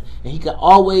department, and he could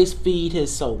always feed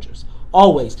his soldiers.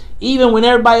 Always. Even when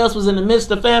everybody else was in the midst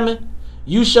of famine,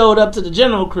 you showed up to the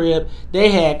general crib,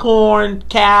 they had corn,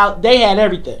 cow, they had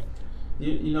everything.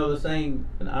 You know the saying,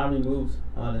 an army moves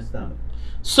on its stomach.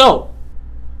 So,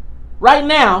 right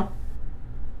now,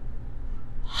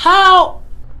 how,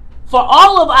 for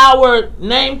all of our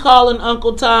name calling,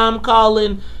 Uncle Tom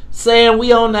calling, saying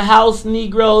we own the house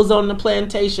Negroes on the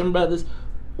plantation brothers,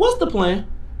 what's the plan?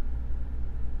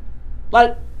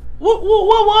 Like,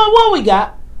 what we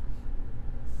got?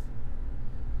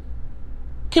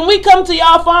 Can we come to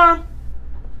y'all farm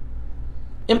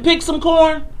and pick some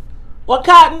corn or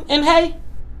cotton and hay?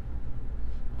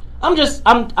 I'm just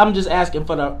asking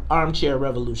for the armchair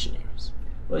revolutionaries.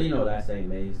 Well, you know what I say,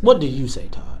 Maze. What do you say,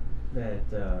 Todd? That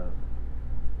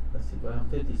let's see, well, I'm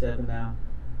 57 now,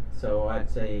 so I'd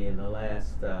say in the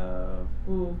last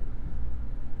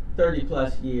 30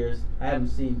 plus years, I haven't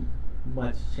seen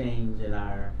much change in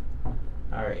our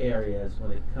areas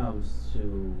when it comes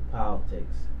to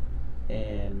politics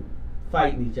and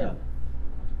fighting each other.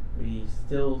 We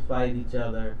still fight each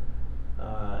other,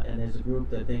 and there's a group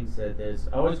that thinks that there's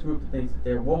always a group that thinks that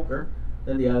they're woker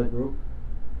than the other group,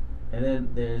 and then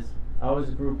there's always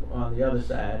a group on the other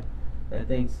side that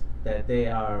thinks that they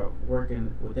are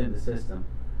working within the system,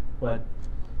 but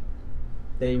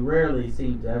they rarely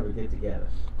seem to ever get together.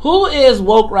 Who is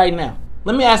woke right now?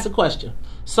 Let me ask the question.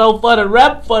 So for the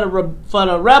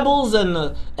rebels and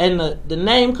the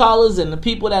name callers and the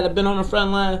people that have been on the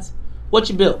front lines, what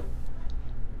you built?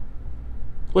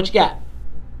 What you got?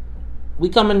 We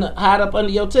coming to hide up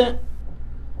under your tent?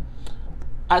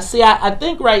 I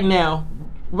think right now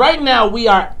we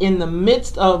are in the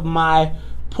midst of my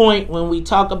point when we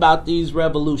talk about these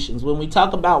revolutions, when we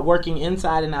talk about working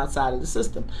inside and outside of the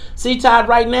system. See, Todd,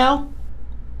 right now,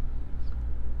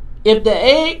 if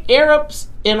the Arabs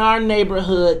in our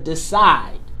neighborhood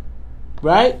decide,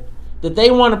 right, that they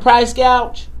want to price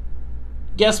gouge,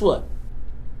 guess what?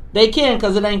 They can,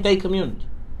 because it ain't their community.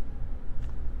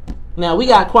 Now, we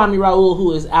got Kwame Raoul,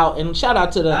 who is out, and shout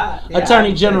out to the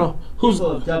Attorney General, who's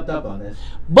jumped up on this.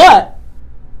 But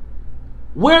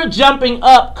we're jumping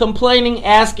up, complaining,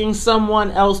 asking someone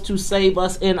else to save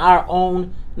us in our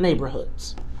own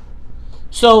neighborhoods.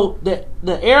 So the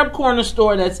Arab corner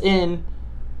store that's in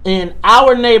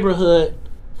our neighborhood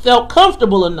felt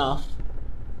comfortable enough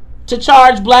to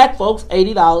charge black folks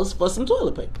 $80 for some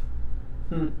toilet paper.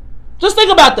 Just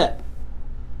think about that.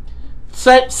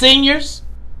 Seniors,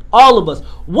 all of us.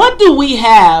 What do we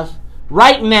have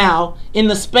right now in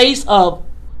the space of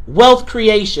wealth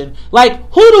creation? Like,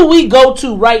 who do we go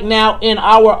to right now in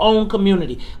our own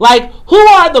community? Like, who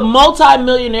are the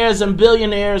multimillionaires and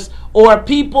billionaires or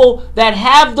people that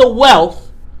have the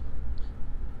wealth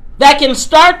that can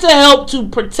start to help to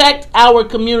protect our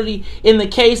community in the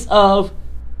case of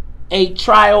a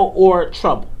trial or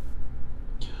trouble?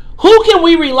 Who can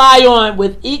we rely on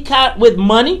with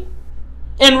money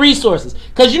and resources?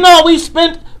 Because we've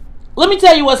spent. Let me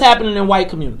tell you what's happening in white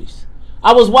communities.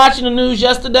 I was watching the news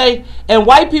yesterday, and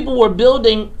white people were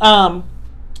building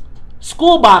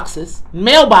school boxes,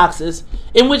 mailboxes,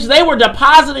 in which they were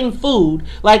depositing food.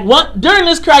 Like during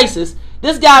this crisis,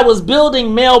 this guy was building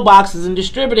mailboxes and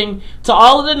distributing to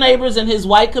all of the neighbors in his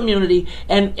white community,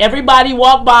 and everybody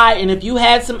walked by, and if you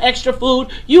had some extra food,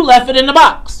 you left it in the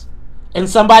box. And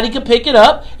somebody could pick it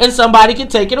up, and somebody could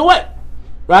take it away.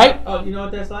 Right? Oh, you know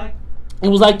what that's like? It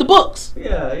was like the books.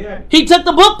 Yeah. He took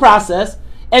the book process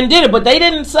and did it, but they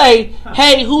didn't say,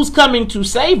 hey, who's coming to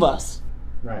save us?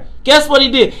 Right. Guess what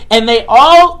he did? And they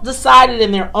all decided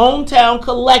in their own town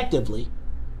collectively,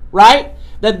 right,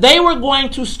 that they were going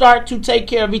to start to take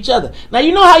care of each other. Now,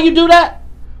 you know how you do that?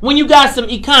 When you got some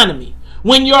economy.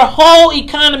 When your whole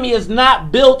economy is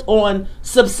not built on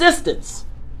subsistence.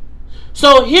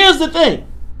 So here's the thing.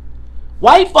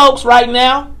 White folks right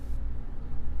now,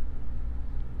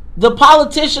 the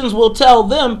politicians will tell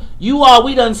them,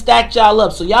 we done stacked y'all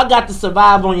up, so y'all got to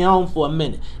survive on your own for a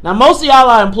minute. Now, most of y'all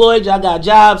are employed, y'all got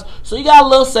jobs, so you got a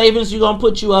little savings, you're going to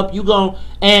put you up,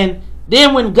 and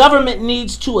then when government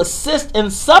needs to assist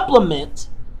and supplement,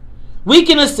 we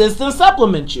can assist and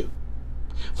supplement you.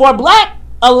 For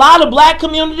a lot of black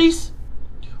communities,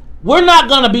 we're not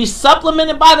going to be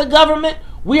supplemented by the government,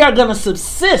 we are going to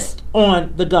subsist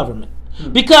on the government.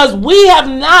 Because we have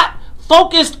not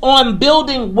focused on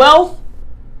building wealth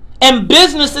and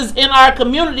businesses in our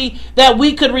community that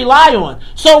we could rely on.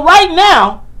 So right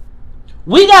now,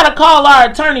 we got to call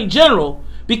our attorney general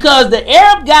because the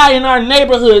Arab guy in our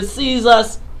neighborhood sees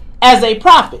us as a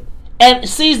prophet and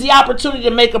sees the opportunity to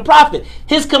make a profit.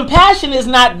 His compassion is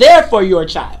not there for your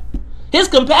child. His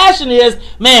compassion is,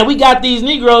 man, we got these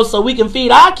Negroes so we can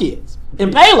feed our kids in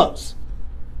Palos.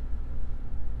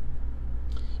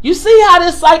 You see how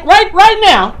this like right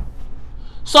now.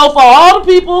 So for all the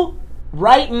people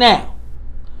right now,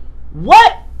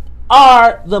 what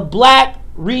are the black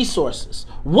resources?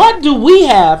 What do we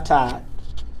have, Todd?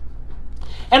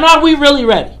 And are we really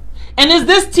ready? And is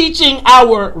this teaching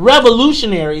our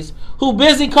revolutionaries who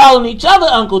busy calling each other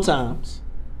Uncle Toms?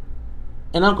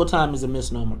 And Uncle Tom is a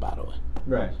misnomer, by the way.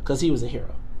 Right. Because he was a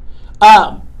hero.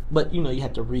 But you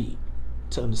have to read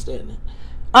to understand it.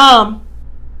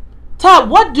 Todd,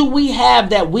 what do we have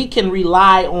that we can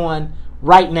rely on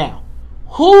right now?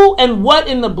 Who and what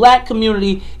in the black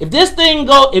community, if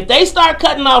they start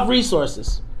cutting off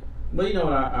resources? Well, you know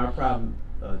what our problem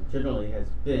generally has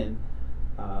been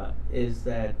is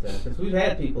that because we've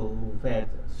had people who've had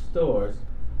stores,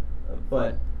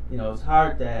 but it's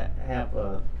hard to have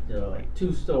like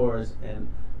two stores and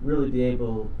really be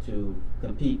able to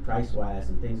compete price-wise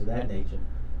and things of that nature.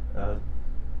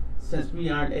 Since we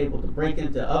aren't able to break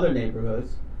into other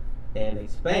neighborhoods and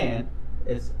expand,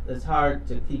 it's hard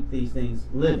to keep these things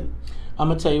living. I'm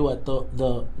gonna tell you what,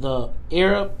 the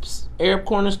Arab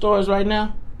corner stores right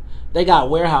now, they got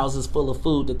warehouses full of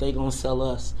food that they gonna sell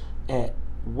us at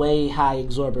way high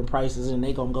exorbitant prices, and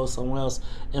they gonna go somewhere else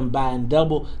and buy in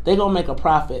double. They gonna make a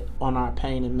profit on our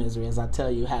pain and misery, as I tell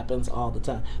you, happens all the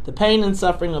time. The pain and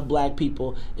suffering of black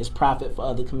people is profit for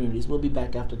other communities. We'll be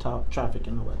back after traffic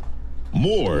in the weather.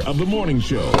 More of the morning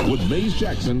show with Maze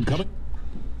Jackson coming.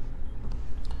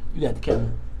 You got the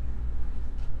camera.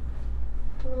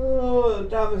 Oh,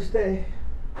 namaste.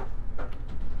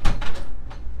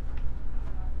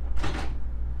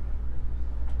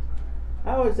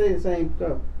 I always say the same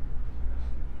stuff.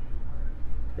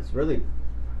 It's really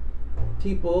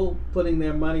people putting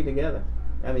their money together.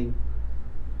 I mean,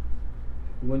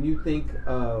 when you think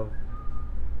of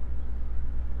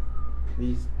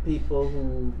these people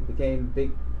who became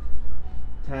big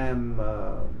time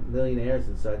millionaires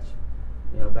and such,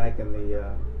 back in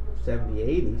the 70s,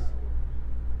 80s,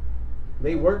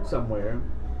 they worked somewhere,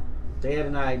 they had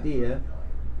an idea,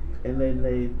 and then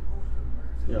they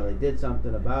did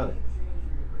something about it.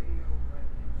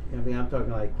 I mean, I'm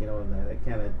talking like, that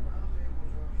kind of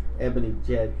ebony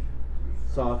jet,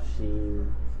 soft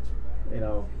sheen,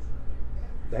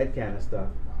 that kind of stuff.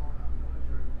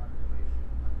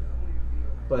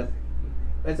 But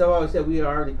as I've always said, we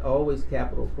are always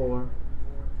capital poor.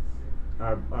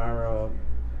 Our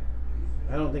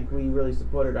I don't think we really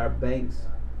supported our banks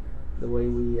the way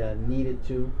we needed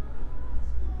to.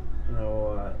 You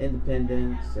know,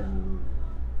 Independence and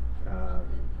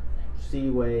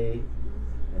Seaway,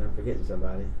 and I'm forgetting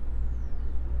somebody.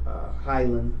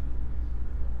 Highland.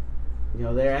 You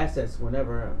know, their assets were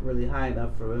never really high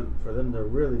enough for them to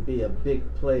really be a big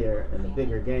player in a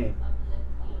bigger game.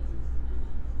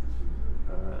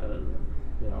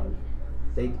 You know,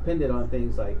 they depended on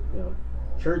things like, you know,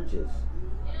 churches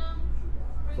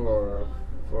for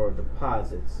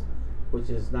deposits, which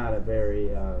is not a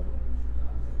very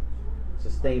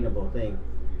sustainable thing,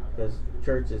 because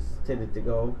churches tended to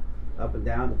go up and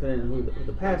down depending on who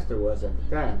the pastor was at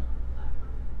the time.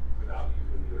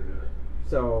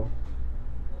 So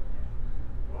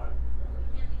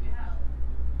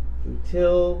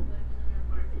until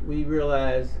we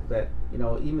realize that, you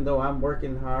know, even though I'm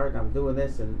working hard, I'm doing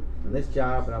this and this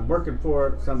job, and I'm working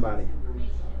for somebody,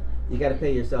 you got to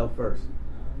pay yourself first.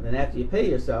 And then after you pay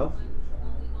yourself,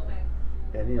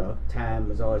 and you know,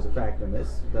 time is always a factor in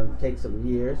this, it's going to take some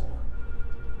years,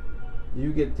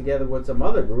 you get together with some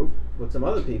other group, with some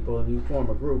other people, and you form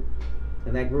a group,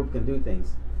 and that group can do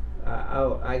things.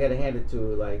 I got to hand it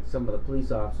to like some of the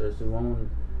police officers who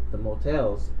owned the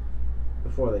motels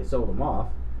before they sold them off.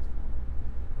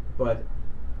 But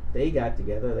they got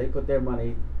together, they put their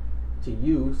money to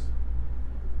use,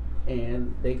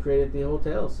 and they created the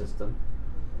hotel system.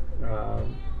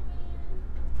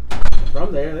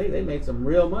 From there, they made some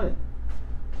real money.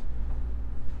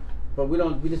 But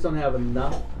we just don't have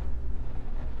enough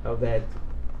of that.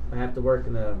 I have to work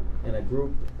in a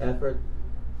group effort.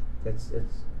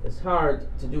 It's hard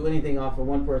to do anything off of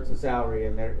one person's salary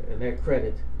and their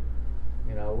credit.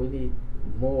 You know, we need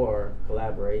more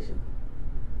collaboration.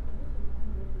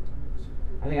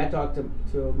 I think I talked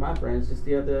to my friends just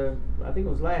I think it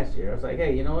was last year. I was like,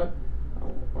 hey, you know what?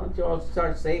 Why don't you all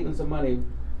start saving some money,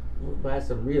 we'll buy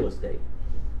some real estate.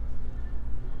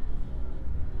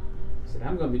 I said,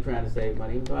 I'm going to be trying to save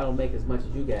money, even though I don't make as much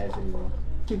as you guys anymore.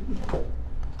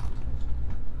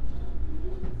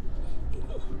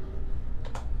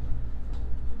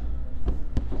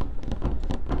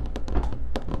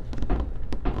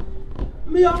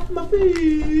 Me off my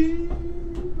feet.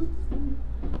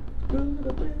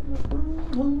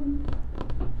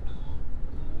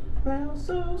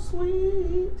 So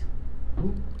sweet.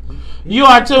 You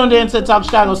are tuned in to Talk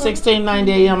Chicago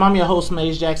 1690 AM. I'm your host,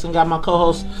 Maze Jackson. Got my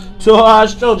co-host,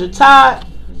 George Stroger Todd,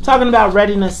 talking about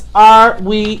readiness. Are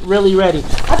we really ready?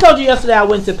 I told you yesterday I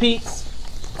went to Pete's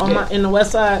in the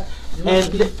West Side,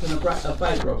 and a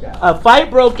fight broke out. A fight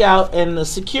broke out, and the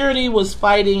security was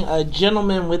fighting a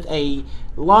gentleman with a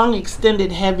long,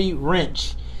 extended, heavy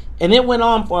wrench. And it went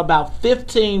on for about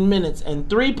 15 minutes, and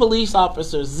 3 police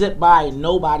officers zipped by and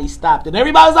nobody stopped. And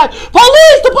everybody was like,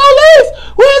 police, the police!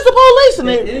 Where's the police? And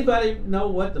Did anybody know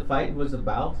what the fight was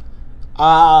about?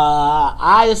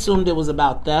 I assumed it was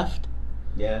about theft.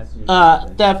 Yes.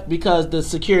 Theft, because the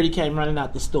security came running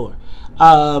out the store.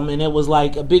 And it was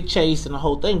like a big chase and the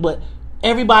whole thing. But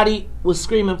everybody was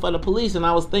screaming for the police, and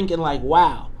I was thinking like,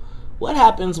 wow, what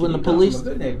happens when the police... From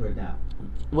a good neighborhood now.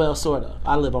 Well, sort of.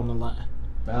 I live on the line.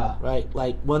 Ah. Right,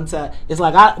 like one side, it's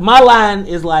like my line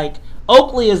is like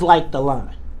Oakley is like the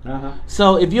line.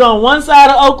 So if you're on one side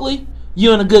of Oakley,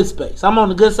 you're in a good space. I'm on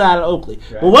the good side of Oakley.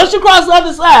 Right. But once you cross the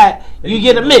other side, you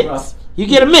get a mix. You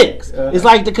get a mix. It's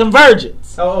like the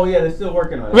convergence. Oh yeah, they're still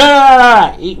working on it.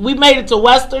 Right. We made it to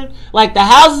Western. Like the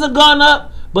houses have gone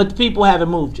up, but the people haven't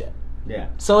moved yet. Yeah.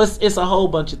 So it's a whole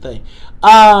bunch of things.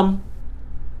 But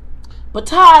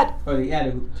Todd. Oh, the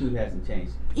attitude hasn't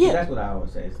changed. Yeah, that's what I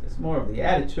always say. It's more of the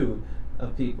attitude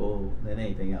of people than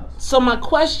anything else. So my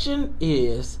question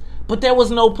is, but there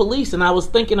was no police, and I was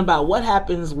thinking about what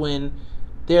happens when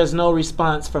there's no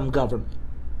response from government.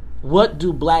 What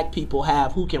do black people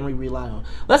have? Who can we rely on?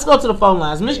 Let's go to the phone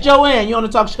lines. Miss Joanne, you on the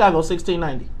Talk Chicago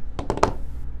 1690.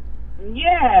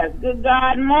 Yes. Good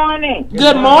God morning.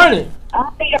 Good morning.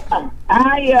 I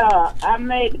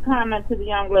made the comment to the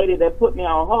young lady that put me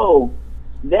on hold.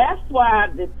 That's why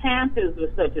the Panthers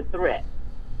were such a threat,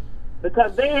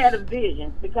 because they had a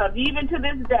vision. Because even to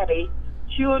this day,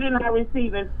 children are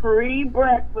receiving free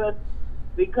breakfast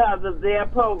because of their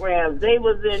programs. They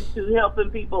was into helping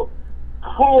people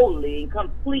wholly and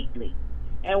completely.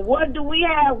 And what do we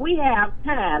have? We have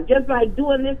time. Just like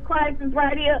doing this crisis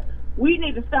right here, we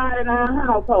need to start in our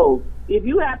household. If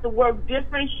you have to work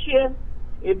different shifts,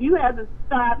 if you have to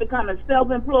start becoming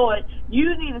self-employed,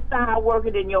 you need to start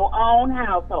working in your own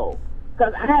household.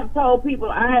 Because I have told people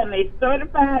I am a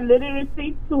certified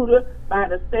literacy tutor by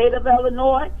the state of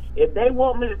Illinois. If they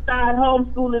want me to start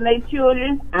homeschooling their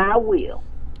children, I will.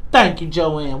 Thank you,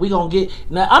 Joanne. We gonna get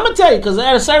now. I'm gonna tell you because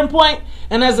at a certain point,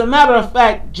 and as a matter of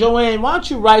fact, Joanne, why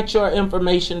don't you write your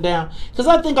information down? Because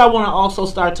I think I want to also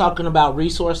start talking about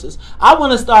resources. I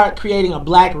want to start creating a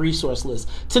black resource list.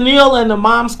 Tennille and the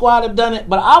Mom Squad have done it,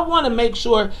 but I want to make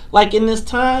sure, like in this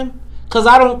time, because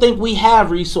I don't think we have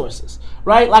resources,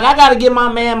 right? Like I got to get my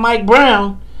man Mike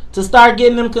Brown to start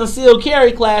getting them concealed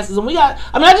carry classes, and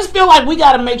I just feel like we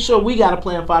got to make sure we got a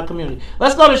plan for our community.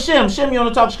 Let's go to Shim. Shim, you on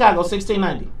the Talk Chicago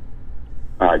 1690.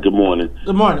 All right, good morning.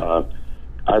 Good morning.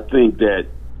 I think that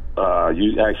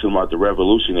you asked about the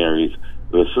revolutionaries.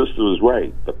 The sister was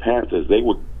right. The Panthers, they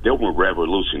were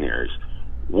revolutionaries.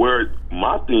 Where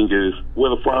my thing is,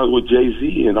 where the fathers with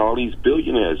Jay-Z and all these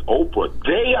billionaires, Oprah,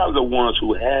 they are the ones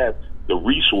who have the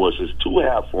resources to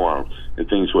have forums and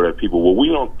things for their people. Well, we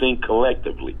don't think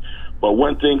collectively. But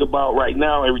one thing about right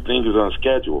now, everything is on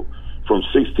schedule. From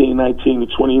 1619 to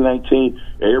 2019,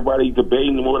 everybody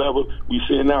debating and whatever we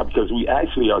see it now, because we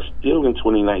actually are still in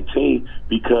 2019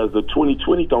 because the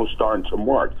 2020 don't start until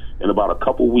March in about a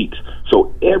couple weeks.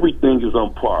 So everything is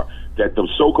on par. That the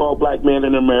so-called black man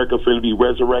in America finna be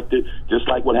resurrected, just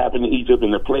like what happened in Egypt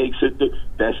and the plague sister.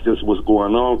 That's just what's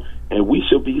going on, and we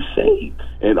should be saved.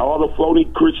 And all the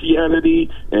floating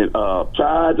Christianity and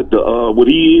pride, what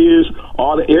he is,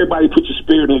 everybody put your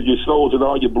spirit into your souls and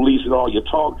all your beliefs and all your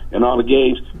talk and all the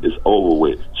games is over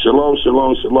with. Shalom,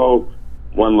 shalom, shalom.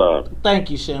 One love. Thank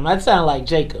you, Shem. That sounds like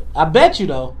Jacob. I bet you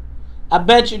though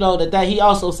that he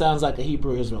also sounds like a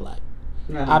Hebrew Israelite.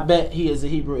 I bet he is a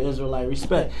Hebrew Israelite.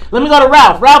 Respect. Let me go to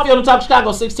Ralph. Ralph, you on the Talk Chicago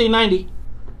 1690.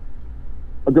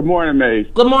 Good morning, Maze.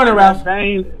 Good morning, Ralph.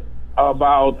 Vein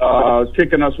about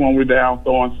kicking us when we're down,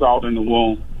 throwing salt in the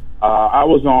wound. I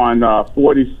was on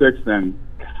 46th and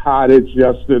Cottage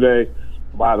yesterday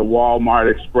by the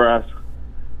Walmart Express,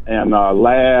 and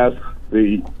last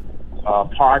the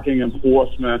parking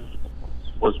enforcement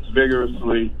was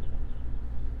vigorously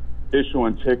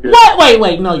issuing tickets.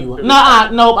 Wait. No, you were. No, I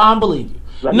don't believe you.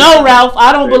 No, Ralph,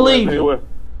 I don't believe you.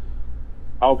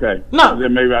 Okay. No.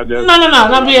 Then maybe I did. No.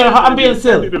 I'm being silly.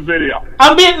 Send you the video.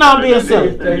 I'm being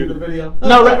silly. The video.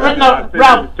 No,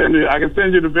 Ralph. I can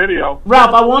send you the video.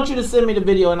 Ralph, I want you to send me the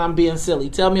video, and I'm being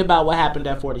silly. Tell me about what happened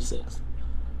at 46.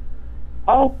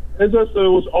 Oh, it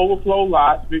was overflow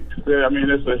lot. I mean,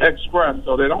 it's an express,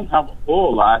 so they don't have a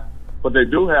full lot, but they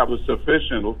do have a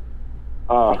sufficient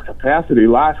capacity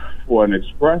lot for an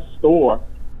express store.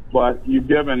 But you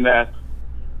given that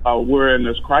we're in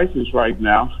this crisis right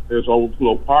now, there's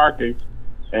overflow parking,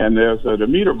 and there's the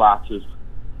meter boxes,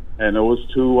 and there was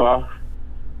two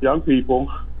young people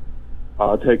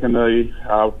taking they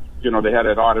had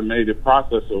an automated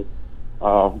process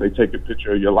of they take a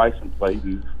picture of your license plate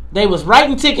and they was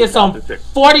writing tickets on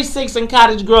 46 in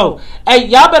Cottage Grove. Hey,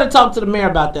 y'all better talk to the mayor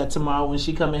about that tomorrow when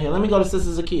she come in here. Let me go to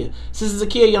Sister Zakia. Sister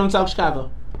Zakia, you on Talk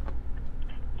Chicago?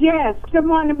 Yes. Good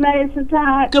morning, Mason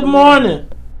Todd. Good morning.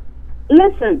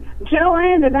 Listen,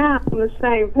 Joanne and I are on the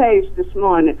same page this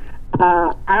morning.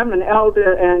 I'm an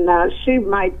elder, and she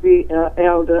might be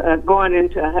elder, going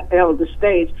into her elder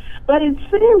stage. But it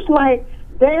seems like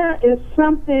there is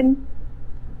something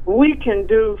we can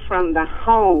do from the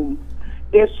home.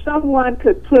 If someone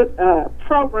could put a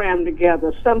program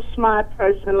together, some smart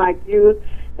person like you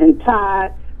and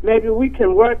Todd, maybe we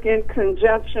can work in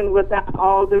conjunction with our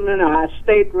alderman or our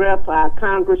state rep or our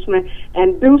congressman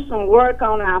and do some work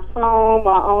on our phone or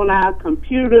on our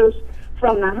computers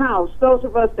from the house. Those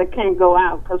of us that can't go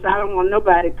out, because I don't want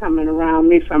nobody coming around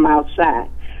me from outside.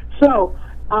 So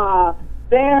I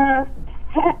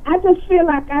just feel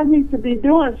like I need to be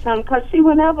doing something, because see,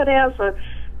 whenever there's a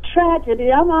tragedy,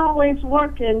 I'm always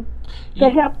working to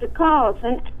help the cause,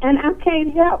 and I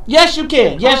can't help. Yes, you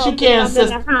can. Yes, you can,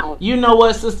 sister. You know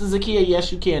what, Sister Zakia?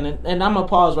 Yes, you can. And I'm going to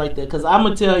pause right there, because I'm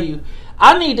going to tell you,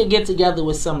 I need to get together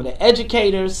with some of the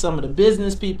educators, some of the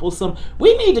business people.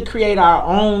 We need to create our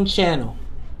own channel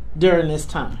during this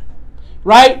time,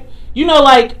 right? You know,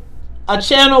 like a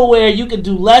channel where you could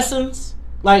do lessons.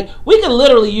 Like, we could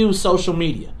literally use social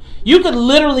media. You could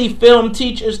literally film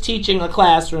teachers teaching a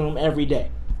classroom every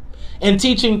day and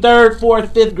teaching 3rd, 4th,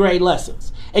 5th grade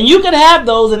lessons. And you could have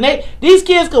those, and these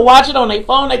kids could watch it on their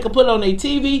phone, they could put it on their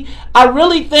TV. I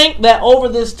really think that over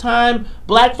this time,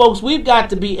 black folks, we've got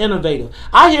to be innovative.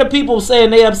 I hear people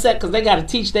saying they upset because they got to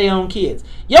teach their own kids.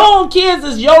 Your own kids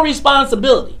is your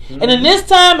responsibility. Mm-hmm. And in this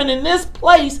time and in this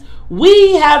place,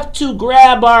 we have to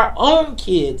grab our own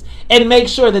kids and make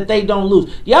sure that they don't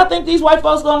lose. Y'all think these white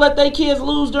folks gonna let their kids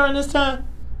lose during this time?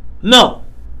 No.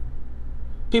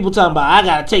 People talking about, I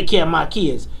gotta take care of my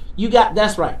kids.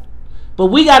 That's right. But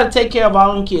we gotta take care of our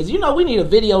own kids. You know, we need a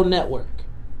video network.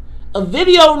 A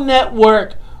video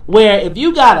network where if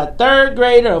you got a third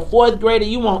grader or fourth grader,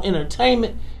 you want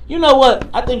entertainment. You know what?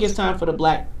 I think it's time for the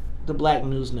Black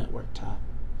News Network, Todd.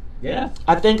 Yeah.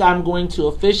 I think I'm going to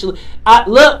officially. I'm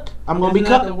going to Isn't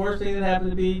become that the worst thing that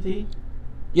happened to BET?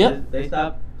 Yep. They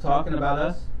stopped talking about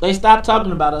us. They stopped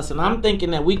talking about us, and I'm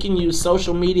thinking that we can use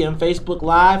social media and Facebook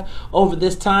Live over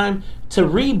this time to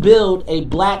rebuild a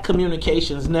black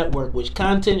communications network with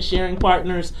content sharing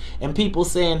partners and people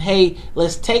saying, hey,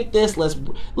 let's take this,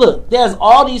 look, there's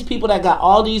all these people that got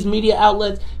all these media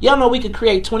outlets. Y'all know we could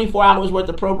create 24 hours worth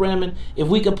of programming if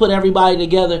we could put everybody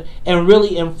together and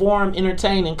really inform,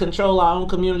 entertain, and control our own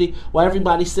community while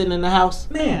everybody's sitting in the house.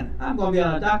 Man, I'm going to be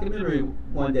on a documentary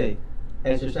one day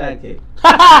as your sidekick.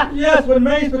 Yes, when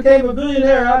Mace became a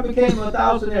billionaire, I became a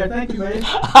thousandaire. Thank you, Mace.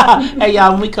 Hey,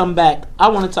 y'all, when we come back, I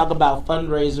want to talk about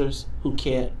fundraisers who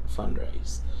can't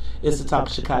fundraise. It's the Talk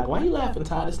of Chicago. Why are you laughing,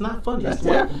 Todd? It's not funny.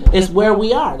 It's where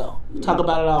we are, though. Talk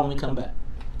about it all when we come back.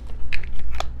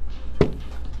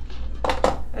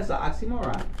 That's an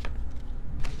oxymoron.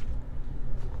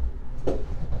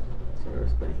 Sir,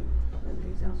 Spain.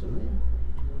 That sounds familiar.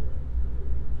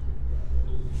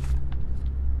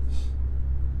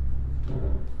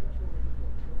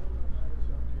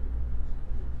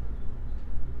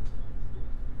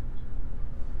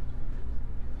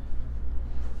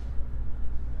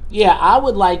 Yeah, I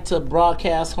would like to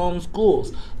broadcast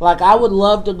homeschools. Like, I would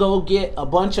love to go get a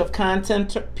bunch of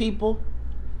content people,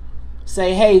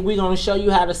 say, hey, we're going to show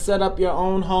you how to set up your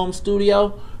own home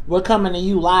studio. We're coming to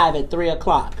you live at 3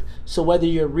 o'clock. So whether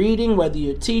you're reading, whether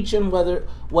you're teaching,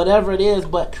 whatever it is,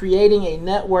 but creating a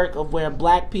network of where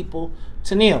black people,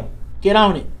 Tennille, get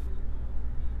on it.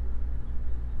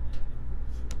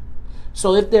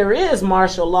 So if there is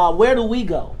martial law, where do we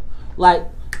go? Like,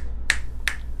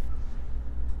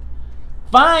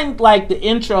 find like the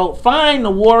intro, find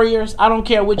the Warriors. I don't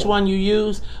care which one you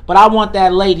use, but I want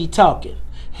that lady talking.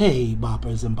 Hey,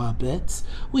 boppers and bopettes,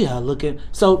 we are looking.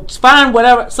 So find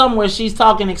whatever, somewhere she's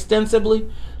talking extensively,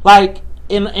 like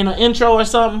in an intro or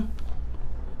something.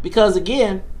 Because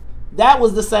again, that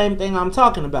was the same thing I'm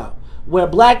talking about. Where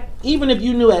black, even if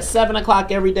you knew at 7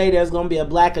 o'clock every day there's going to be a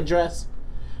black address.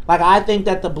 Like, I think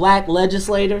that the black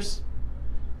legislators,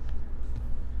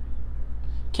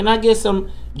 can I get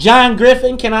some John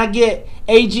Griffin? Can I get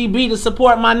AGB to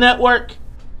support my network?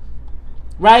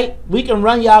 Right? We can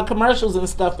run y'all commercials and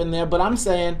stuff in there, but I'm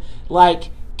saying, like,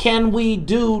 can we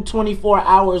do 24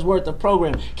 hours worth of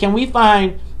program? Can we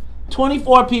find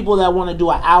 24 people that want to do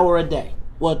an hour a day?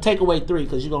 Well, take away 3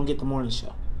 because you're going to get the morning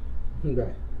show.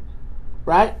 Right.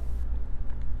 Right?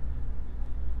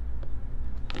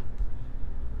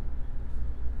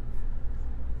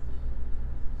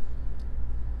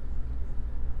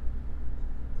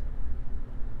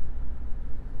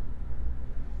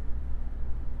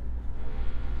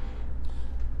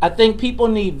 I think people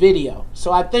need video.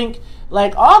 So I think,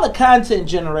 like, all the content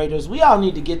generators, we all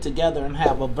need to get together and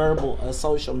have a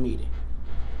social meeting.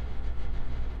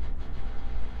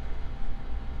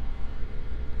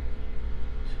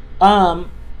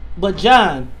 But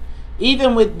John,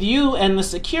 even with you and the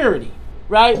security,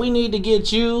 right? We need to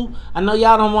get you. I know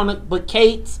y'all don't want to, but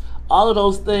Kate's, all of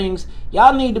those things,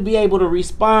 y'all need to be able to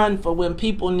respond for when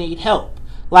people need help.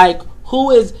 Like,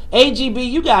 who is AGB?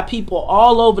 You got people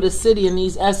all over the city in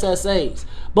these SSAs.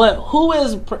 But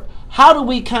how do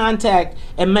we contact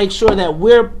and make sure that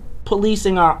we're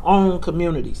policing our own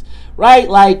communities? Right?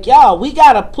 Like, y'all, we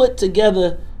got to put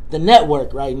together the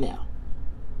network right now.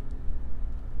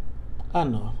 I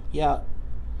know. Yeah.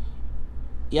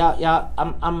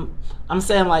 I'm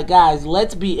saying, like, guys,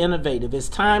 let's be innovative. It's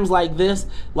times like this,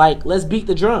 like, let's beat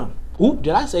the drum. Oop,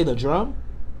 did I say the drum?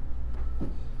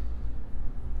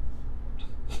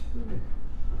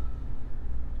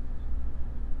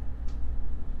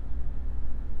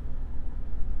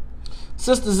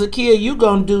 Sister Zakia, you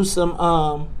gonna do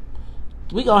some,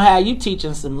 we gonna have you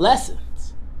teaching some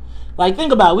lessons. Like,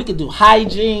 think about it. We could do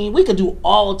hygiene. We could do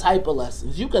all type of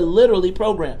lessons. You could literally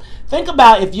program. Think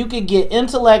about if you could get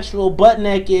intellectual, butt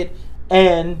naked,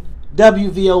 and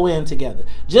WVON together.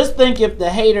 Just think if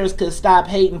the haters could stop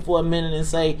hating for a minute and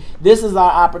say, this is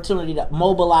our opportunity to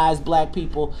mobilize black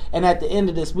people. And at the end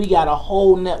of this, we got a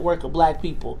whole network of black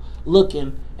people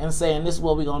looking and saying, this is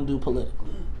what we're gonna do politically.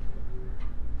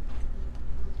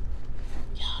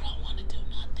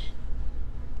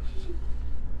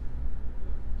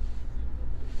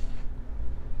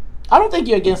 I don't think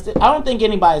you're against it. I don't think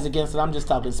anybody's against it. I'm just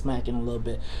talking smacking a little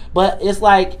bit. But it's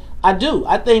like, I do.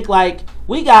 I think, like,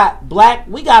 we got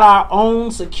our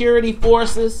own security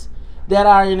forces that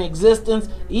are in existence.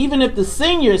 Even if the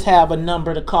seniors have a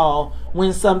number to call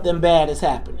when something bad is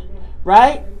happening.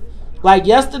 Right? Like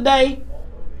yesterday,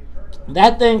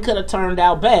 that thing could have turned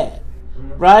out bad,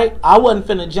 right? I wasn't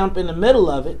finna jump in the middle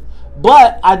of it.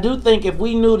 But I do think if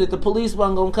we knew that the police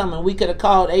wasn't going to come and we could have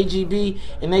called AGB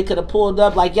and they could have pulled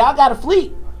up, like, y'all got a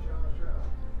fleet.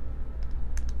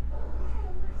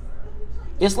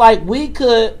 It's like we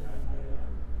could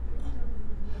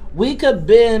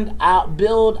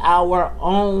build our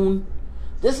own.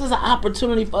 This is an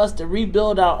opportunity for us to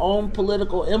rebuild our own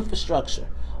political infrastructure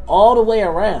all the way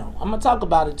around. I'm going to talk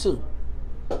about it too.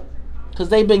 Because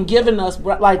they've been giving us,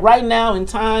 like right now in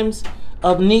times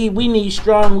of need, we need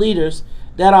strong leaders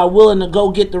that are willing to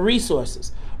go get the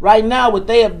resources. Right now, what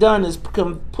they have done is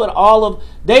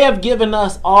they have given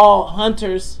us all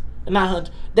hunters, not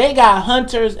hunters, they got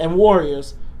hunters and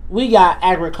warriors. We got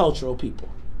agricultural people.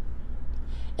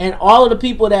 And all of the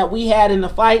people that we had in the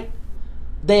fight,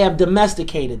 they have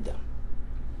domesticated them.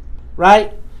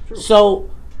 Right? True. So,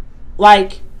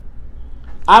 like,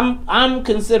 I'm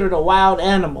considered a wild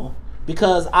animal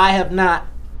because I have not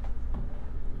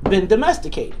been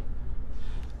domesticated.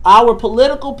 Our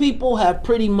political people have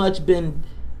pretty much been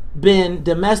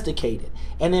domesticated.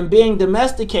 And in being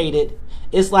domesticated,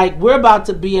 it's like we're about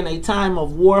to be in a time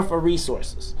of war for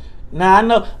resources. Now I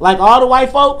know, like, all the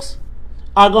white folks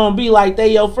are going to be like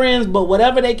they your friends, but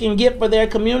whatever they can get for their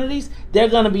communities, they're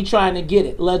going to be trying to get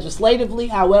it legislatively,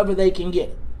 however they can get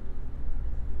it.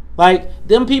 Like,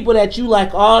 them people that you like,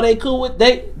 oh, they cool with,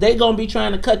 they going to be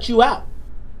trying to cut you out.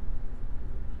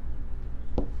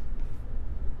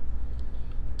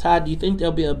 Todd, do you think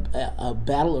there'll be a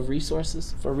battle of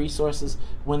resources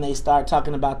when they start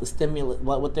talking about the stimulus,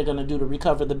 what they're going to do to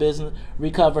recover the business,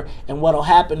 and what'll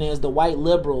happen is the white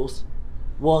liberals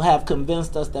will have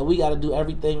convinced us that we got to do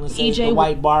everything to save the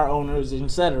white bar owners,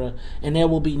 etc., and there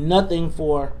will be nothing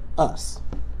for us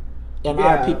and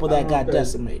our people that got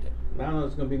decimated. I don't know if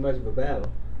it's going to be much of a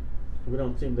battle. We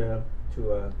don't seem to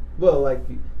well, like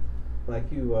you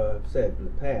said in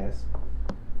the past,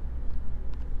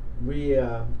 we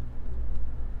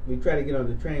try to get on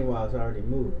the train while it's already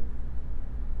moving.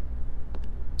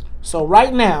 So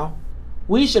right now,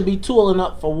 we should be tooling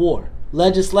up for war.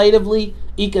 Legislatively,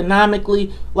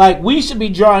 economically, like we should be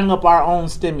drawing up our own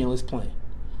stimulus plan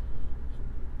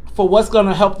for what's going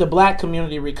to help the black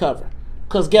community recover.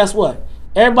 Because guess what?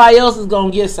 Everybody else is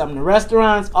going to get something. The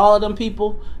restaurants, all of them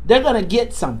people, they're going to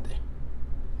get something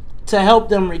to help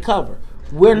them recover.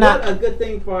 We're not a good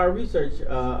thing for our research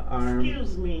arm.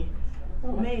 Excuse me,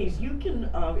 Maeve, you can,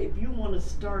 if you want to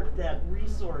start that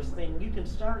resource thing, you can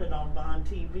start it on Bond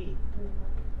TV.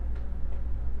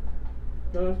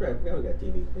 No, that's right. We got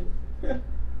TV.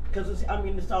 Because it's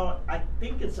all, I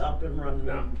think it's up and running.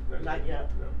 No, not yet.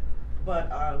 No. But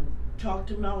talk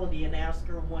to Melody and ask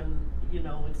her when,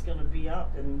 it's going to be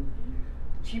up. And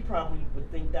she probably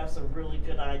would think that's a really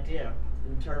good idea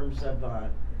in terms of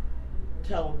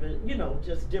television,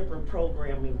 just different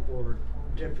programming for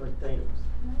different things.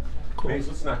 Cool. Maze,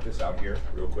 let's knock this out here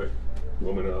real quick.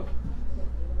 Woman up.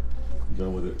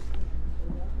 Done with it.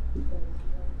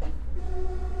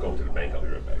 Go to the bank, I'll be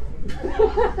right back.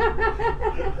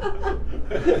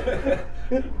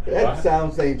 That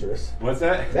sounds dangerous. What's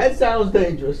that? That sounds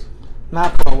dangerous.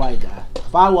 Not for a white guy.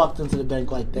 If I walked into the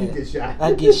bank like that, you get shot.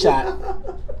 I'd get shot.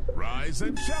 Rise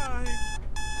and shine.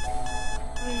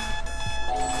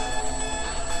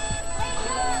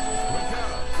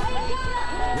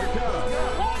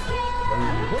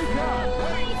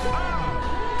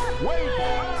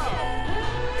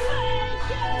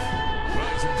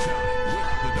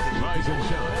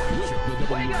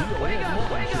 Wake up!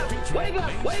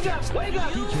 Wake up! Wake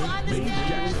up! Do you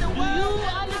understand the words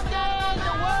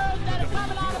that are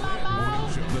coming out of my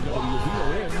mouth? The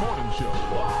WVON Morning Show.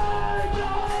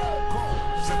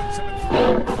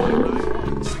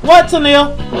 What, Tanil?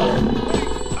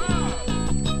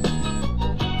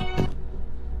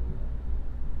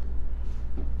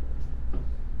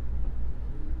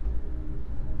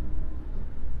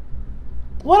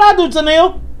 What I do,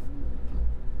 Tanil?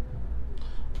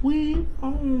 We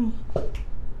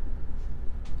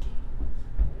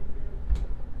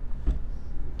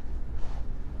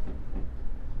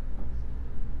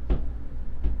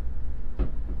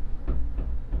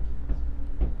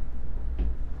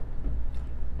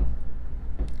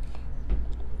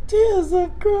tears are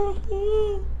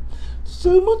crying,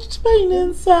 so much pain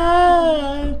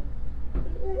inside.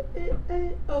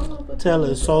 Till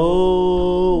it's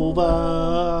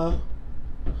over.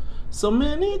 So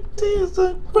many tears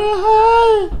I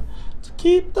cry to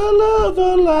keep the love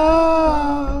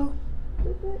alive.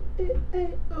 It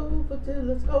ain't over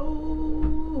till it's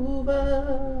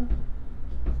over.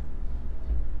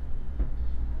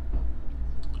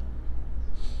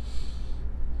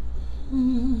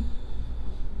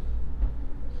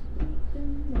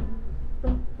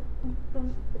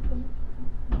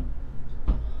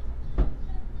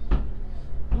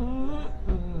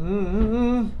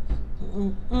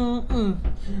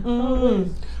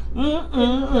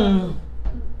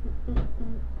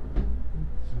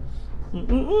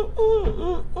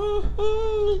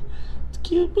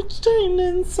 Cupid's chain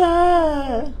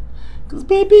inside. Cause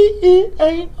baby, it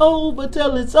ain't over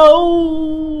till it's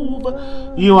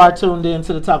over. You are tuned in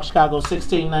to the Talk Chicago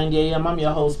 1690 AM. I'm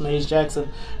your host, Maze Jackson.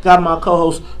 Got my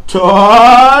co-host,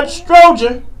 Todd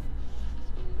Stroger.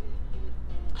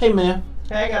 Hey, man.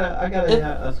 Hey, I got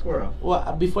a squirrel.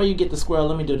 Well, before you get the squirrel,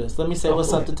 let me do this. Let me say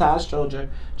what's up to Todd Stroger,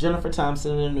 Jennifer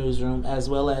Thompson in the newsroom, as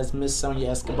well as Miss Sonia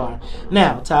Escobar.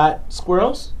 Now, Todd,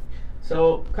 squirrels?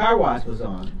 So, car wash was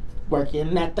on.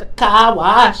 Working at the car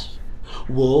wash.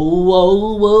 Whoa,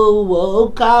 whoa, whoa, whoa,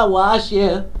 car wash,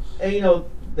 yeah. And you know,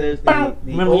 there's the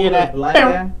older black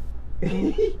guy.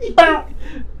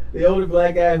 The older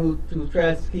black guy who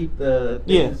tries to keep the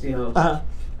things, you know.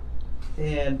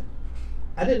 And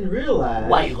I didn't realize.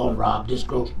 Why you gonna rob this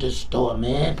store,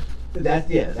 man? That's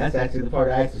actually the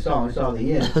part I actually saw. I saw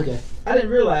the end. Okay. I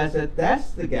didn't realize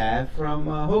that's the guy from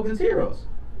Hogan's Heroes.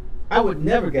 I would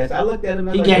never guess. I looked at him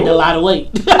and he gained a lot of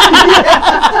weight.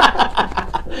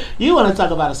 You want to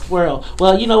talk about a squirrel?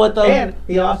 Well, you know what though. And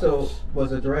he also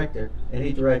was a director, and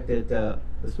he directed the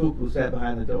Spook Who Sat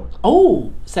Behind the Door.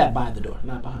 Oh, sat by the door,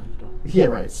 not behind the door. Yeah,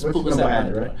 right. Spook Who Sat Behind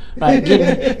the door. Right,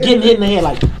 getting hit in the head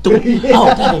like.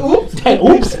 Oh, dang,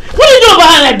 oops! What are you doing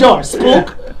behind that door,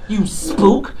 Spook? You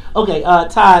spook. Okay,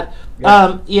 Todd.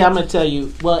 Yeah, I'm gonna tell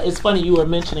you. Well, it's funny you were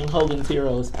mentioning Hogan's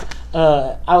Heroes.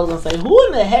 I was gonna say, who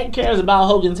in the heck cares about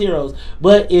Hogan's Heroes?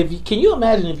 But can you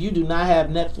imagine if you do not have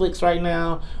Netflix right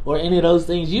now or any of those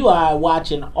things, you are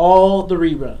watching all the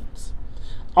reruns.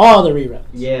 All the reruns.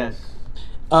 Yes.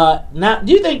 Now,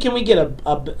 do you think can we get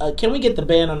the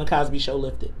ban on the Cosby Show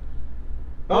lifted?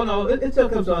 Oh no, it still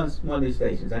comes on one of these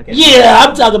stations. I can't. Yeah,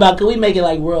 I'm talking about can we make it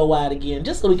like worldwide again,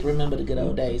 just so we can remember the good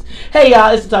old days. Hey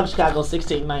y'all, it's the Talk Chicago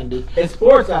 1690. It's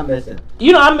sports I'm missing.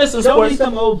 You know I'm missing Show sports. me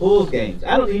some old Bulls games.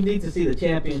 I don't even need to see the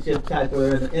championship type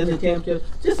or in the championship.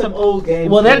 Just some old games.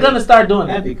 Well, they're gonna start doing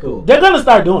it. That'd be cool. They're gonna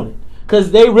start doing it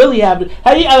because they really have.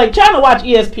 Hey, like trying to watch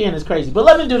ESPN is crazy. But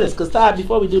let me do this because Todd,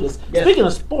 before we do this, speaking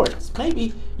of sports,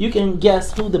 maybe you can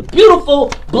guess who the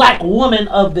beautiful black woman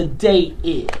of the day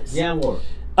is. Jan Ward.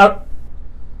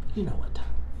 You know what, Tom?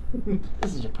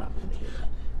 This is your problem here.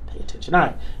 Pay attention. All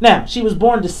right. Now, she was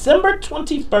born December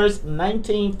 21st,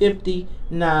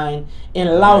 1959 in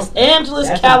Los Angeles,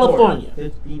 California.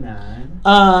 Important. 59.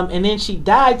 And then she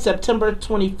died September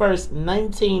 21st,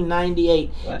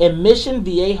 1998 in Mission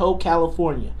Viejo,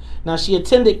 California. Now, she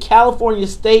attended California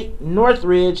State,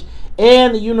 Northridge,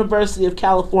 and the University of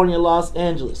California, Los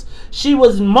Angeles. She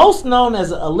was most known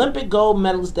as an Olympic gold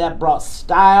medalist that brought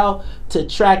style to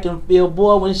track and field.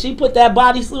 Boy, when she put that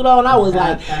bodysuit on, I was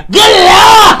like, good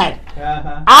Lord!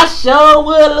 I sure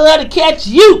would love to catch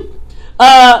you.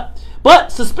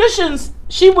 But suspicions,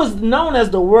 she was known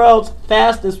as the world's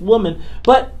fastest woman,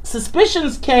 but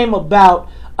suspicions came about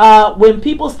when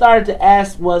people started to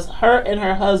ask, was her and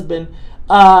her husband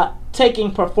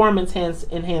taking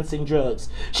performance-enhancing drugs.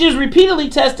 She was repeatedly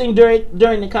testing during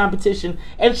the competition,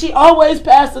 and she always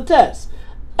passed the test.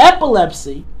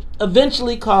 Epilepsy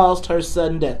eventually caused her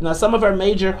sudden death. Now, some of her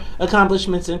major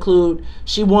accomplishments include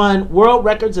she won world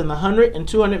records in the 100 and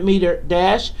 200 meter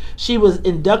dash. She was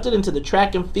inducted into the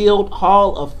Track and Field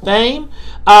Hall of Fame.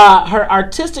 Her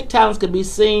artistic talents could be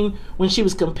seen when she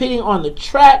was competing on the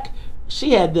track.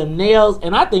 She had them nails,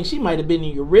 and I think she might have been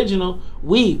the original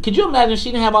weave. Could you imagine if she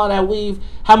didn't have all that weave?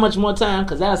 How much more time?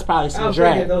 Because that's probably some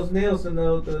drag. Those nails and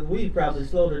the weave probably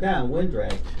slowed her down. Wind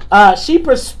drag. She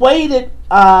persuaded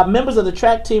members of the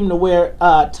track team to wear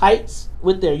tights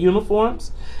with their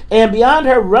uniforms. And beyond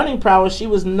her running prowess, she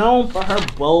was known for her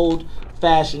bold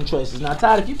fashion choices. Now,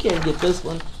 Todd, if you can't get this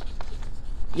one,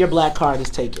 your black card is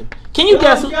taken. Can you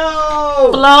guess who?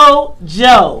 Flo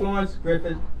Jo. Florence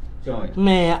Griffith Joyner.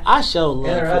 Man, I sure love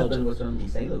and her Flo husband Jo. was from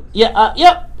East St. Louis. Yeah,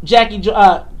 yep. Jackie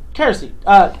Kersey.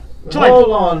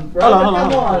 Hold on, brother.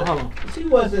 Hold on. She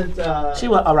wasn't. She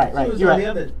was. Oh, right. She was You're on right. the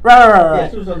other. Right.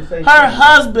 Yeah, she was on the same. Her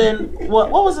husband.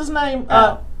 What was his name?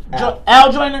 Al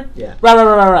Joyner. Yeah.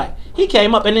 Right. He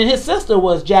came up, and then his sister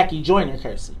was Jackie Joyner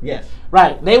Kersey. Yes.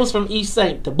 Right. They was from East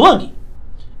St. The Boogie.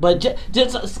 But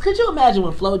could you imagine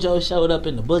when Flo Jo showed up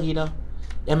in the Boogie though?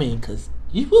 I mean, cause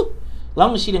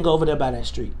long as she didn't go over there by that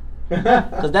street.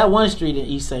 Because that one street in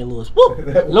East St. Louis, whoop,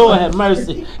 Lord have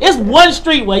mercy. It's one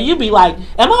street where you be like,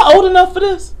 am I old enough for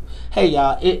this? Hey,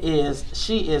 y'all,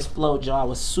 she is Flo Jo. I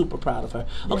was super proud of her.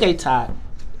 Yeah. Okay, Todd,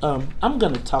 I'm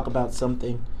going to talk about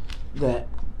something that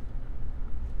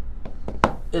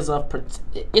is I'm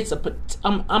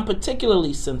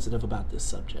particularly sensitive about this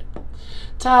subject.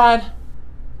 Todd,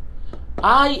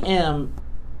 I am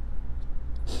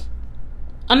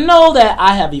I know that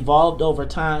I have evolved over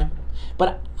time,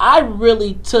 but I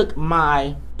really took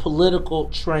my political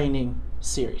training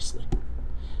seriously.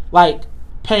 Like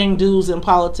paying dues in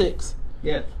politics.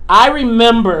 Yeah. I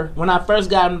remember when I first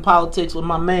got into politics with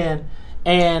my man,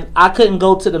 and I couldn't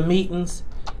go to the meetings,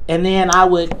 and then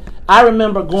I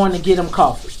remember going to get him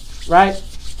coffee, right?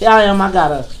 Here I am, I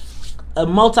got a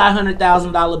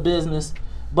multi-$100,000 business,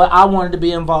 but I wanted to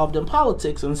be involved in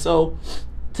politics. And so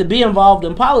to be involved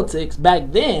in politics back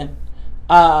then,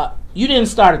 you didn't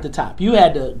start at the top. You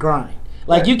had to grind.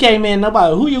 Like, you came in,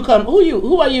 nobody,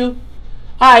 who are you?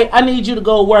 Hi, I need you to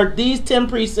go work these 10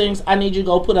 precincts. I need you to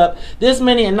go put up this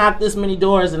many and knock this many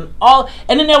doors and all.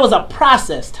 And then there was a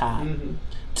process time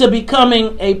to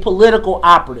becoming a political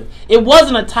operative. It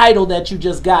wasn't a title that you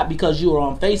just got because you were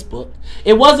on Facebook.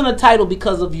 It wasn't a title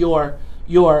because of your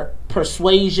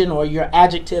persuasion or your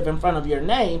adjective in front of your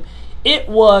name. It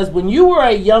was when you were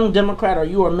a young Democrat or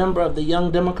you were a member of the Young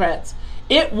Democrats,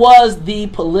 it was the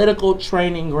political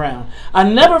training ground. I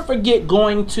never forget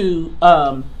going to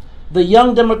the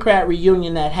Young Democrat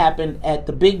reunion that happened at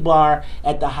the big bar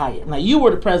at the Hyatt. Now, you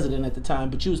were the president at the time,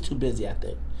 but you was too busy, I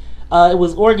think. It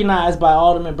was organized by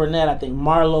Alderman Burnett. I think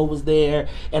Marlowe was there,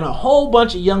 and a whole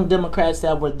bunch of Young Democrats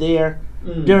that were there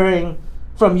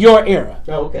from your era.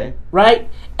 Oh, okay. Right?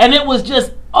 And it was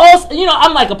just awesome. You know,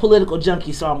 I'm like a political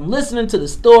junkie, so I'm listening to the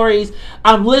stories.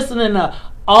 I'm listening to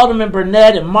Alderman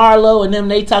Burnett and Marlowe and them,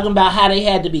 they talking about how they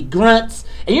had to be grunts.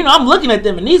 And, you know, I'm looking at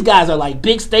them, and these guys are like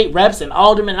big state reps and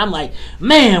aldermen. I'm like,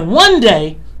 man, one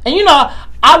day, and, you know,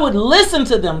 I would listen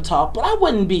to them talk, but I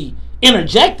wouldn't be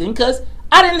interjecting because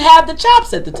I didn't have the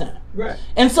chops at the time. Right.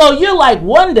 And so you're like,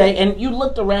 one day, and you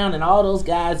looked around, and all those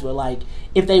guys were like,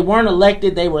 if they weren't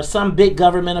elected, they were some big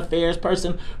government affairs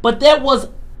person. But there was,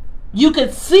 you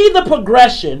could see the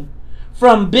progression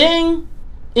from being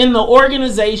in the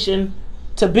organization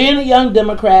to being a Young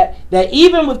Democrat, that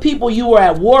even with people you were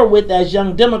at war with as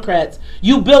Young Democrats,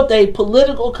 you built a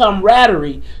political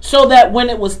camaraderie so that when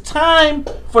it was time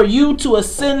for you to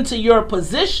ascend to your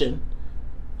position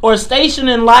or station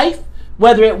in life,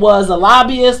 whether it was a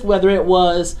lobbyist, whether it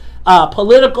was a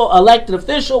political elected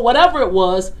official, whatever it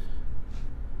was,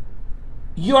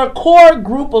 your core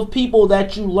group of people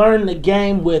that you learned the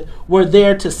game with were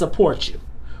there to support you.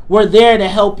 Were there to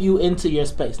help you into your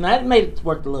space. Now, it made it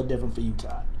work a little different for you,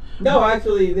 Todd. No,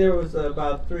 actually, there was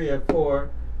about 3 or 4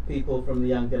 people from the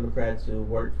Young Democrats who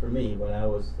worked for me when I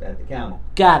was at the county.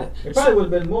 Got it. It probably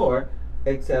would have been more,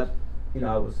 except, you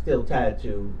know, I was still tied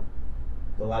to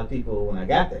a lot of people when I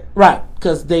got there. Right,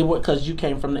 because you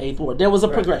came from the 8th Ward. There was a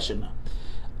progression,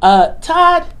 though.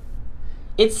 Todd,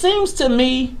 it seems to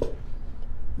me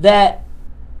that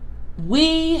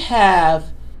we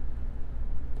have,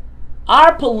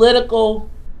 our political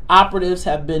operatives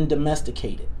have been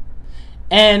domesticated.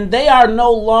 And they are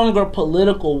no longer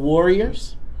political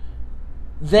warriors.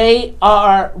 They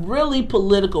are really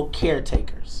political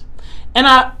caretakers. And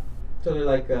so they're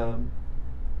like the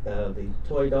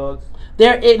toy dogs?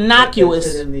 They're innocuous.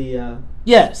 They sit in the,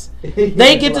 yes.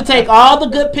 They get to take all the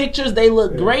good pictures. They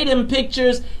look great in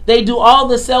pictures. They do all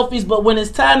the selfies. But when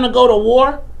it's time to go to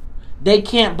war, they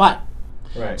can't bite.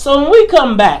 Right. So when we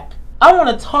come back, I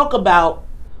want to talk about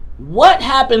what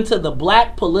happened to the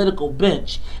black political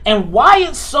bench and why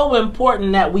it's so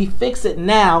important that we fix it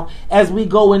now as we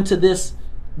go into this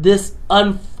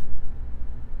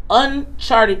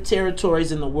uncharted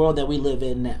territories in the world that we live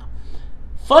in now.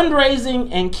 Fundraising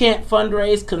and can't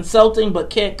fundraise, consulting but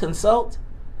can't consult.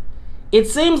 It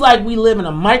seems like we live in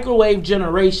a microwave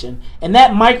generation, and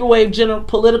that microwave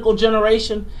political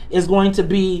generation is going to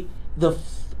be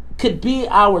could be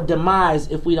our demise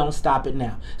if we don't stop it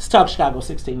now. Let's talk Chicago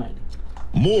 1690.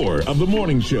 More of the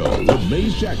morning show with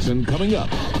Maze Jackson coming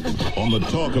up on the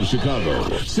Talk of Chicago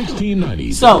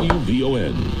 1690 So,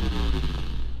 WVON.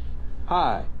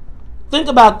 Hi. Think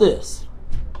about this.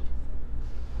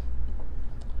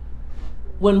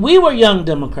 When we were Young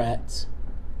Democrats,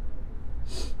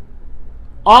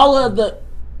 all of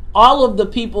the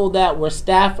people that were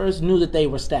staffers knew that they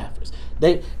were staffers.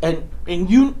 And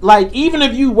you, like, even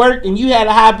if you worked and you had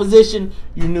a high position,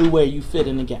 you knew where you fit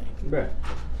in the game. Right.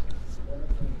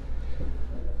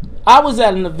 I was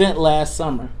at an event last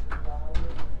summer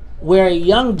where a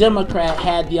Young Democrat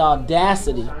had the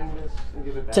audacity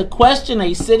to question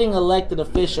a sitting elected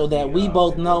official that we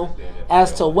both know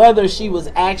as to whether she was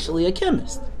actually a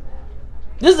chemist.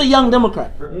 This is a Young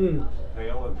Democrat.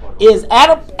 Is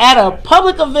at a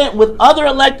public event with other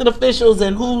elected officials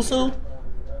and who's who,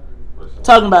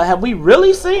 talking about, have we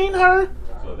really seen her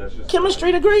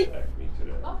chemistry degree?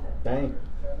 Dang.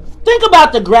 Think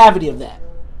about the gravity of that.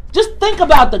 Just think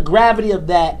about the gravity of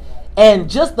that And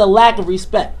just the lack of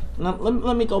respect. Now,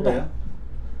 let me go back.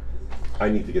 I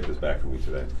need to get this back from you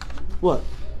today. What?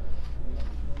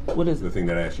 What is the thing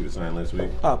that I asked you to sign last week?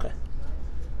 Oh, okay.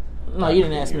 No, you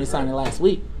didn't ask me to sign it last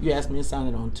week. You asked me to sign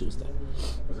it on Tuesday.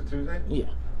 Was it Tuesday? Yeah.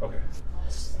 Okay.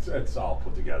 It's all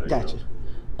put together. Gotcha. You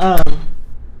know.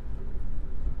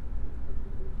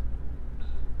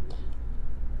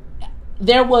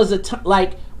 There was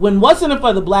like when Wasn't It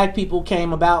For the Black People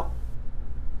came about,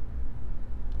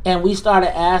 and we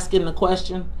started asking the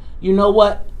question, you know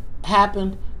what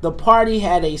happened? The party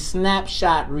had a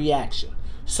snapshot reaction.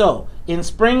 So in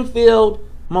Springfield,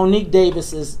 Monique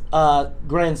Davis's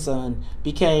grandson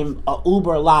became a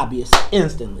Uber lobbyist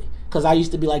instantly. Because I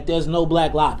used to be like, there's no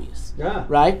black lobbyists. Yeah.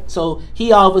 Right? So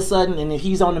he all of a sudden, and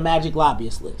he's on the magic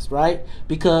lobbyist list, right?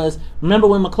 Because remember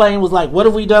when McClain was like, what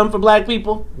have we done for black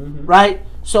people? Mm-hmm. Right?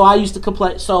 So I used to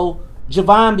complain. So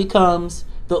Javon becomes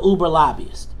the Uber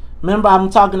lobbyist. Remember, I'm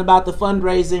talking about the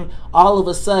fundraising. All of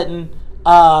a sudden,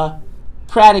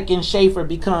 Craddock and Schaefer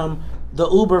become the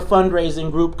Uber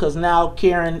fundraising group because now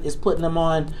Karen is putting them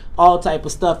on all type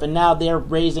of stuff, and now they're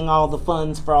raising all the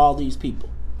funds for all these people.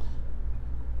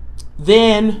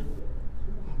 Then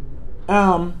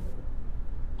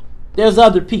there's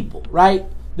other people, right?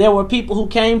 There were people who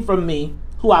came from me,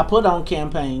 who I put on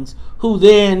campaigns, who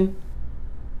then,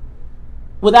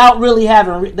 without really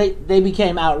having, they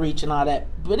became outreach and all that.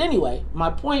 But anyway, my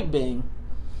point being,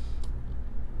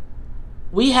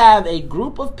 we have a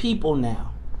group of people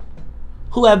now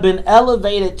who have been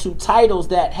elevated to titles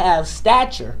that have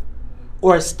stature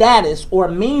or status or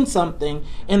mean something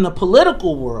in the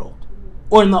political world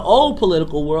or in the old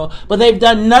political world, but they've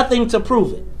done nothing to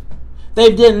prove it.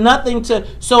 They've done nothing to...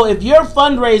 So if you're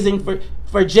fundraising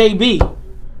for JB,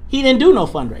 he didn't do no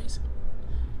fundraising.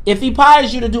 If he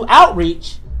hires you to do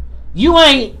outreach, you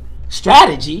ain't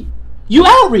strategy. You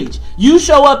outreach. You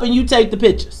show up and you take the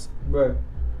pictures. Right.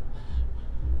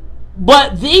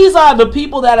 But these are the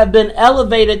people that have been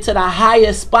elevated to the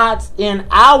highest spots in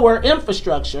our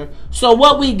infrastructure. So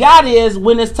what we got is,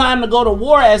 when it's time to go to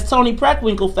war, as Tony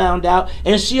Preckwinkle found out,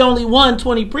 and she only won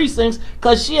 20 precincts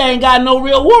because she ain't got no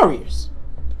real warriors.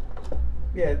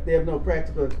 Yeah, they have no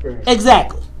practical experience.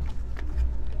 Exactly.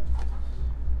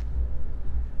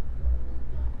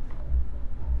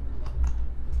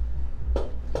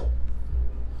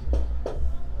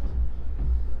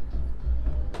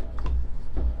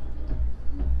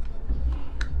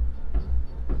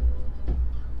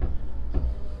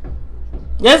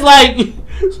 It's like,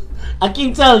 I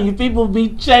keep telling you, people be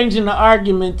changing the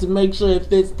argument to make sure it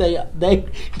fits they.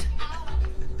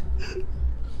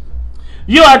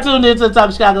 You are tuned into the Talk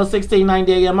of Chicago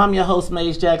 1690 AM. I'm your host,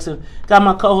 Maze Jackson. Got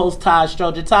my co-host, Todd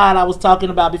Stroger. Todd, I was talking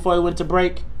about before we went to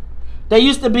break. There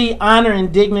used to be honor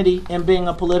and dignity in being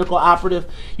a political operative.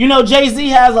 You know, Jay-Z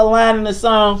has a line in the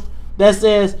song that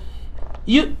says,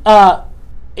 and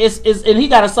he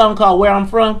got a song called Where I'm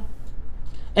From.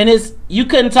 And it's, you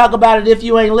couldn't talk about it if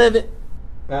you ain't live it.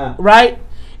 Right?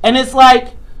 And it's like,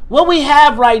 what we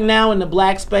have right now in the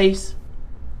black space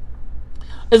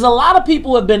is a lot of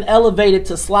people have been elevated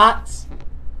to slots.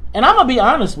 And I'm going to be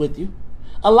honest with you.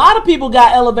 A lot of people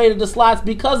got elevated to slots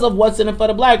because of what's in it for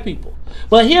the black people.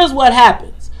 But here's what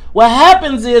happens. What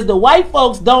happens is the white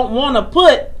folks don't want to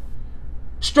put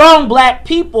strong black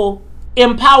people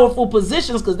in powerful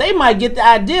positions because they might get the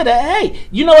idea that, hey,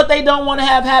 you know what they don't want to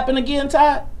have happen again,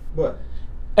 Todd? What?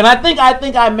 And I think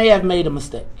I may have made a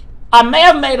mistake. I may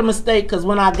have made a mistake because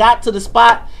when I got to the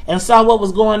spot and saw what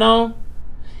was going on,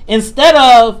 instead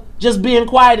of just being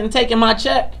quiet and taking my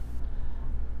check,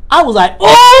 I was like,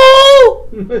 oh,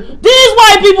 these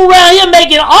white people around here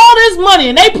making all this money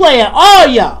and they playing all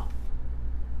y'all.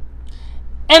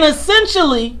 And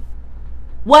essentially,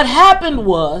 what happened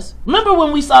was, remember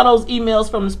when we saw those emails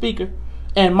from the speaker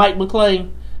and Mike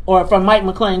McClain, or from Mike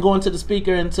McClain going to the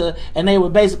speaker and they were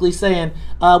basically saying,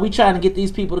 we trying to get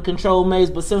these people to control Maze,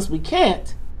 but since we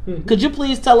can't, could you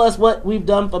please tell us what we've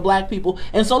done for black people?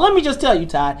 And so let me just tell you,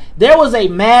 Todd, there was a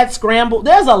mad scramble.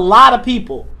 There's a lot of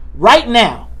people right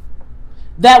now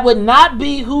that would not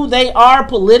be who they are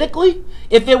politically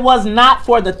if it was not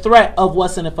for the threat of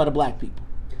what's in it for the black people.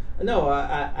 No,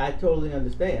 I totally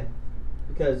understand.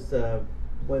 Because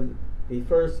when the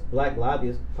first black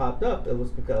lobbyist popped up, it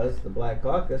was because the Black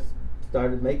Caucus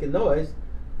started making noise,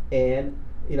 and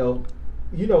you know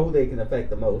who they can affect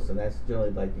the most, and that's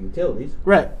generally like the utilities.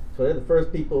 Right. So they're the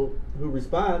first people who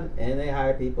respond, and they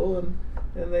hire people,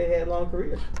 and they had long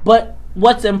careers. But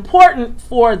what's important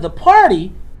for the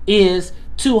party is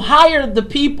to hire the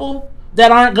people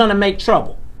that aren't going to make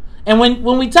trouble. And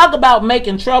when we talk about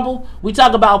making trouble, we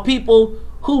talk about people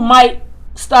who might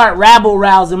start rabble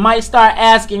rousing, might start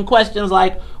asking questions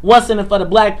like, what's in it for the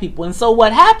black people? And so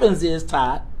what happens is,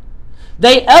 Todd,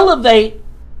 they elevate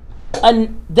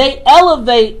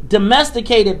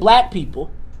domesticated black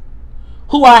people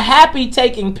who are happy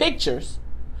taking pictures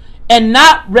and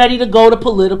not ready to go to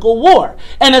political war.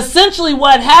 And essentially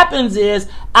what happens is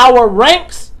our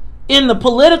ranks in the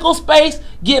political space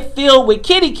get filled with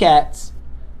kitty cats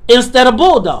instead of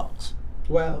bulldogs.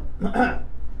 Well,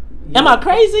 am I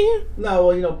crazy here? No,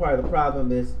 well, part of the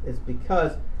problem is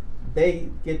because they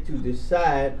get to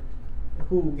decide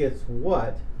who gets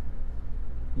what,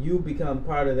 you become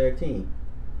part of their team.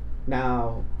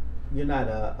 Now, you're not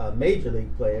a major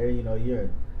league player, you're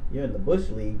in the bush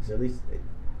leagues, at least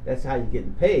that's how you're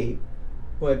getting paid,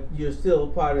 but you're still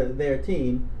part of their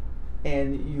team,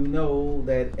 and you know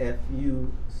that if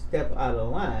you step out of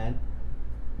line,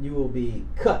 you will be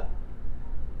cut.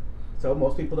 So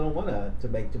most people don't want to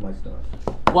make too much noise.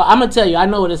 Well, I'm going to tell you, I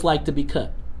know what it's like to be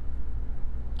cut.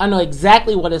 I know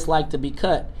exactly what it's like to be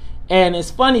cut. And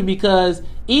it's funny because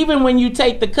even when you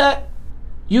take the cut,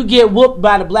 you get whooped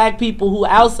by the black people who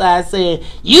outside saying,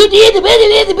 you did the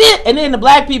bit. And then the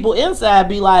black people inside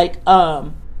be like,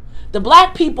 the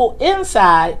black people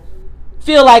inside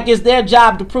feel like it's their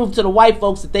job to prove to the white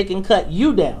folks that they can cut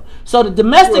you down. So the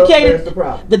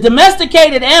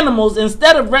domesticated animals,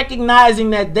 instead of recognizing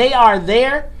that they are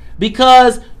there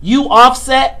because you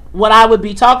offset what I would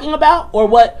be talking about or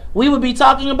what we would be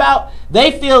talking about,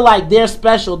 they feel like they're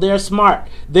special, they're smart.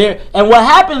 And what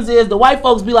happens is the white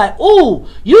folks be like, ooh,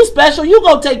 you special, you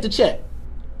go take the check.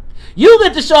 You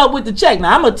get to show up with the check.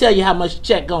 Now I'm going to tell you how much the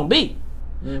check going to be.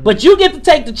 Mm-hmm. But you get to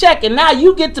take the check, and now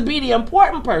you get to be the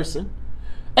important person.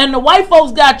 And the white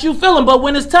folks got you feeling. But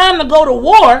when it's time to go to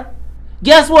war,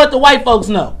 guess what the white folks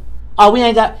know? Oh, we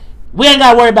ain't got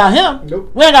to worry about him.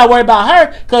 Nope. We ain't got to worry about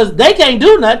her because they can't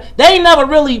do nothing. They ain't never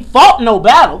really fought no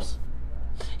battles.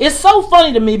 It's so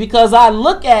funny to me because I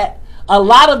look at a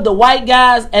lot of the white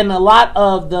guys and a lot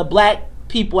of the black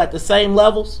people at the same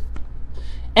levels.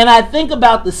 And I think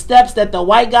about the steps that the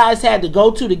white guys had to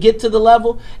go to get to the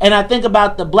level. And I think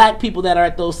about the black people that are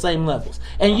at those same levels.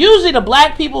 And usually the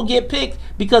black people get picked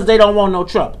because they don't want no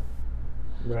trouble.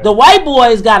 Right. The white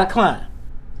boys got to climb.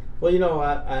 Well,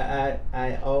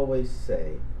 I always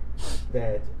say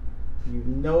that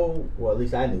well, at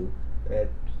least I knew that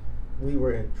we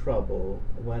were in trouble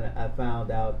when I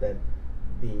found out that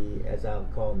as I'll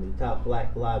call them, the top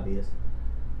black lobbyist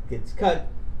gets cut.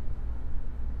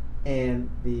 And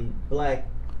the black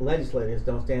legislators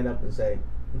don't stand up and say,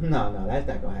 no, that's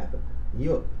not going to happen.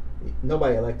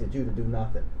 Nobody elected you to do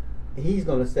nothing. He's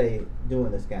going to stay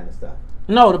doing this kind of stuff.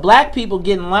 No, the black people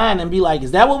get in line and be like, is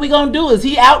that what we're going to do? Is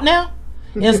he out now?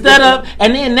 Instead of,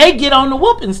 and then they get on the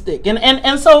whooping stick.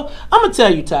 And so I'm going to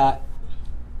tell you, Todd,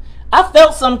 I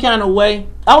felt some kind of way.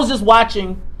 I was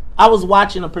watching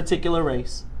a particular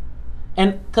race.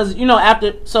 And because,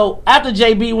 after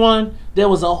JB won, there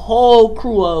was a whole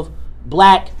crew of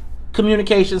black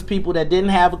communications people that didn't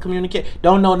have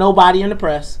don't know nobody in the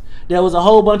press. There was a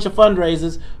whole bunch of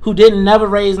fundraisers who didn't never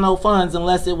raise no funds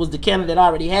unless it was the candidate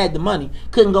already had the money.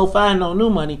 Couldn't go find no new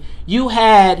money. You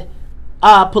had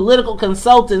political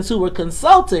consultants who were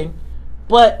consulting,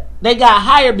 but they got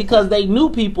hired because they knew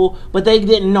people, but they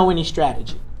didn't know any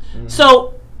strategy. Mm-hmm.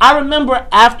 So I remember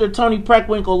after Tony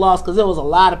Preckwinkle lost, because there was a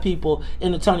lot of people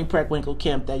in the Tony Preckwinkle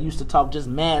camp that used to talk just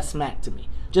mad smack to me.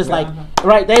 Just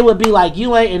right, they would be like,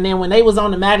 you ain't, and then when they was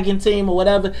on the Madigan team or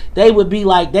whatever, they would be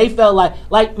like, they felt like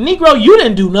Negro, you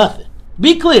didn't do nothing.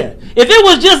 Be clear. If it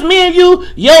was just me and you,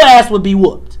 your ass would be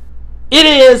whooped. It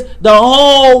is the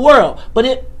whole world.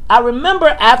 But I remember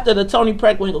after the Tony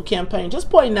Preckwinkle campaign, just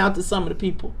pointing out to some of the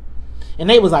people, and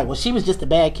they was like, well, she was just a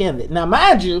bad candidate. Now,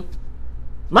 mind you,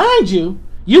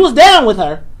 you was down with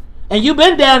her, and you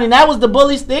been down, and that was the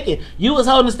bully stick, and you was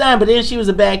holding the stand, but then she was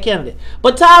a bad candidate.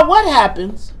 But Todd, what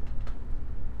happens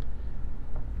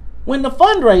when the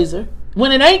fundraiser,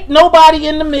 when it ain't nobody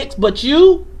in the mix but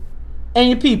you and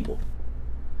your people,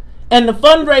 and the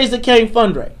fundraiser can't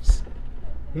fundraise,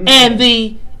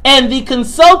 and the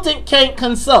consultant can't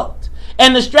consult,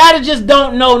 and the strategist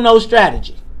don't know no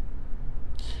strategy?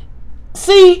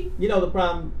 See, the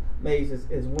problem, Maze,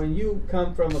 is when you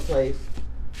come from a place,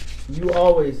 you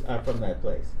always are from that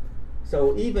place.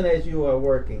 So even as you are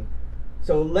working,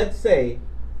 so let's say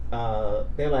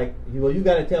they're like, well, you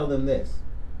got to tell them this.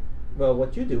 Well,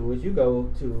 what you do is you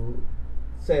go to,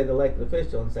 say, the elected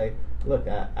official and say, look,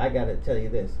 I got to tell you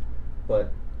this,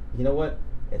 but you know what?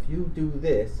 If you do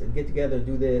this and get together and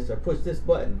do this or push this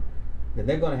button, then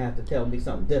they're going to have to tell me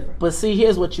something different. But see,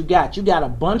 here's what you got. You got a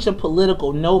bunch of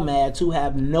political nomads who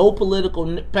have no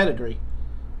political pedigree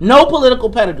no political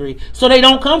pedigree, so they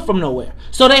don't come from nowhere.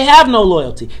 So they have no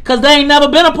loyalty because they ain't never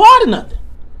been a part of nothing.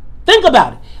 Think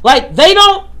about it. Like,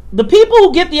 the people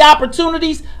who get the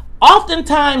opportunities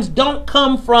oftentimes don't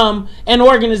come from an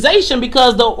organization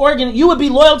because you would be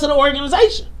loyal to the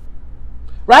organization.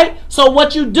 Right? So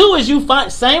what you do is you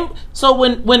find so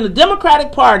when the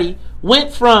Democratic Party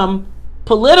went from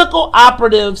political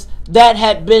operatives that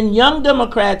had been young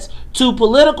Democrats to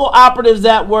political operatives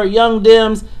that were young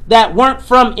Dems that weren't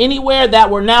from anywhere, that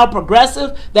were now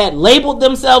progressive, that labeled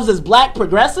themselves as black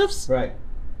progressives. Right.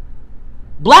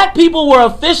 Black people were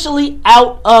officially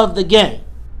out of the game.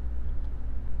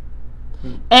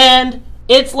 And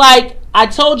it's like I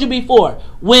told you before,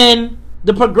 when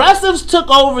the progressives took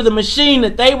over the machine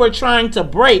that they were trying to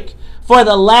break for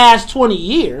the last 20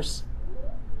 years,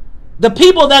 the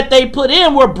people that they put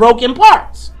in were broken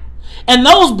parts. And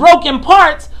those broken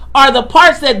parts are the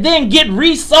parts that then get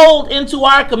resold into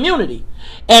our community.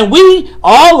 And we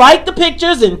all like the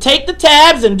pictures and take the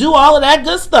tabs and do all of that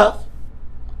good stuff.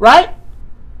 Right?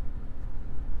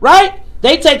 Right?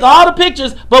 They take all the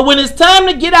pictures, but when it's time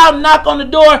to get out and knock on the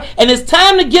door and it's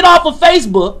time to get off of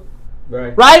Facebook,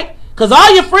 right? Because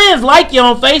all your friends like you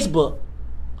on Facebook.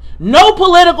 No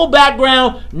political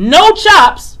background, no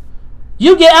chops.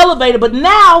 You get elevated. But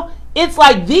now it's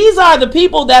like these are the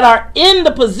people that are in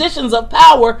the positions of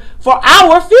power for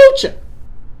our future.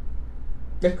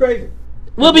 That's crazy.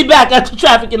 We'll be back after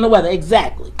traffic and the weather.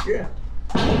 Exactly. Yeah.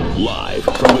 Live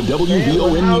from the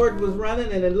WVON. When Howard was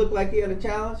running and it looked like he had a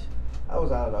challenge, I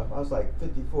was out of. I was like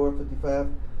 54, 55.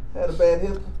 Had a bad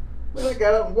hip. Then I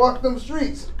got up and walked them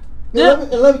streets. Yeah.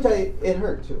 And let me tell you, it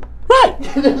hurt too. Right.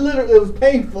 Literally, it was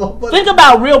painful. But think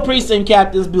about real precinct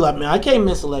captains be like, man, I can't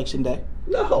miss election day.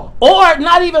 No. Or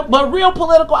not even, but real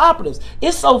political operatives.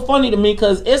 It's so funny to me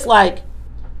because it's like,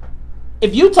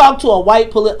 if you talk to a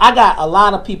white I got a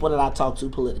lot of people that I talk to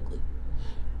politically.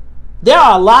 There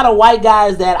are a lot of white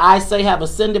guys that I say have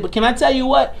ascended, but can I tell you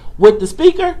what? With the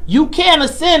speaker, you can't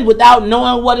ascend without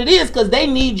knowing what it is because they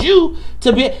need you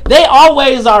to be, they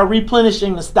always are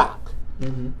replenishing the stock.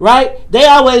 Right? They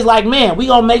always like, man, we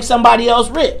gonna make somebody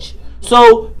else rich.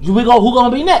 So who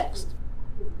gonna be next?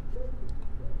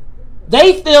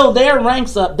 They fill their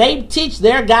ranks up. They teach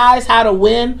their guys how to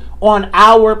win on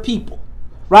our people.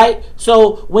 Right?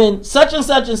 So when such and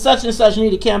such and such and such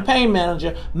need a campaign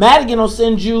manager, Madigan will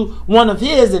send you one of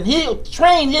his and he'll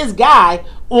train his guy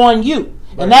on you.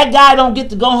 Right. And that guy don't get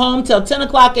to go home till 10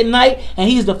 o'clock at night and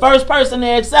he's the first person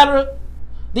there, etc.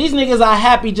 These niggas are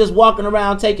happy just walking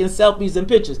around taking selfies and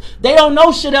pictures. They don't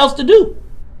know shit else to do.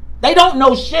 They don't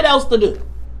know shit else to do.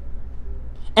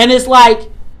 And it's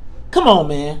like, come on,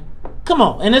 man. Come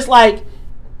on. And it's like,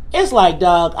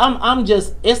 dog,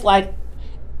 it's like,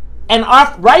 and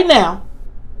right now,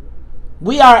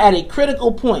 we are at a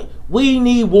critical point. We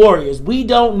need warriors. We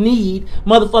don't need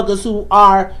motherfuckers who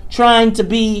are trying to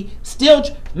be still.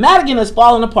 Madigan is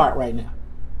falling apart right now.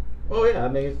 Oh yeah, I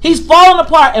mean, he's falling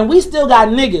apart, and we still got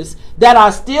niggas that are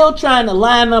still trying to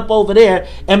line up over there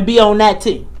and be on that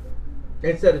team.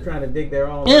 Instead of trying to dig their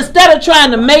own. Instead of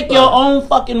trying to make your own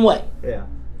fucking way. Yeah.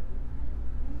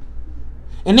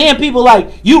 And then people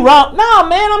like, you wrong. Nah,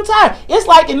 man, I'm tired. It's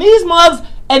like in these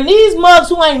mugs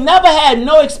who ain't never had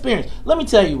no experience. Let me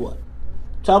tell you what.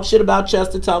 Talk shit about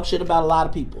Chester, talk shit about a lot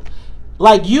of people.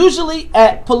 Like usually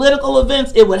at political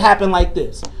events, it would happen like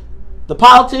this. The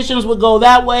politicians would go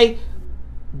that way.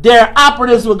 Their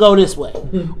operatives would go this way.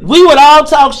 We would all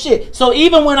talk shit. So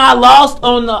even when I lost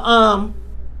on the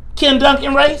Ken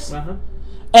Duncan race,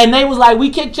 and they was like,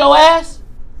 we kicked your ass,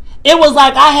 it was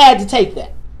like I had to take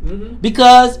that.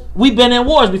 Because we've been in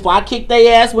wars before. I kicked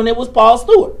their ass when it was Paul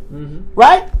Stewart.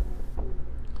 Right?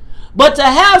 But to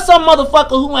have some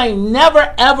motherfucker who ain't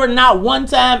never, ever, not one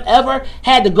time, ever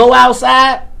had to go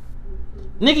outside.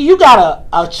 Nigga, you got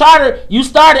a charter. You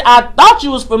started, I thought you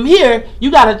was from here.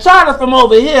 You got a charter from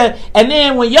over here. And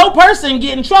then when your person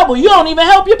get in trouble, you don't even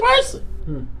help your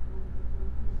person.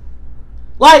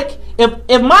 Like,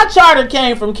 if my charter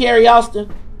came from Carrie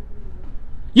Austin,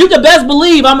 you can best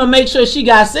believe I'm going to make sure she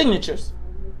got signatures.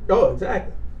 Oh,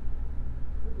 exactly.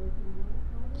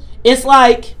 It's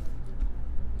like,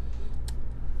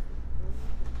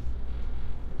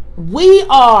 we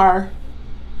are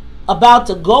about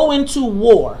to go into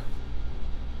war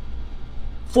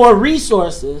for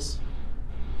resources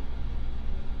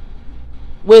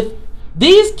with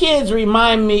these kids.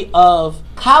 Remind me of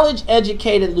college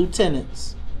educated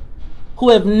lieutenants who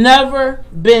have never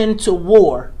been to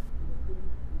war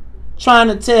trying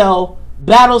to tell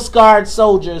battle scarred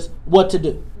soldiers what to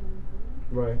do.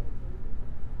 Right.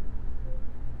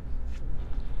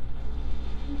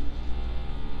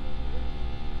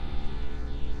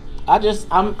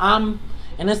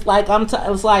 and it's like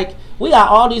it's like we got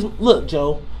all these. Look,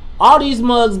 Joe, all these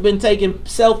mugs been taking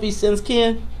selfies since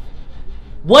Ken.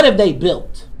 What have they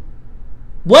built?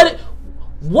 What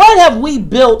have we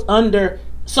built under?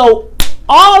 So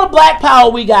all the black power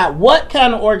we got, what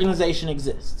kind of organization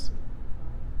exists?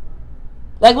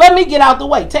 Like, let me get out the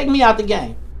way. Take me out the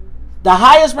game. The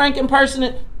highest ranking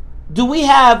person, do we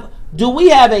have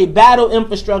a battle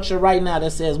infrastructure right now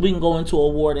that says we can go into a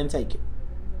ward and take it?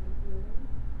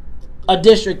 A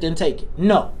district and take it?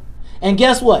 No. And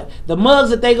guess what? The mugs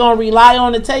that they gonna rely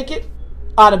on to take it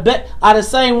are the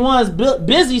same ones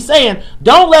busy saying,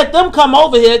 don't let them come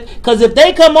over here, because if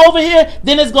they come over here,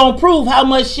 then it's gonna prove how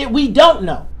much shit we don't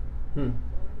know.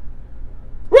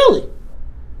 Really?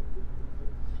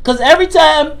 Because every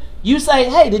time you say,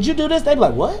 hey, did you do this? They be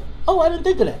like, what? Oh, I didn't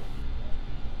think of that.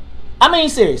 I mean,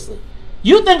 seriously.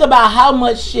 You think about how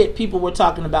much shit people were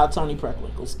talking about Toni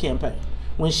Preckwinkle's campaign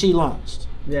when she launched.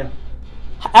 Yeah.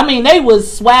 I mean, they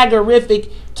was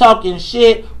swaggerific, talking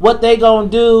shit, what they gonna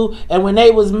do, and when they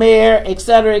was mayor,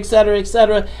 etc., etc.,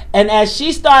 etc. And as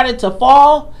she started to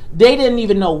fall, they didn't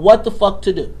even know what the fuck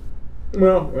to do.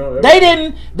 Well, they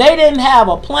didn't have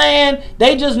a plan.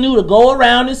 They just knew to go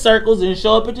around in circles and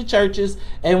show up at the churches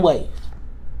and wave.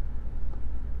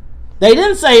 They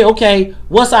didn't say, okay,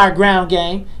 what's our ground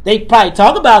game? They probably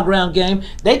talk about ground game.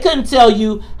 They couldn't tell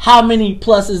you how many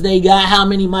pluses they got, how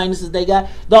many minuses they got.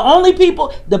 The only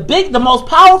people, the most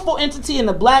powerful entity in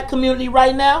the black community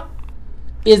right now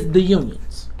is the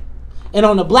unions. And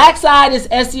on the black side is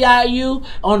SEIU.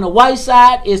 On the white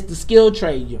side is the skilled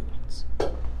trade unions.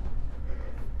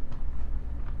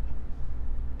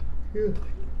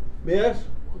 Yes.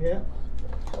 Yeah.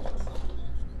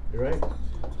 You're right.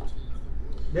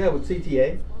 Yeah, with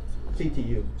CTA.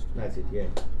 CTU, not CTA.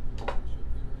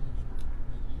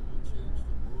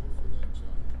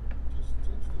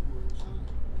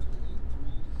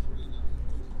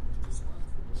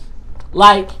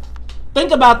 Like,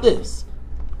 think about this.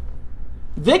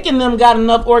 Vic and them got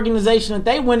enough organization that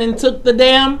they went and took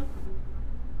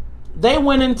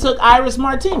Iris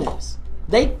Martinez.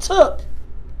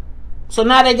 So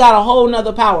now they got a whole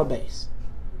nother power base.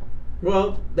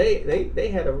 Well,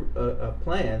 they had a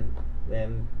plan,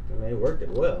 and they worked it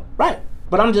well. Right.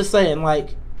 But I'm just saying,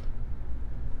 like,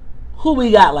 who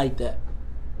we got like that?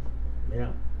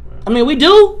 Yeah. I mean, we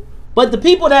do, but the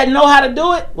people that know how to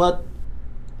do it, well,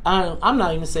 I'm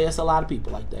not even saying it's a lot of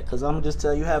people like that, because I'm going to just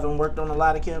tell you, having worked on a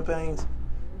lot of campaigns,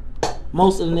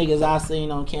 most of the niggas I've seen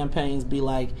on campaigns be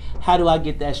like, how do I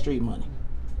get that street money?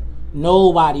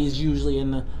 Nobody's usually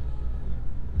in the...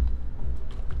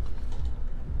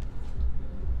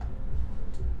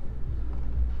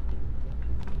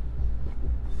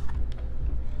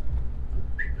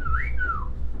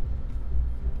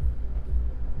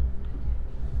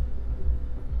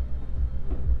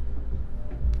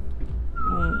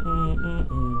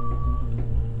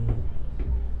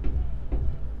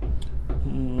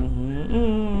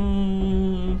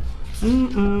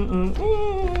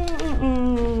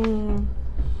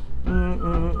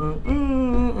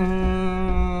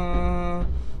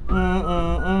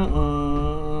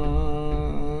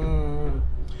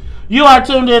 You are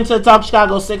tuned in to Talk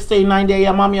Chicago 1690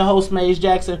 AM. I'm your host, Maze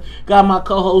Jackson. Got my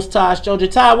co-host, Taj Joja.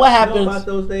 Taj, what happens? You know about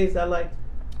those days I like?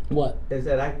 What? Is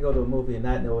that I could go to a movie and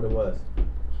not know what it was.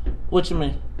 What you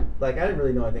mean? Like, I didn't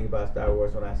really know anything about Star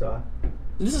Wars when I saw it.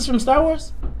 This is from Star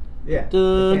Wars? Yeah.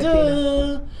 Oh,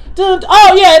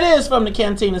 yeah, it is from the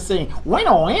cantina scene.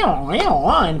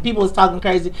 And people was talking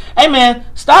crazy. Hey, man,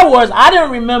 Star Wars, I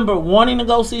didn't remember wanting to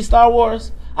go see Star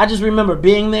Wars. I just remember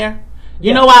being there.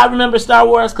 You know why I remember Star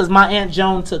Wars? Because my Aunt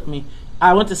Joan took me.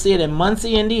 I went to see it in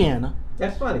Muncie, Indiana.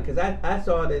 That's funny, because I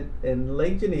saw it in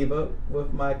Lake Geneva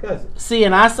with my cousin. See,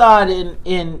 and I saw it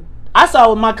I saw it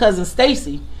with my cousin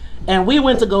Stacy, and we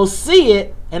went to go see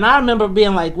it, and I remember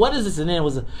being like, what is this? And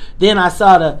then I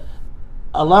saw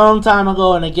a long time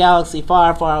ago in a galaxy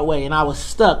far, far away, and I was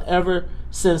stuck ever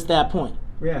since that point.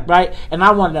 Yeah. Right? And I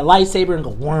wanted a lightsaber and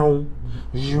go, vroom,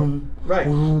 vroom, right.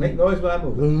 Vroom, make noise when I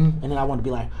move. Vroom, and then I wanted to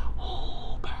be like,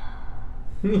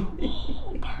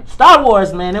 Star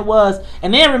Wars, man, it was.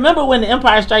 And then remember when The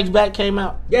Empire Strikes Back came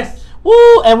out? Yes.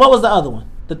 Woo! And what was the other one?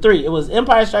 The three. It was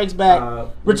Empire Strikes Back,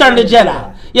 Return of the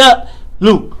Jedi. Yep.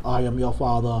 Luke, I am your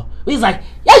father. He's like,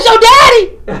 that's your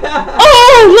daddy.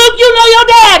 Oh, Luke, you know your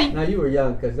daddy. Now you were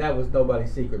young, because that was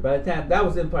nobody's secret. By the time that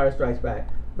was Empire Strikes Back.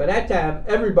 By that time,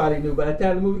 everybody knew. By the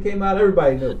time the movie came out,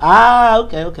 everybody knew.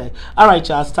 Okay. All right,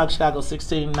 y'all. It's Talk Chicago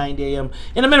 1690 AM.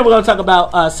 In a minute, we're going to talk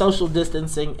about social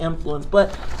distancing influence.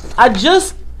 But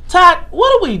Todd,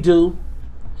 what do?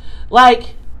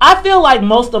 Like, I feel like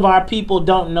most of our people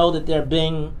don't know that they're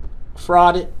being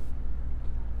frauded.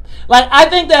 Like, I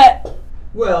think that.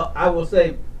 Well, I will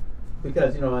say,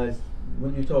 because,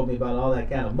 when you told me about all that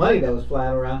kind of money that was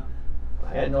flying around,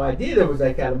 I had no idea there was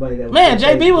that kind of money that was. Man,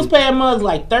 JB was paying mugs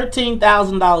like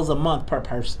 $13,000 a month per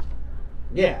person.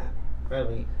 Yeah. I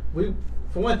mean,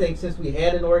 for one thing, since we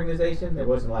had an organization, it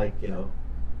wasn't like, we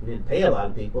didn't pay a lot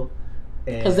of people.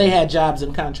 Because they had jobs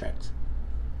and contracts.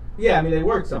 Yeah, I mean, they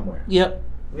worked somewhere. Yep.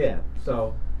 Yeah,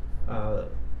 so,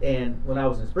 and when I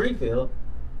was in Springfield,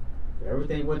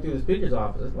 everything went through the speaker's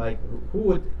office. Like,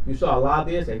 you saw a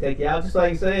lobbyist, they take you out, just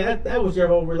like you say, that was your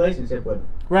whole relationship with them.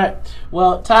 Right.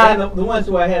 Well, Todd. And the ones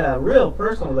who I had a real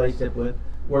personal relationship with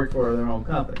worked for their own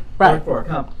company. Right. Worked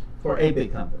for a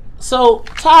big company. So,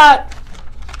 Todd,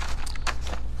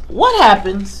 what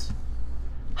happens?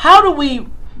 How do we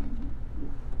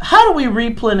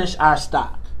replenish our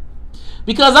stock?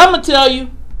 Because I'm going to tell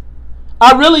you,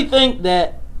 I really think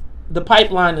that the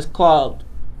pipeline is clogged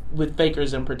with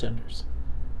fakers and pretenders.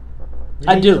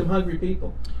 You need some hungry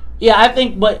people. Yeah, I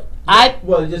think, but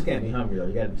Well, you just can't be hungry, though.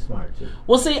 You got to be smart, too.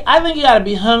 Well, see, I think you got to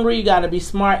be hungry, you got to be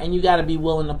smart, and you got to be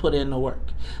willing to put in the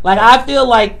work. Like, I feel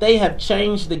like they have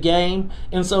changed the game,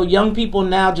 and so young people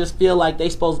now just feel like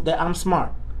that I'm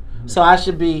smart. Mm-hmm. So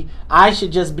I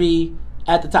should just be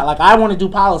at the top. Like, I want to do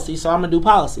policy, so I'm going to do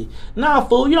policy. Nah,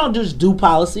 fool, you don't just do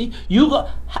policy.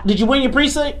 Did you win your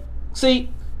precinct? See,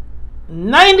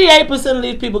 98% of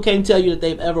these people can't tell you that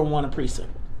they've ever won a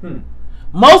precinct.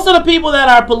 Most of the people that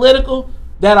are political,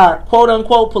 that are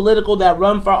quote-unquote political, that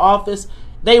run for office,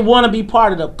 they want to be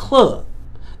part of the club.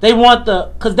 They want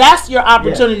because that's your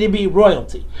opportunity to be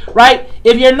royalty, right?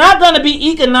 If you're not going to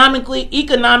be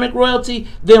economic royalty,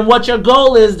 then what your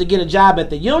goal is to get a job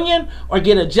at the union or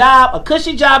get a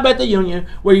cushy job at the union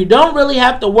where you don't really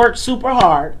have to work super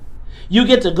hard. You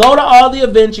get to go to all the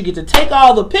events, you get to take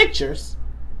all the pictures,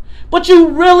 but you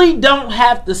really don't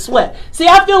have to sweat. See,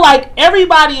 I feel like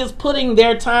everybody is putting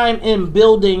their time in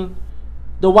building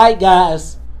the white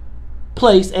guy's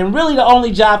place, and really the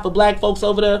only job for black folks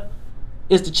over there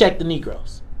is to check the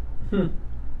Negroes. No,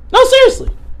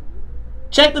 seriously.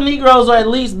 Check the Negroes, or at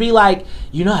least be like,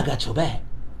 I got your back.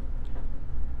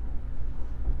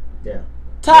 Yeah.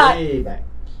 Todd, way back.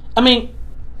 I mean,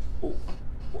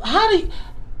 how do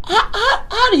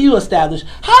you establish,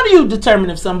 how do you determine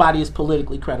if somebody is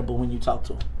politically credible when you talk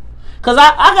to them? Because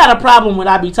I got a problem when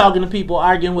I be talking to people,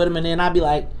 arguing with them, and then I be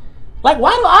like, I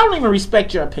don't even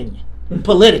respect your opinion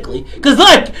politically. Because,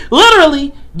 like,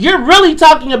 literally, you're really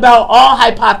talking about all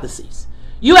hypotheses.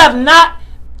 You have not,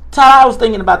 Todd, I was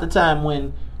thinking about the time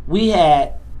when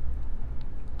I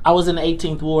was in the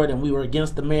 18th Ward and we were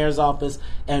against the mayor's office,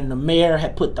 and the mayor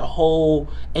had put the whole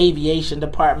aviation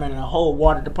department and the whole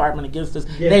water department against us.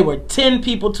 Yeah. They were 10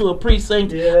 people to a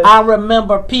precinct. Yeah. I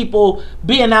remember people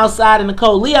being outside in the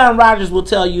cold. Leon Rogers will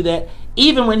tell you that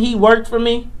even when he worked for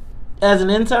me as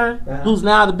an intern, who's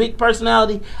now the big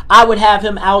personality, I would have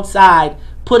him outside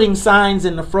putting signs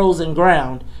in the frozen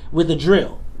ground with a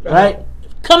drill, right?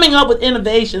 Coming up with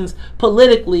innovations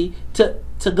politically to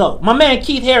go. My man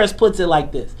Keith Harris puts it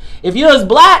like this: if you're as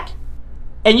black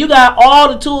and you got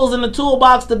all the tools in the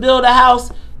toolbox to build a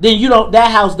house, then that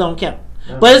house don't count.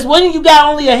 But it's when you got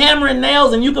only a hammer and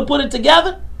nails and you can put it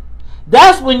together,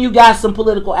 that's when you got some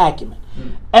political acumen.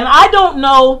 And I don't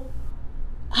know,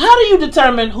 how do you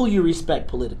determine who you respect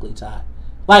politically, Todd?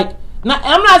 Like,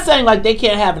 I'm not saying like they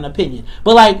can't have an opinion,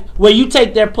 but like where you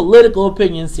take their political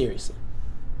opinion seriously.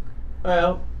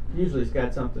 Well, usually it's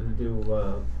got something to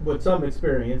do with some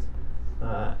experience,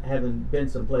 having been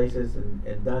some places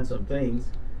and done some things.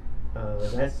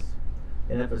 And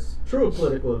if it's true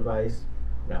political advice,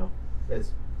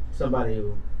 that's somebody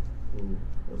who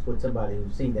was with somebody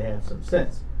who seemed to have some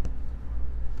sense.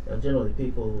 Generally,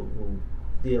 people who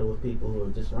deal with people who are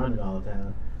just running all the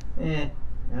time,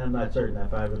 I'm not certain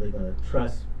if I'm really going to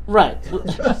trust. Right.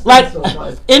 Like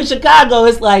so in Chicago,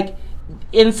 it's like,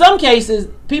 in some cases,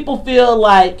 people feel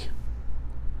like,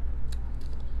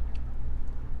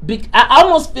 I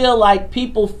almost feel like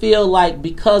people feel like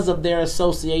because of their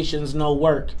associations no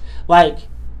work. Like,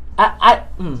 I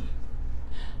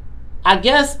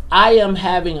guess I am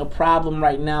having a problem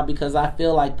right now because I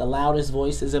feel like the loudest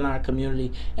voices in our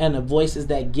community and the voices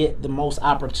that get the most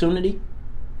opportunity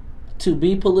to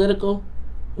be political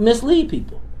mislead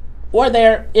people, or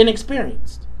they're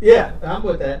inexperienced. Yeah, I'm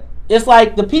with that. It's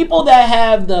like the people that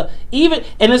have and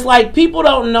it's like people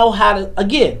don't know how to,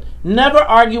 again, never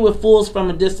argue with fools from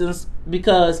a distance,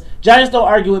 because giants don't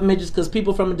argue with midgets because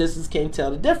people from a distance can't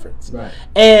tell the difference. Right.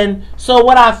 And so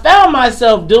what I found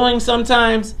myself doing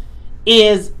sometimes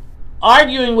is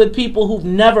arguing with people who've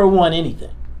never won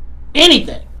anything.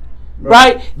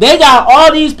 right? They got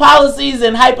all these policies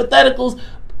and hypotheticals,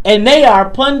 and they are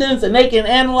pundits and they can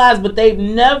analyze, but they've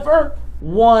never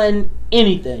won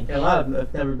anything. And a lot of them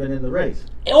have never been in the race.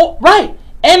 Oh, right.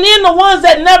 And then the ones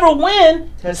that never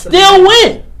win still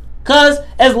win. Cause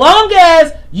as long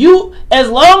as you're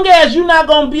not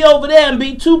gonna be over there and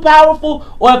be too powerful,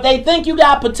 or if they think you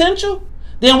got potential,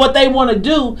 then what they want to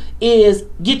do is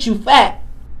get you fat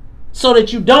so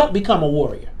that you don't become a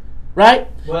warrior, right?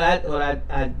 What I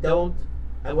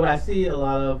see a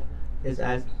lot of is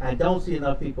I don't see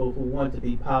enough people who want to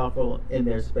be powerful in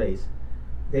their space.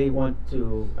 They want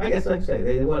to, I guess like I say,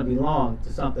 they want to belong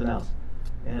to something else.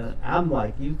 And I'm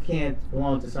like, you can't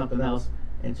belong to something else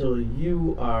until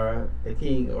you are the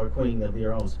king or queen of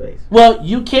your own space. Well,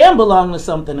 you can belong to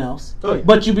something else,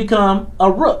 but you become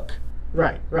a rook.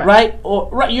 Right.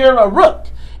 You're a rook.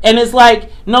 And it's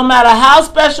like, no matter how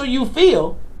special you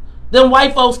feel, then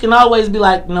white folks can always be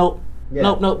like, nope.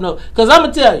 Because I'm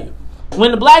going to tell you,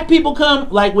 when the black people come,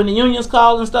 like when the unions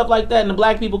call and stuff like that, and the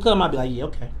black people come, I'll be like, yeah,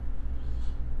 okay.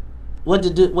 What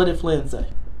did Flynn say?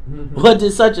 Mm-hmm. What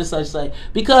did such and such say?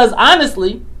 Because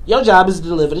honestly, your job is to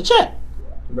deliver the check.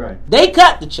 Right. They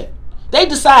cut the check. They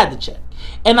decide the check.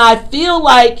 And I feel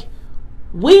like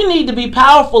we need to be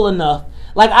powerful enough.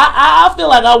 Like I feel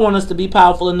like I want us to be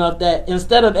powerful enough that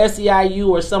instead of SEIU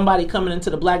or somebody coming into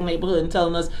the black neighborhood and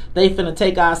telling us they finna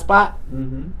take our spot,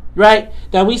 right?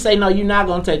 That we say, no, you're not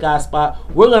gonna take our spot.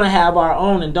 We're gonna have our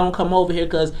own, and don't come over here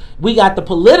because we got the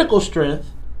political strength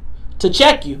to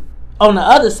check you on the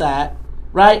other side,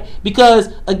 right?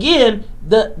 Because again,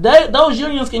 those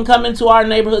unions can come into our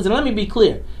neighborhoods, and let me be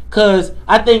clear, because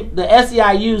I think the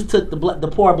SEIUs took the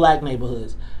poor black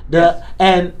neighborhoods.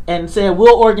 And said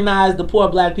we'll organize the poor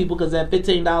black people because at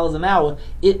 $15 an hour,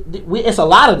 it's a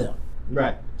lot of them.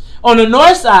 Right. On the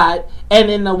north side and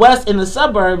in the west, in the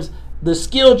suburbs, the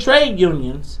skilled trade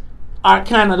unions are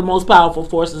kind of the most powerful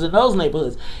forces in those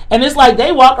neighborhoods. And it's like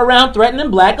they walk around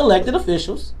threatening black elected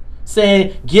officials,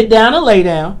 saying get down and lay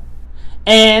down,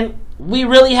 and we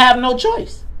really have no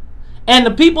choice. And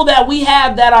the people that we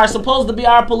have that are supposed to be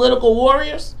our political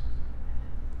warriors,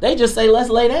 they just say let's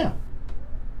lay down.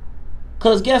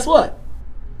 Because guess what?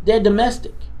 They're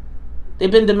domestic.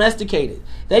 They've been domesticated.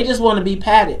 They just want to be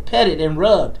petted and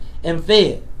rubbed and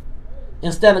fed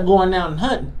instead of going out and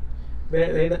hunting.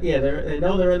 They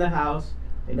know they're in the house.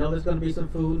 They know there's going to be some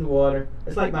food and water.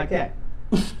 It's like my cat.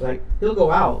 Like, he'll go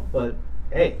out, but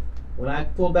hey, when I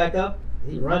pull back up,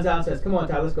 he runs out and says, come on,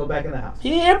 Ty, let's go back in the house.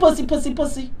 Here, pussy, pussy,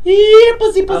 pussy. Here,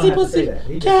 pussy, pussy, pussy.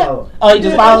 He just follows. Oh, he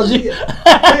just follows you?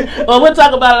 Well, we'll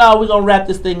talk about it all. We're going to wrap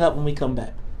this thing up when we come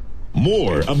back.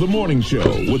 More of the morning show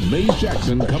with Maze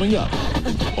Jackson coming up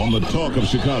on the Talk of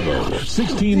Chicago,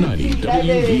 1690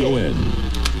 WVON.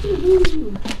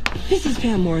 This is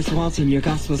Pam Morris-Walton, your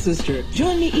gospel sister.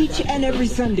 Join me each and every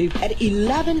Sunday at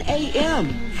 11 a.m.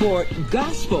 for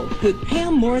Gospel with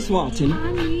Pam Morris-Walton.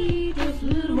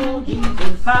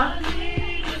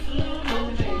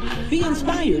 Be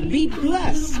inspired, be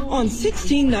blessed on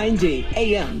 1690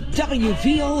 a.m.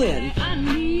 WVON.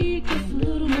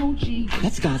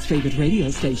 That's God's favorite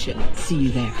radio station. See you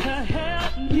there.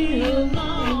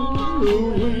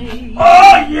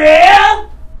 Oh, yeah!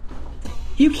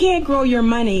 You can't grow your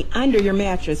money under your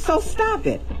mattress, so stop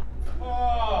it.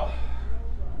 Oh,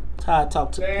 Ty,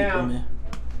 talk to people, man.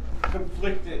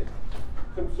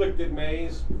 Conflicted,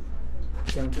 Maze.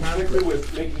 Conflicted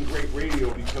with making great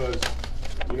radio because,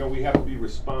 you know, we have to be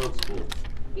responsible.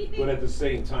 But at the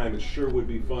same time, it sure would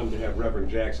be fun to have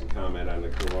Reverend Jackson comment on the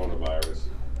coronavirus.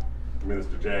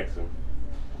 Minister Jackson.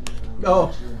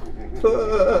 Oh.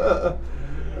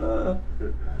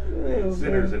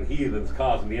 Sinners and heathens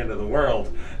causing the end of the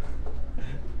world.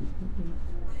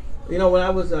 You know, when I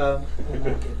was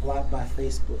get blocked by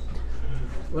Facebook.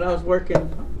 When I was working,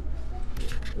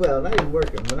 well, not even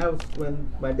working.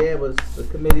 When my dad was the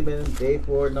committeeman, day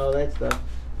Ford, and all that stuff.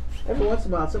 Every once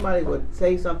in a while, somebody would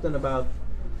say something about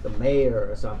the mayor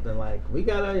or something like, "We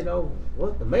gotta, you know,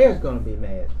 what the mayor's gonna be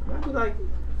mad." And I was like,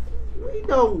 we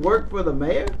don't work for the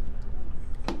mayor.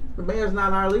 The mayor's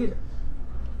not our leader.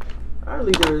 Our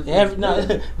leader is...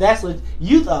 That's what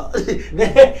you thought.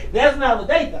 That's not what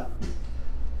they thought.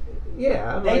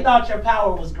 Yeah. They thought your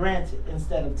power was granted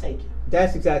instead of taken.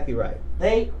 That's exactly right.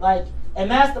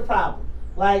 And that's the problem.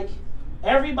 Like,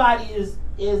 everybody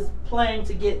is playing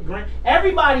to get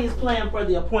everybody is playing for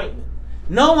the appointment.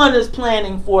 No one is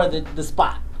planning for the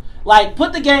spot. Like,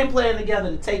 put the game plan together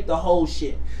to take the whole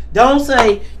shit. Don't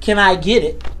say, can I get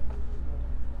it?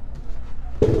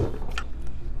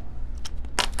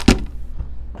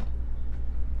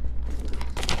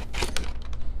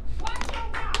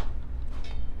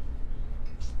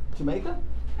 Jamaica?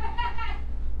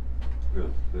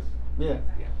 This? Yeah.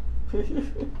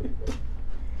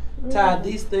 Todd,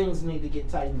 these things need to get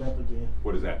tightened up again.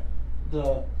 What is that?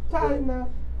 Tighten up.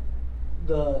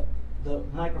 The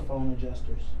microphone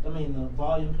adjusters. I mean the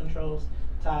volume controls.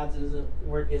 Todd's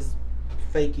is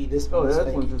fakey. This Oh, one's that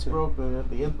fakey one just too. broke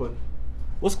the input.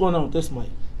 What's going on with this mic?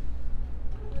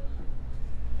 The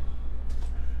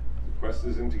quest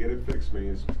is in to get it fixed,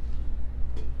 Maze.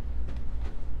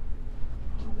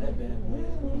 That bad boy is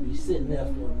gonna be sitting there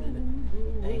for a minute.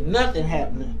 Ain't nothing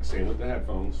happening. Same with the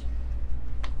headphones.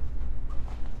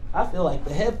 I feel like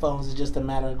the headphones is just a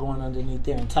matter of going underneath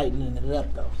there and tightening it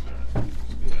up though.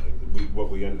 Yeah, what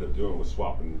we ended up doing was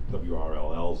swapping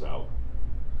WRLLs out.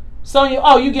 Sonya,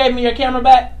 you gave me your camera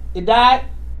back? It died?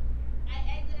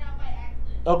 I exited out by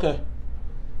accident. Okay.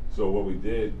 So what we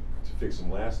did to fix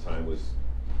them last time was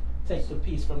Take the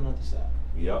piece from the other side.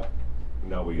 Yep.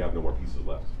 Now we have no more pieces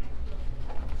left.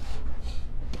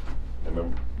 And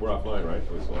remember, we're offline, right?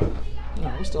 Are we still on?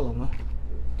 No, we're still on there.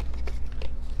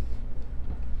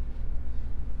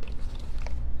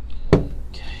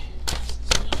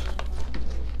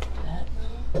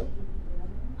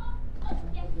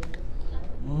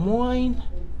 Moin.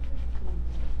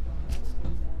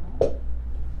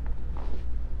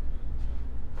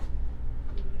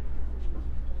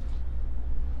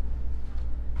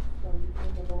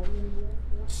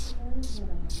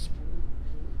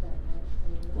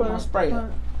 Where my spray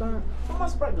at? Where my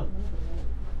spray go?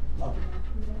 Oh.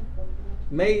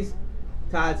 Maze,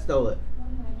 Todd stole it.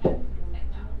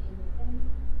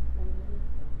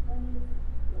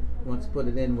 Wants to put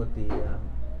it in with the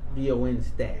VON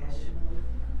stash.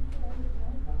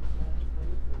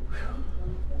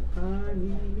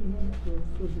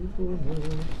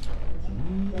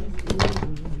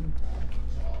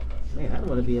 Man, I don't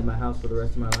want to be in my house for the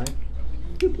rest of my life.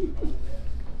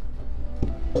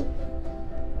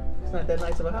 It's not that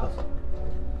nice of a house.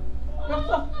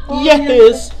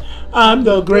 Yes, I'm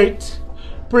the great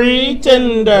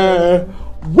pretender.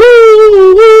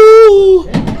 Woo woo.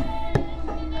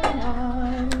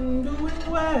 I'm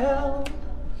doing well.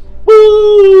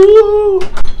 Woo.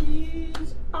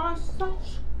 These are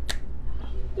such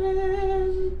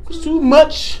It's too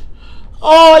much.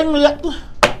 Oh, you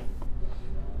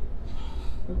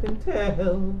can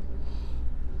tell.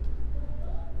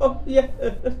 Oh yeah,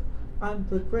 I'm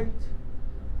the great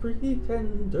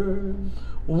pretender.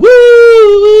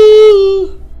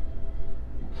 Woo!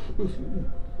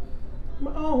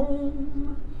 My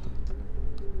own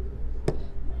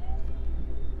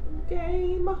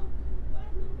game.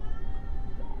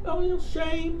 Oh, you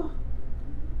shame.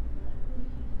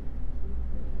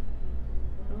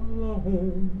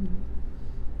 Alone.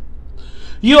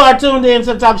 You are tuned in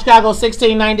to Talk Chicago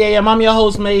 1690 AM. I'm your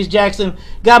host, Maze Jackson.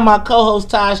 Got my co-host,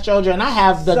 Ty Stroger, and I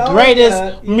have the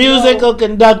greatest musical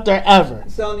conductor ever.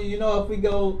 Sonya, you know, if we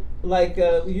go like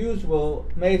usual,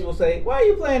 Maze will say, "Why are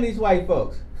you playing these white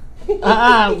folks?"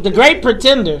 The Great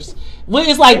Pretenders.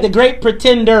 It's like the Great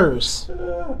Pretenders.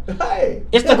 Hey.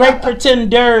 It's the Great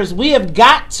Pretenders. We have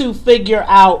got to figure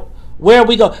out where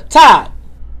we go. Todd,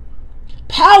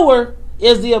 power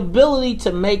is the ability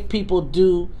to make people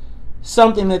do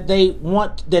something that they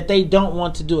don't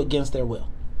want to do against their will,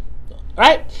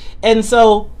 right? And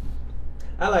so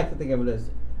I like to think of it as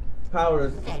power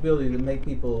is the ability to make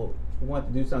people want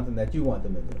to do something that you want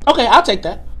them to do. Okay, I'll take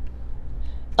that.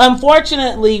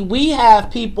 Unfortunately, we have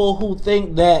people who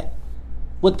think that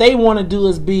what they want to do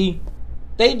is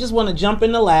they just want to jump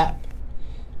in the lap,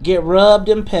 get rubbed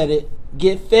and petted,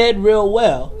 get fed real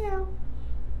well,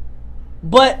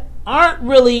 but aren't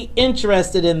really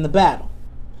interested in the battle.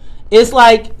 It's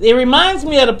like, it reminds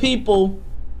me of the people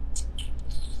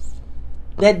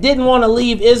that didn't want to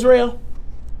leave Israel,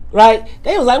 right?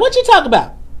 They was like, what you talking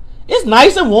about? It's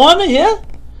nice and warm in here.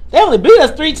 They only beat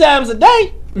us 3 times a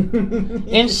day.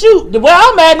 And shoot, where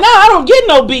I'm at now, I don't get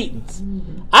no beatings.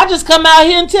 I just come out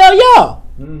here and tell y'all.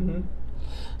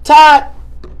 Todd,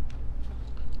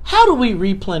 how do we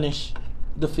replenish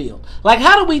the field? Like,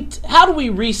 how do we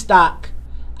restock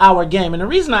our game? And the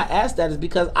reason I ask that is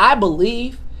because I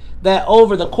believe that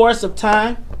over the course of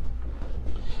time,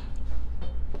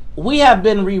 we have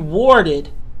been rewarded.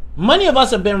 Many of us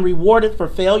have been rewarded for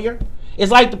failure.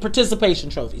 It's like the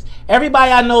participation trophies.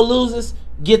 Everybody I know loses,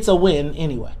 gets a win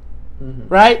anyway.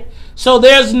 Right? So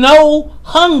there's no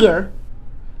hunger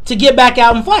to get back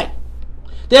out and fight.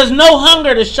 There's no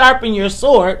hunger to sharpen your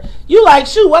sword. You like,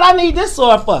 shoot, what I need this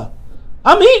sword for?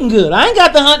 I'm eating good. I ain't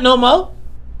got to hunt no more.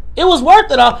 It was worth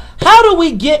it all. How do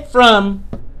we get from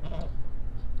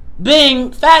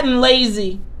being fat and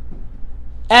lazy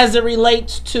as it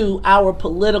relates to our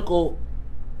political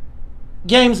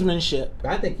gamesmanship?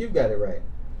 I think you've got it right.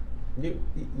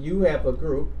 you have a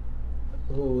group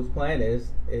whose plan is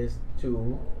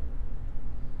to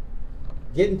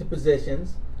get into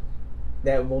positions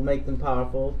that will make them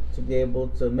powerful to be able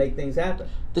to make things happen.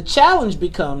 The challenge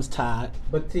becomes, Todd.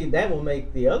 But see, that will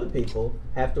make the other people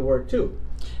have to work too.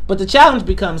 But the challenge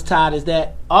becomes, Todd, is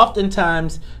that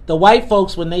oftentimes the white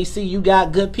folks, when they see you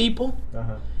got good people,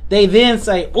 they then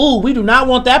say, "Ooh, we do not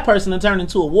want that person to turn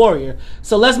into a warrior,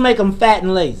 so let's make them fat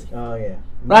and lazy." Oh yeah.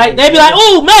 Right? They be like,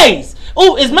 "Ooh, Maze.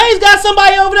 Ooh, is Maze got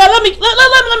somebody over there? Let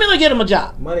me get him a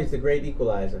job." Money's the great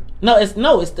equalizer.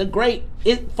 It's the great.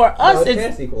 For us,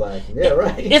 it's equalizing. Yeah,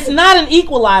 right. It's not an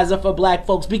equalizer for black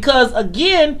folks because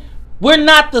again, we're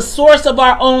not the source of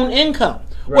our own income.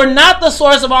 Right. We're not the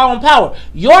source of our own power.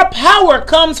 Your power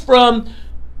comes from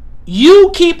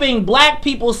you keeping black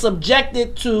people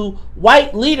subjected to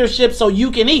white leadership so you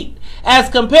can eat, as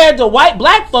compared to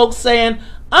black folks saying,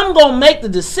 "I'm gonna make the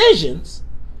decisions.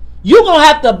 You're gonna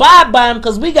have to abide by them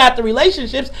because we got the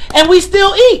relationships and we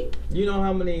still eat." You know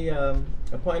how many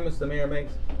appointments the mayor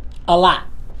makes? A lot.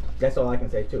 That's all I can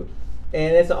say too.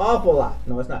 And it's an awful lot.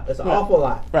 No, it's not. It's an awful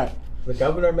lot. Right. The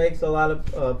governor makes a lot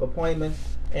of appointments,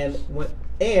 and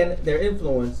their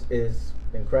influence is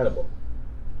incredible.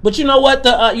 But you know what?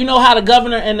 You know how the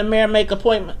governor and the mayor make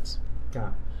appointments?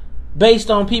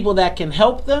 Based on people that can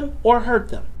help them or hurt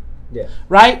them. Yeah.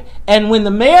 Right? And when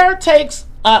the mayor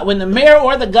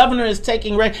or the governor is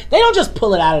taking they don't just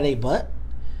pull it out of their butt.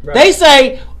 Right. They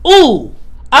say, "Ooh,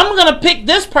 I'm gonna pick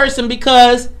this person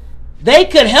because they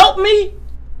could help me,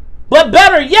 but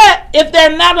better yet, if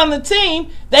they're not on the team,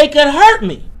 they could hurt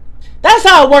me." That's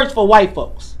how it works for white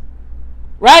folks.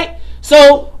 Right?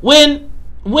 So when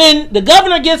the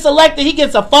governor gets elected, he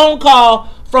gets a phone call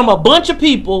from a bunch of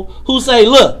people who say,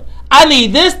 "Look, I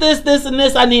need this, and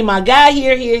this. I need my guy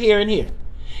here, here, and here."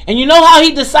 And you know how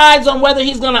he decides on whether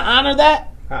he's going to honor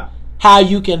that? How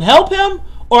you can help him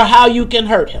or how you can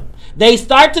hurt him. They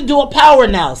start to do a power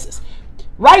analysis.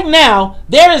 Right now,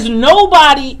 there is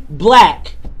nobody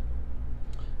black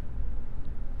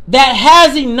that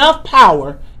has enough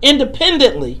power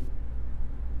independently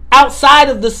outside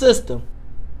of the system,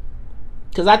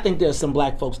 because I think there's some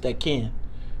black folks that can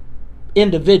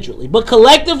individually, but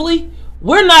collectively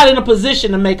we're not in a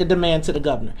position to make a demand to the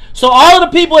governor. So all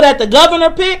of the people that the governor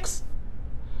picks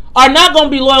are not going to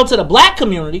be loyal to the black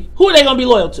community. Who are they going to be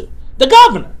loyal to? The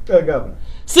governor. The governor.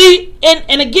 See,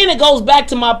 and again, it goes back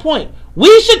to my point.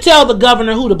 We should tell the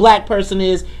governor who the black person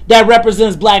is that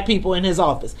represents black people in his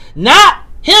office, not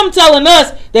him telling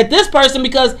us that this person,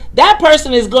 because that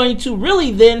person is going to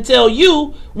really then tell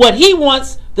you what he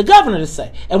wants the governor to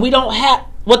say. And we don't have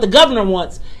what the governor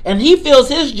wants. And he feels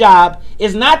his job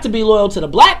is not to be loyal to the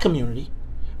black community,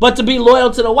 but to be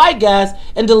loyal to the white guys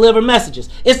and deliver messages.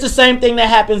 It's the same thing that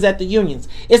happens at the unions.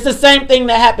 It's the same thing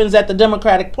that happens at the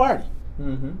Democratic Party.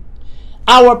 Mm-hmm.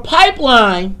 Our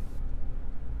pipeline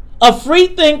of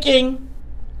free-thinking,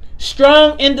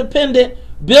 strong, independent,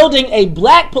 building a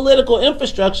black political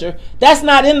infrastructure, that's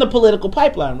not in the political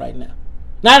pipeline right now.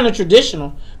 Not in the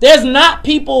traditional. There's not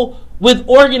people with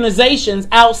organizations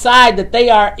outside that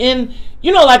they are in.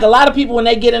 You know, like a lot of people when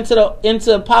they get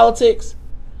into politics,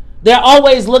 they're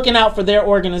always looking out for their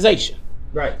organization.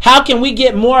 Right. How can we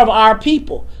get more of our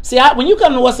people? See, when you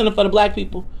come to What's in It for the Black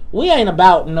People, we ain't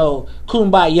about no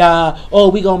kumbaya, oh,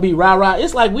 we gonna be rah-rah.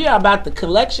 It's like we are about the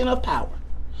collection of power.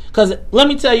 Because let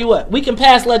me tell you what, we can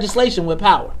pass legislation with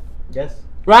power. Yes.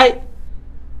 Right?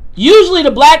 Usually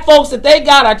the black folks that they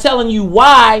got are telling you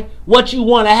why what you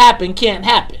want to happen can't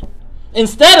happen.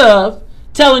 Instead of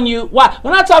telling you why.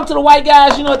 When I talk to the white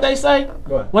guys, you know what they say?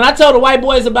 When I tell the white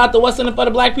boys about the What's in It for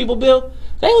the Black People bill,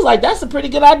 they was like, "That's a pretty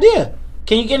good idea.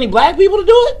 Can you get any black people to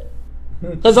do it?"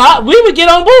 Because we would get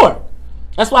on board.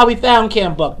 That's why we found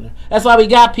Cam Buckner. That's why we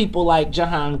got people like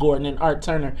Jahan Gordon and Art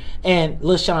Turner and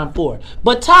LaShawn Ford.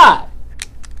 But Todd,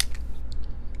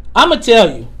 I'm going to tell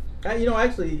you. You know,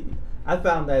 actually, I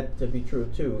found that to be true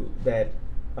too, that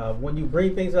when you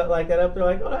bring things up like that up, they're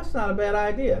like, "Oh, that's not a bad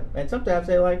idea." And sometimes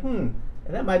they're like, and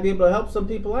that might be able to help some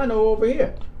people I know over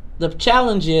here. The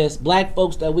challenge is black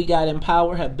folks that we got in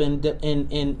power have been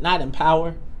not in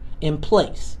power, in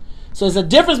place. So there's a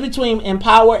difference between in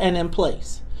power and in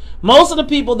place. Most of the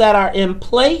people that are in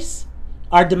place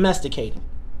are domesticated.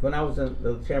 When I was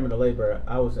the chairman of labor,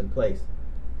 I was in place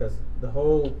because the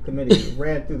whole committee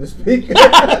ran through the speaker.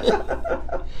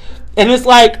 And it's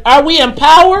like, are we in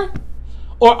power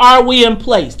or are we in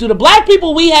place? Do the black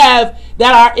people we have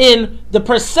that are in the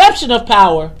perception of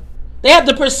power, they have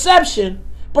the perception,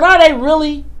 but are they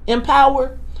really in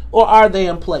power or are they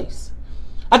in place?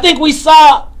 I think we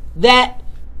saw that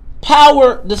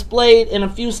power displayed in a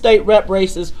few state rep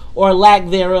races or lack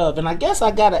thereof. And I guess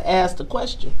I gotta ask the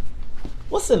question,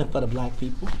 what's in it for the black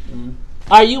people?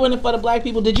 Are you in it for the black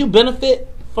people? Did you benefit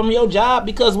from your job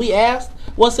because we asked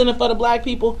what's in it for the black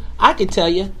people? I can tell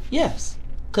you yes,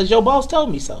 because your boss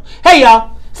told me so. Hey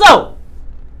y'all, so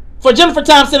for Jennifer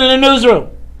Thompson in the newsroom,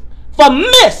 for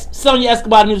Miss Sonia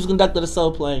Escobar, news conductor of the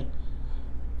Soul Plane,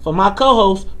 for my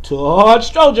co-host Todd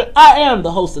Stroger, I am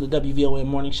the host of the WVON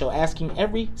Morning Show, asking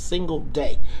every single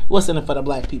day what's in it for the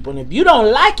black people. And if you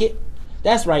don't like it,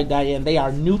 that's right, Diane, they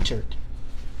are neutered.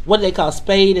 What do they call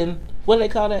spayed and what do they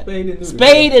call that? Spayed and neutered.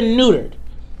 Spayed and neutered.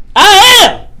 I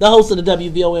am the host of the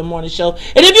WVON Morning Show,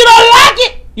 and if you don't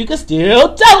like it, you can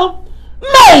still tell them.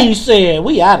 May said,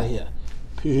 we out of here.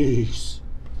 Peace.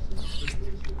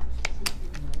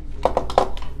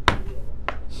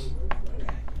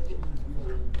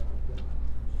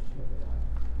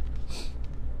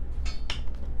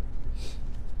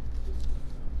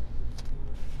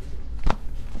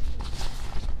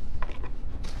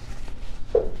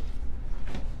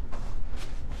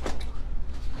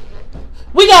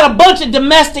 We got a bunch of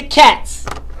domestic cats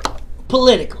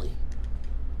politically.